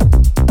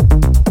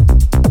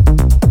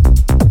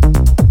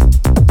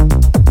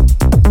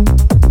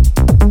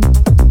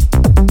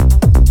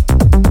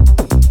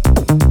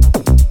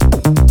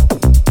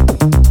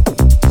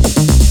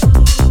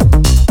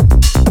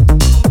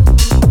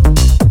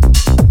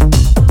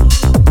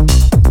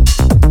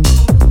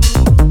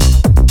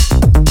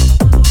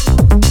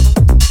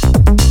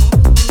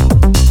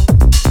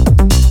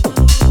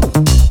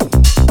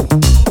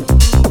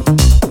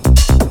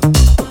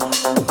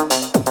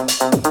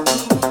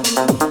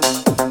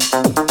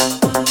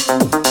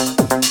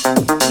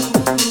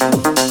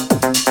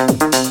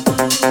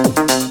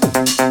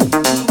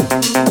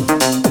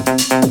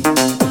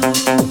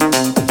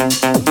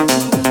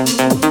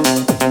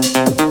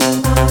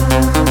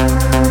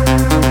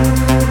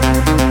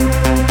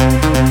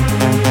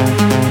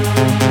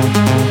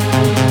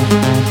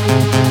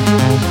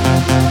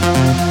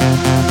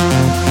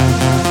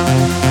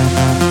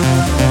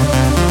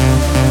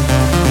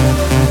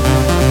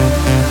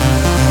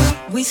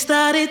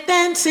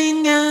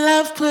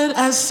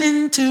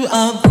 Into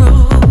a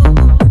groove.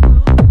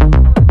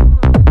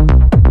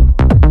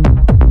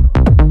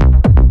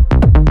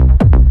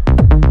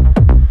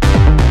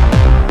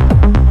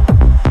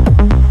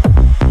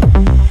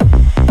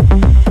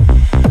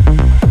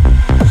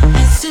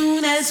 As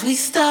soon as we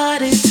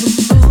started to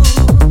move,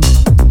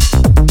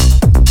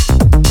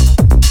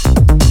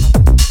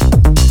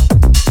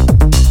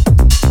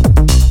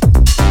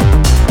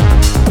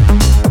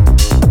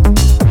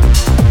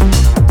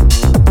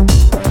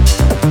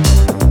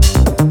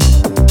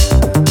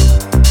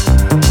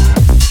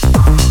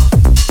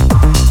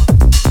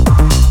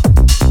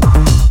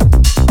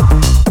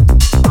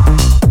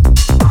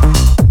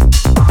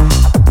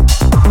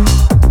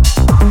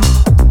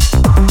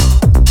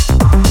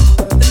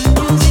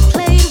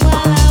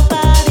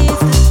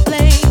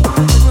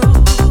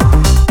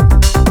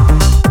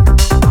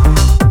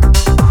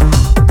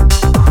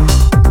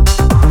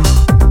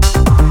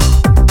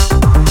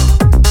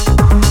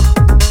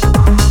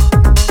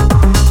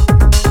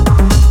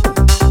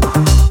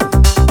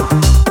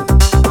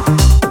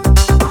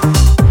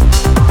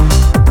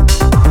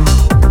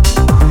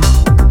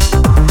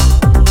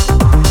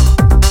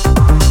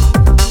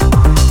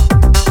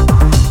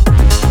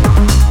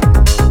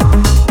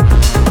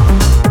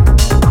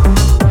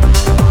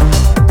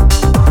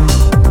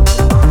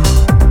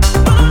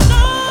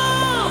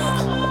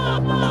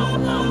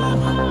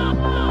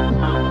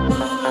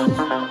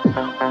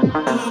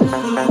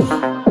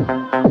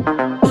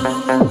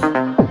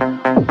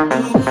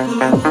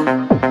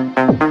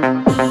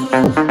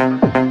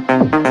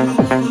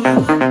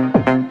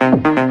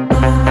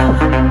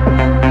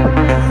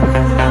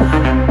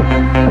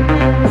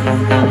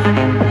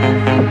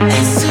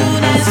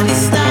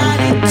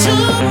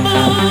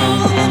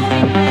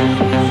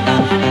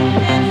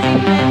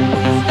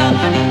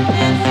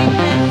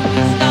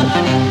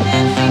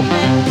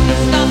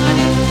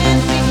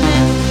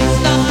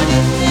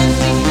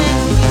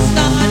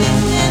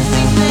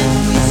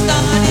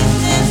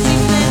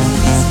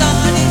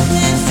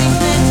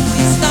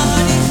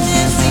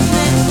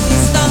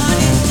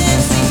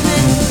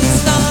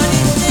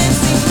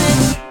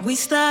 we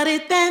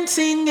started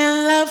dancing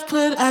and love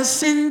put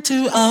us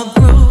into a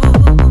groove.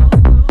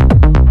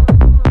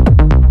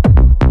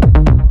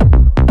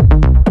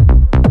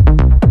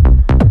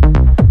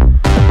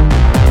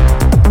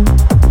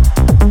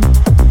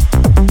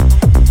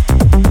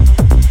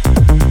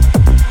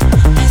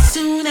 As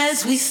soon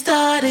as we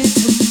started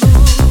to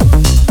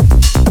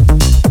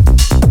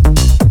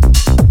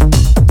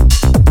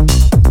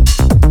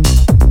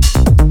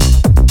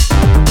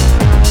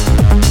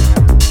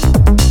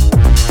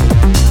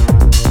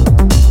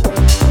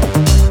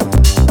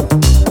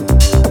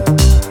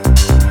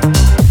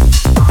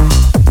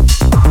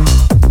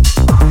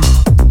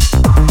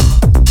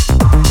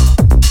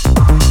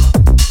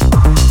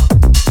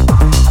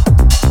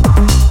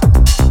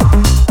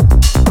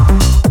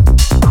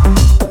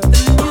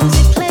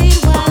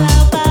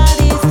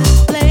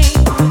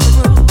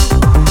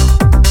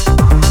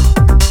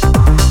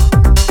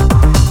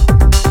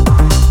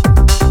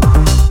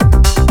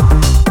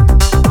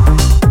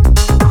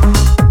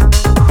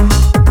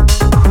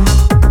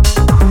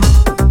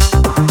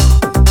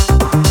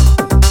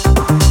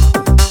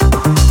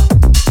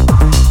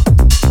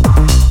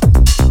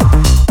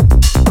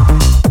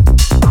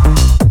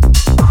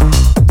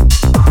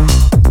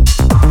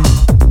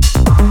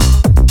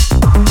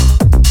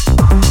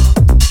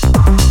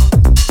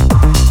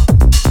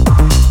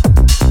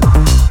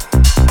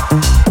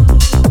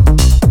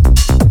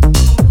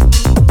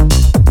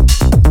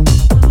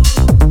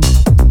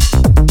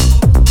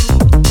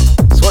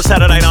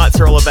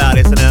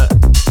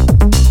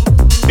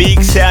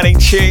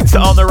tunes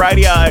on the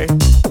radio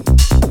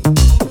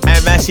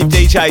and massive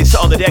DJs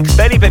on the decks.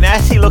 Benny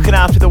Benassi looking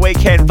after the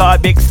weekend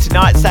vibe mix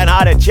tonight. Saying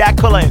hi to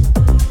Jacqueline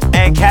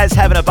and Kaz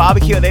having a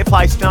barbecue at their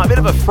place tonight. A bit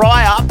of a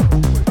fry up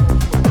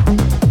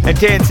and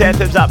dance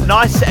anthems up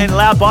nice and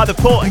loud by the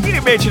pool. You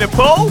didn't mention it,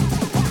 Paul.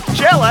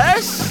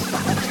 Jealous.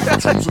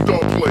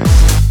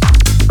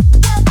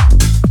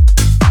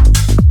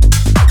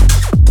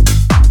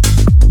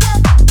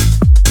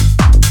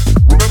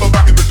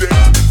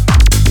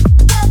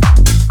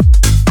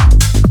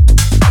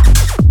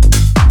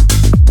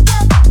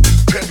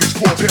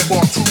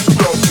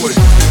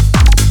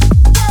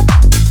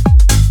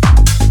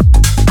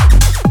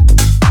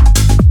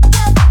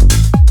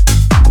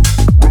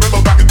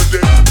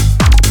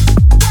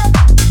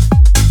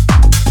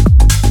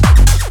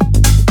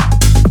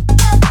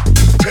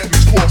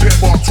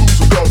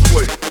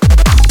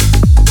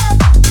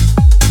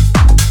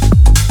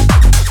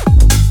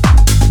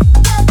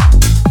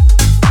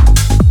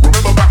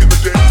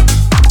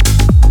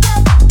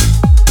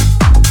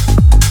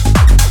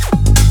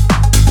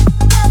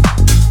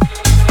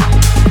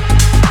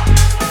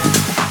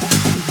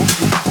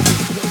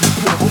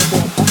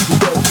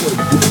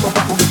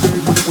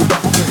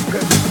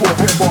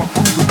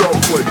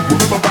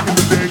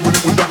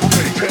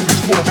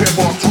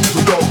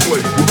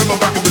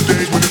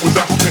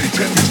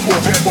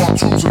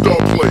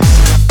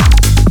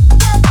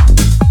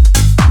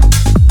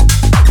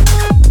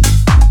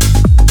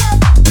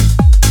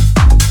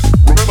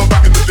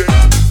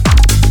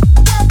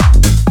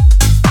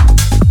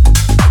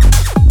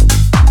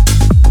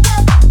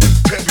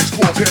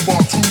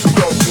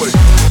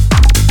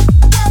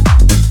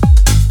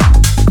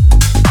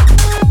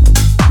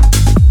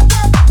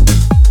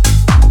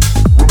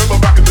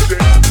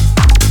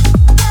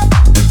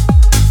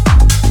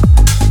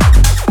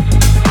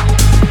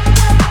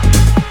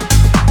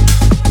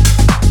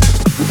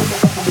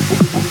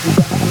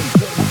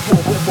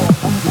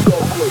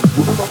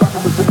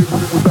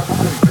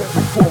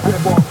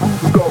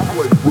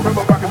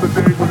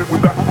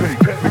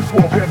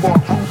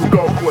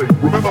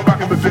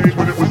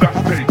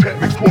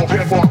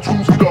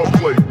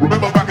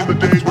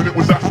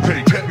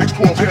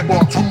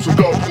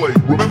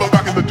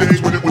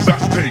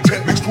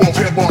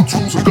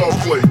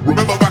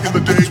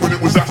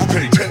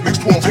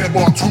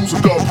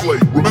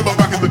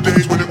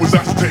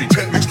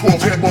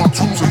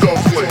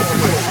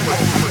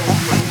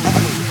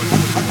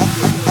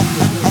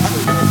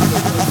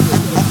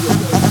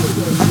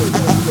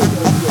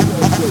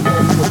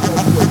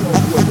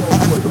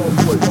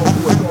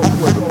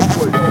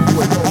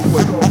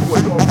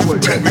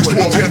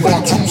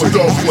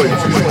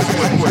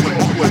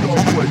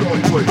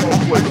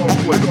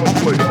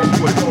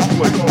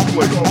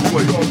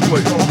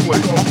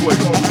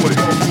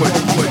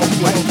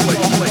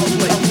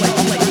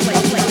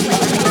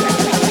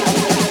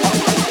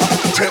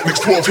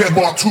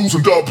 Twos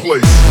and dub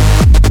plates.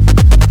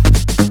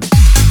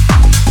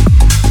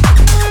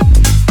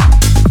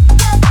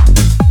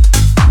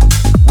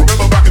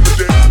 Remember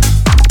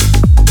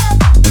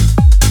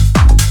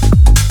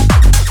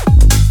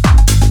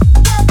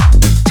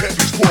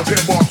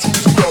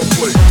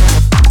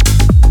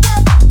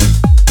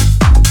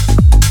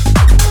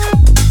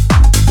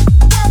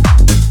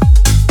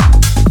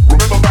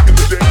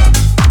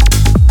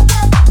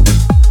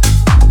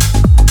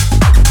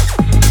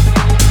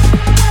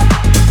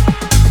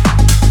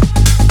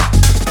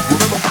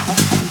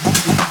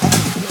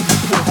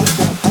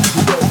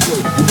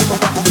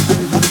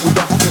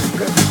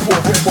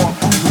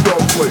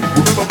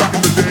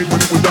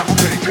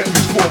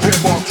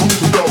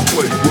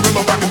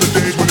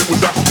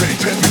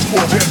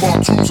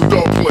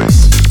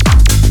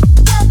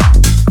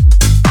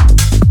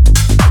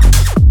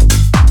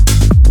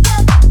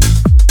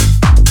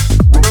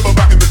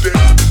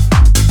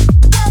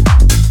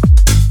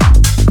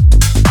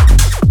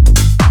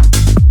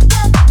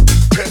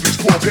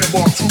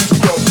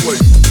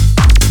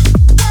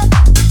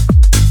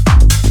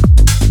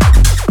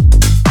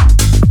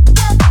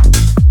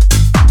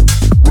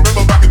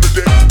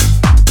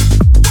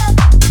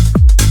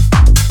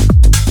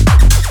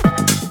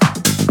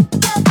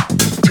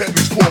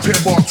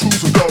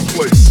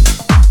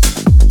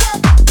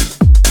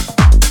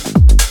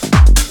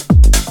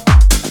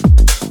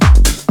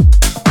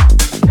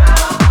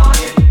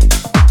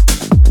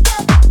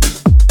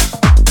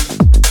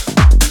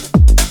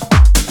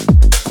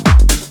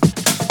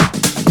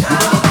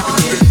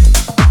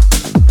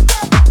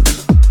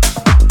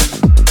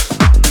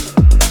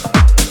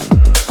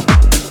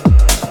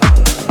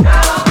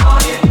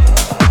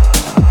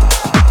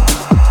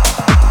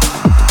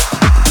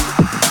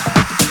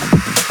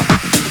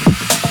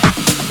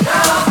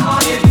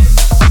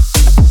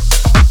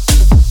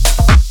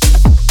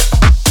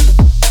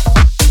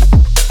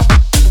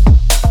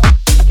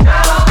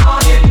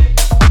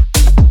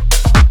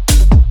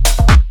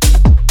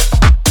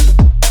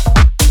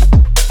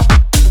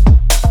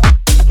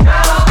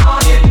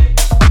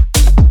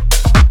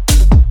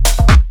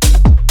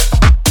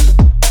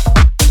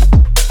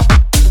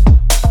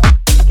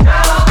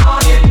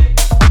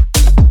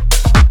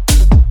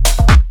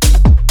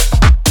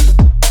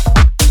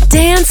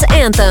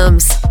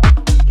Anthems.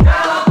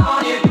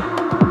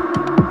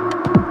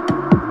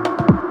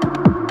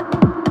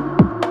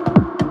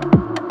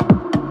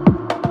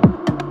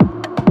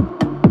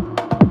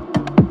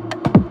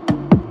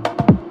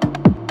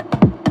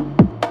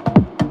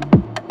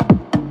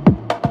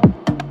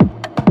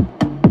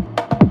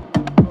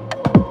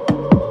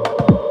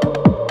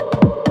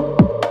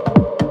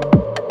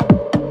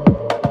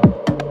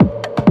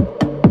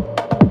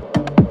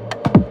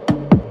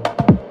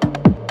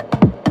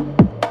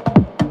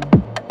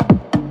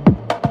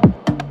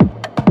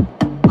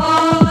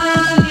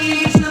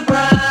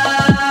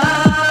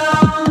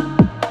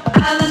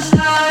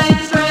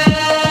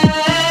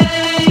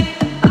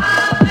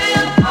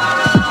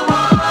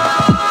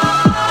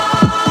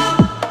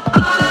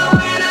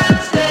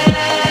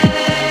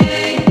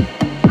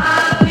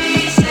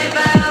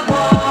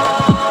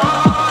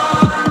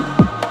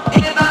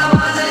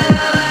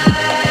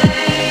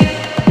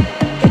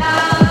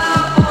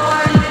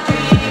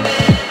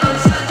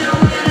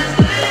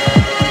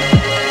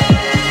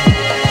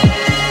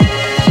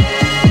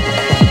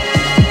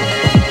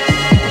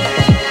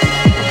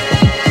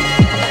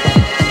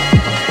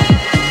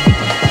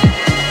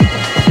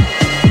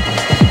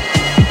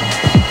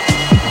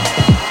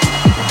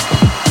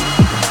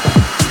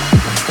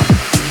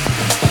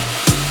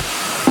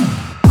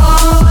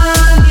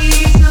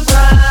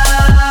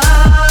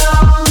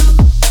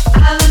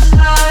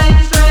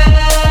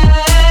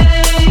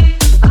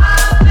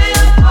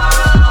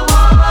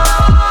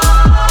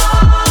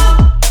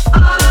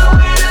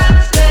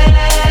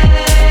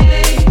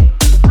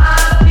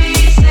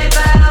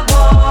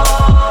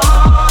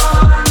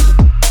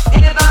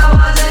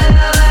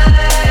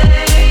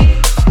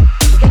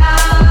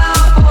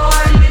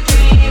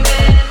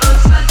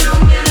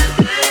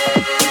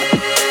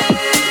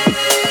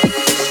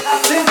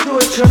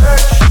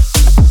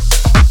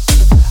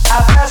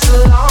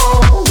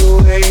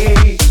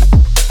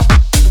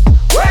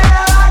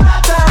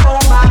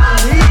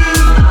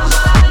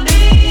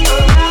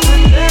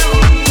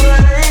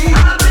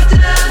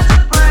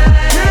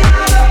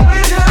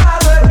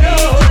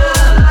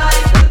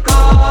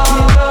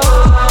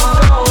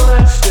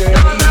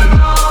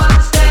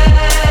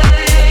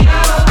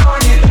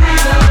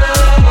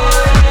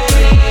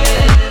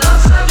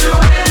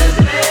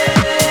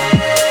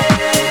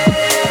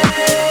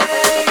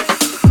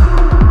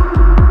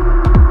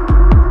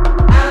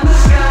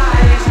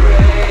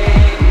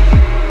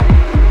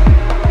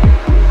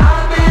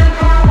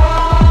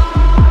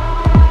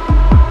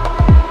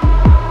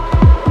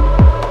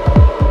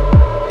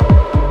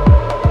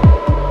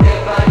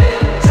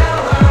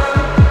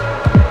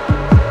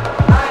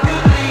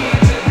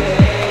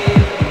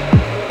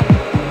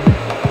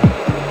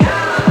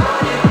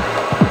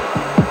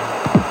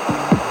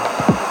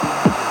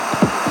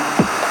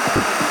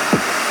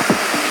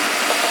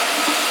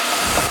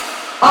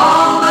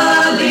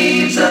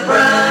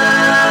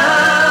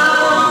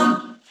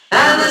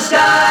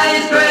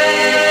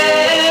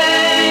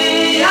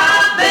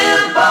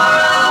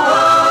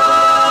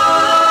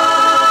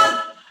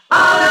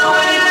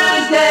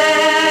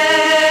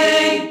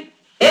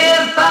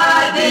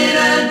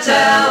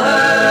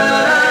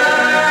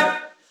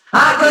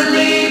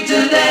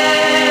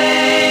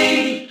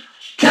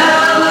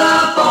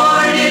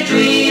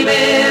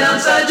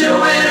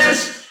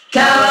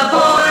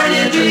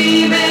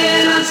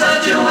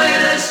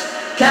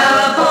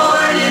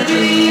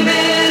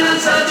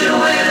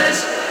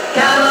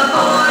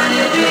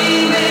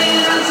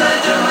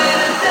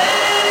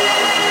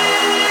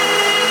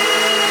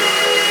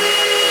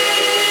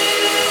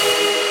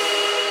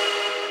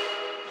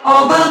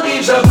 All the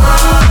leaves are brown,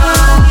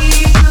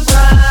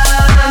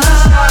 and the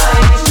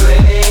sky is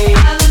gray.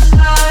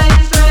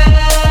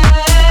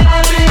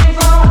 I've been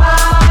for a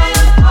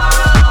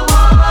while,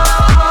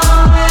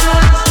 on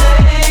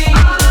Wednesday.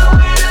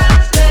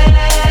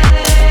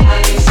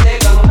 I'd be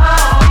sick of my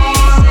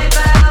home if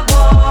I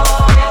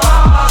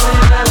was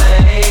in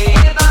LA.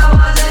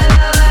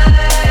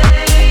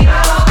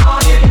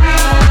 California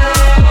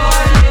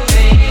dreaming on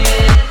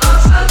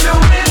such a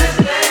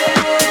Wednesday.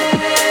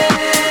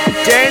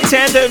 Dance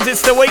Anthems,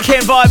 it's the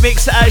Weekend Vibe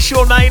Mix.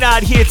 Sean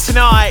Maynard here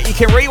tonight. You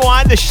can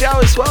rewind the show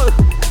as well.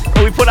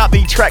 We put up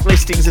the track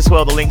listings as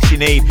well, the links you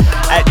need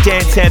at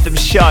Dance Anthem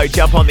Show.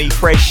 Jump on the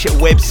Fresh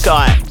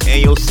website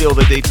and you'll see all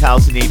the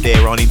details you need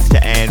there on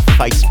Insta and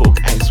Facebook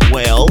as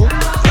well.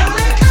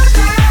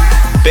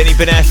 Benny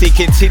Benassi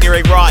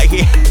continuing right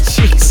here.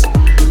 Jeez,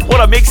 what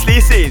a mix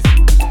this is.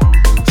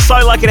 So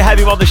lucky to have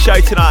him on the show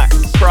tonight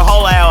for a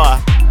whole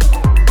hour,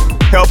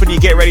 helping you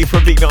get ready for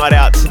a big night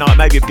out tonight,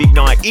 maybe a big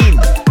night in,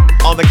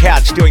 on the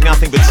couch doing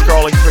nothing but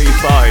scrolling through your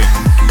phone.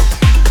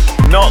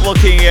 Not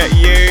looking at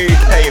you,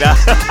 Peter.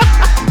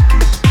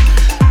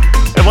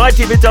 Am I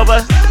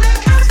Dimmadobber?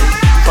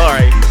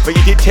 Sorry, but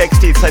you did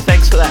text in, so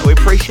thanks for that. We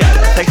appreciate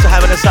it. Thanks for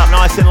having us up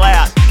nice and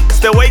loud. It's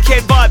the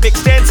Weekend Vibe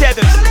Mix, Dance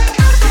Anthems.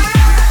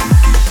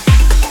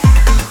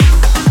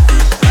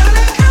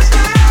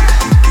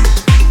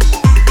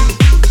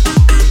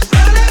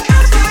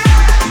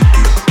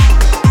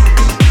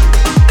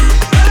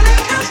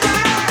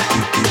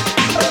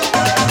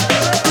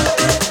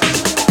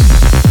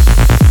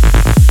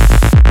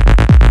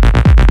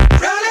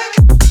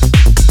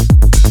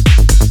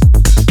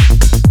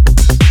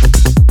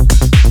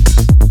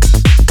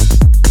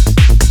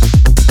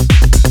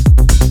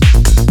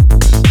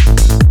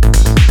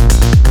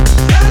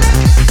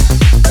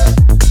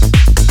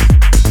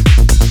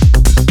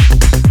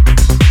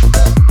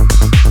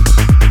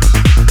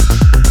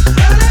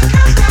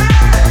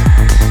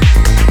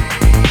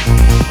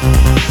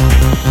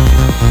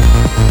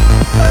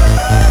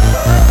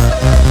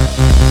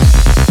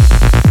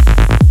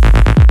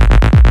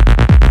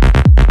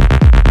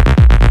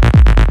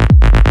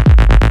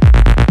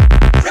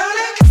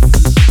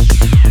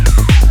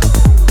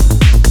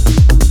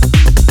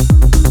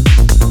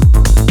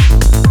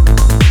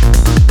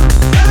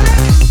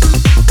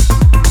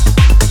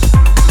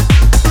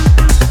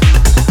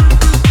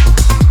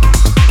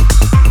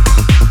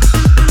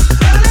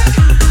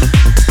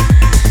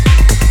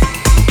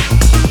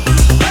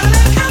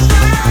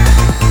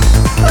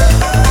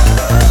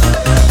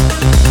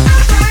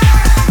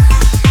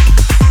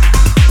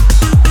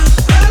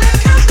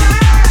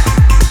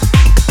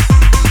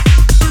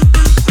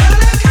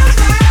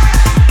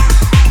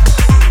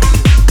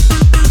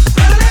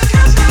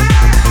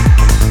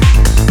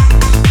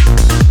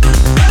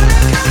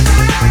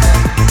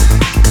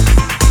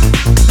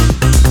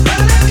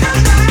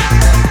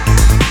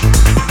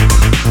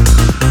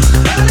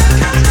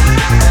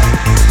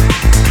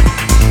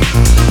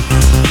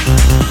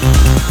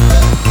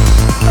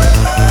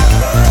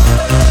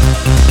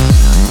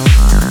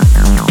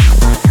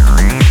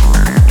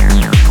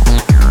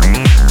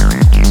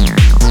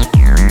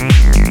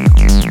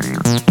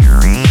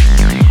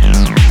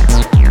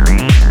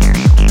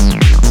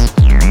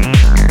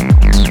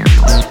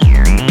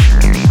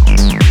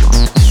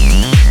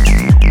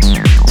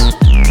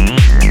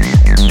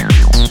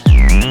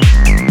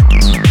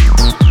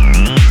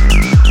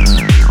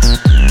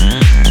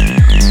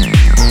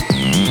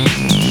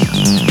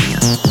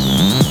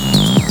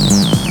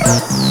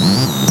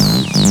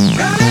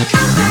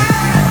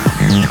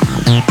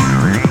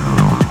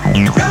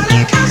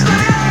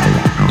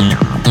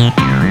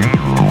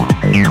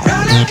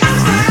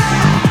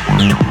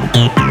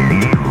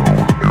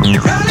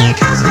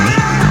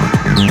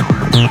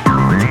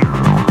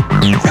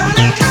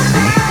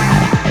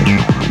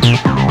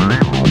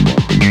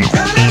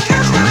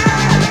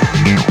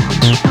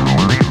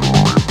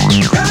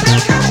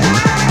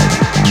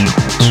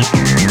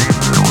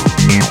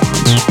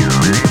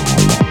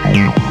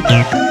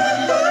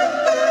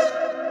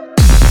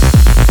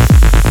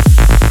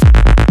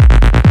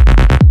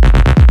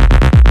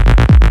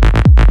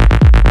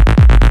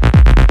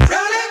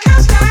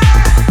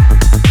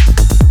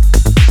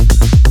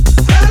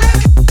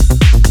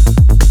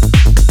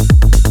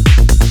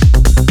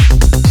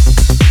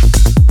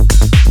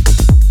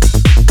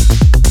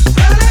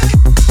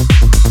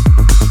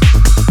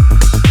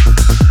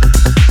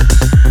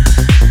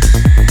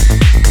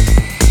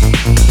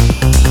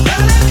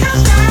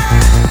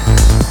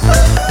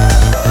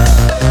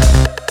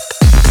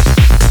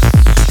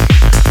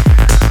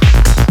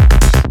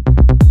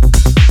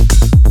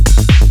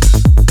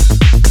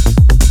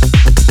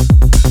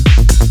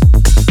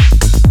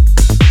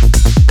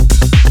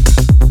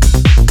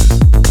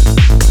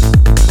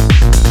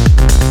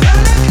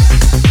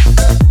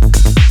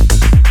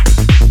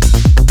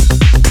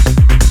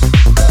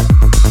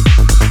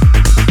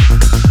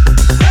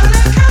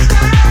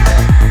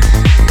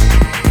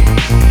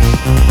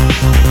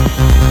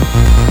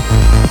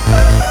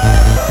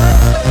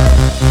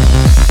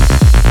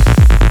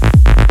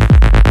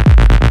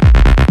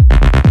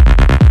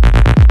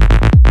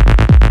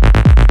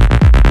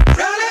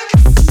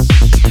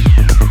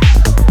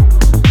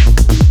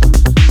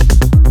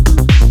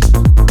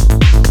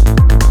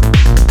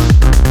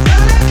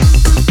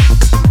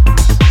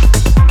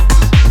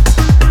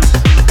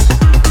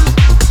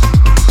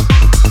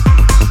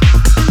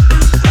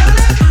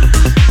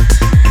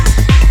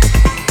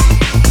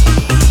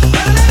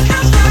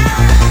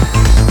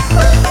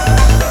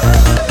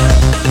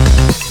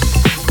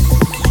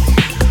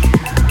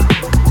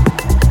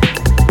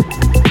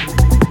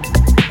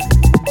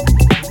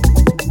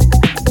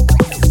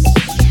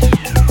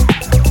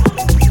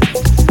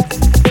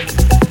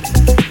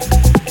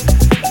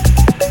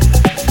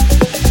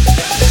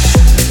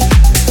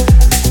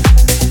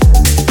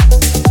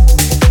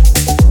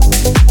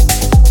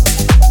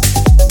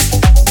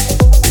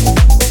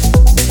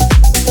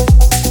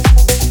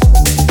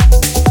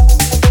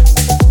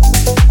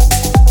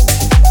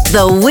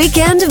 The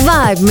Weekend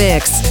Vibe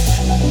Mix.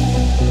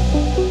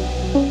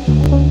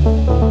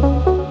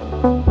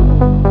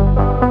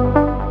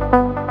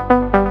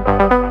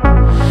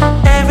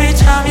 Every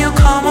time you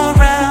come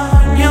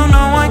around, you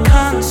know I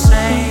can't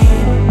say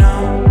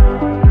no.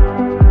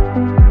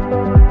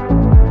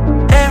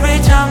 Every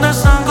time the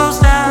sun goes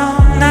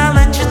down, I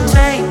let you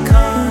take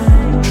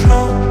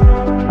control.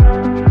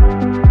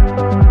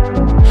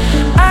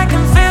 I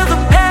can feel the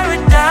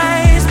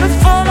paradise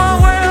before my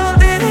world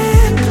did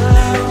it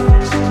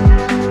close.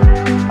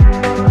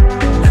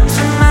 And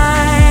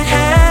tonight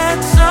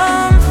had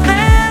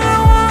something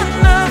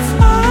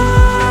wonderful.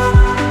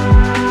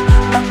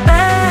 My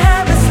bad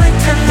habits lead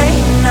to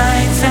late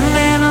nights and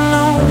being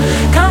alone.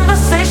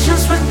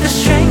 Conversations with a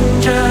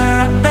stranger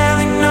I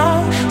barely know.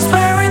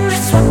 Swearing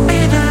this would be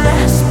the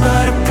last,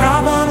 but it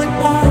probably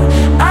won't.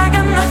 I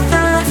got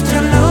nothing left to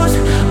lose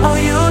or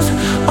use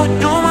or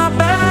do. My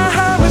bad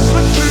habits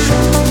with you.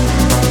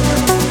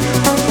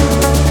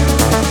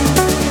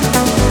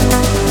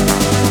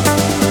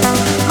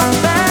 My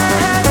bad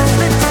habits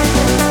lead to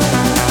you.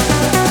 My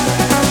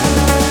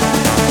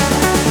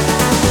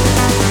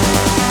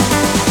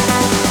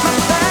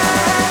bad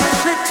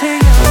habits lead to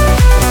you.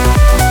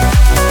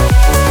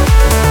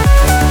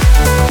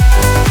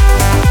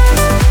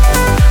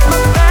 My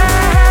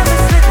bad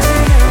habits lead to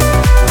you.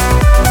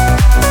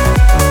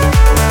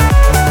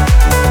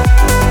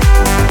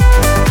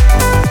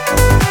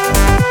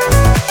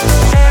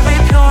 Every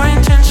pure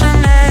intention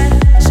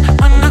ends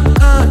when the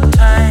good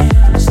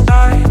times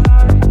start.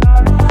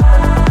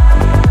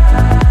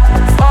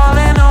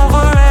 Falling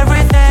over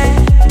everything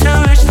to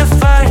reach the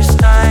first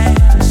time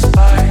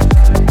spark.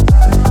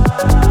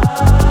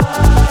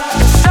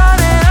 It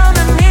started on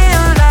the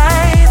neon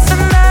lights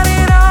and then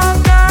it all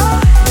got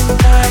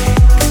dark.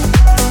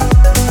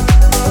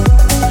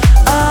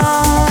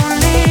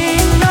 Only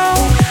know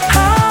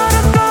how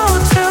to go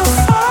too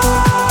far.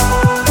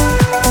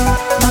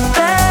 My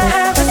bad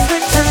habits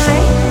lead to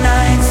late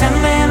nights and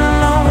being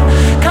alone.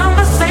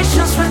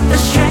 Conversations with a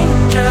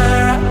stranger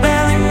I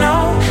barely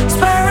know.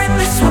 Swearing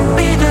this would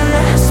be the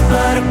last,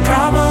 but it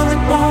probably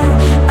won't.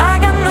 I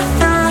got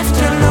nothing left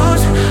to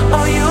lose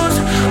or use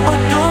or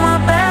do. My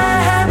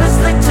bad habits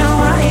lead to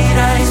white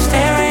eyes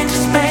staring into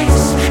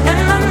space, and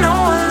I know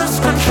I lose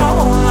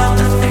control of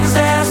the things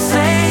that I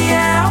say.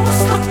 Yeah, I was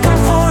looking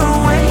for a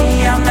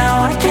way out,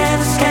 now I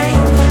can't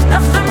escape.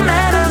 Nothing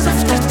matters if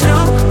they do.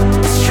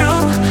 It's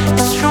true,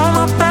 it's true.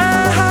 My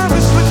bad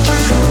habits lead to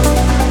you.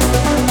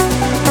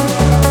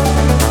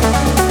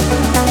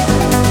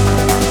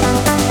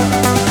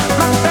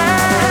 My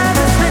bad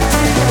habits lead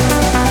to you.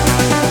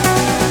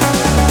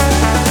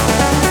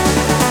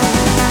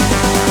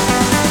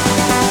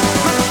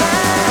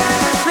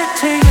 Lead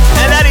to you.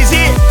 And that is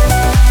it.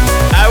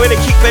 We're going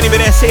to kick Benny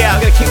Benassi out.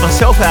 I'm going to kick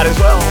myself out as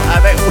well.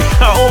 We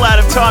are all out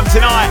of time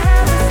tonight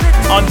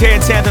on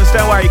Dance Anthems.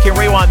 Don't worry, you can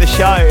rewind the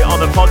show on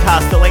the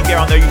podcast. The link there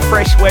on the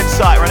Fresh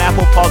website. We're on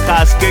Apple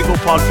Podcasts, Google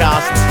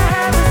Podcasts.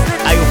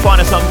 You'll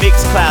find us on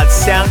Mixcloud,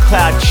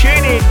 SoundCloud,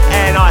 TuneIn,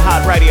 and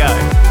iHeartRadio.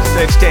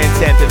 Search Dance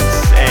Anthems,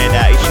 and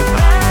it should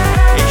come up.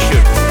 It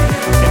should.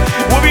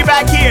 We'll be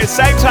back here,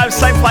 same time,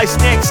 same place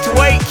next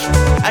week.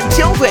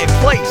 Until then,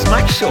 please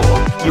make sure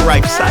you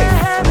rave safe.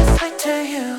 Habits lead to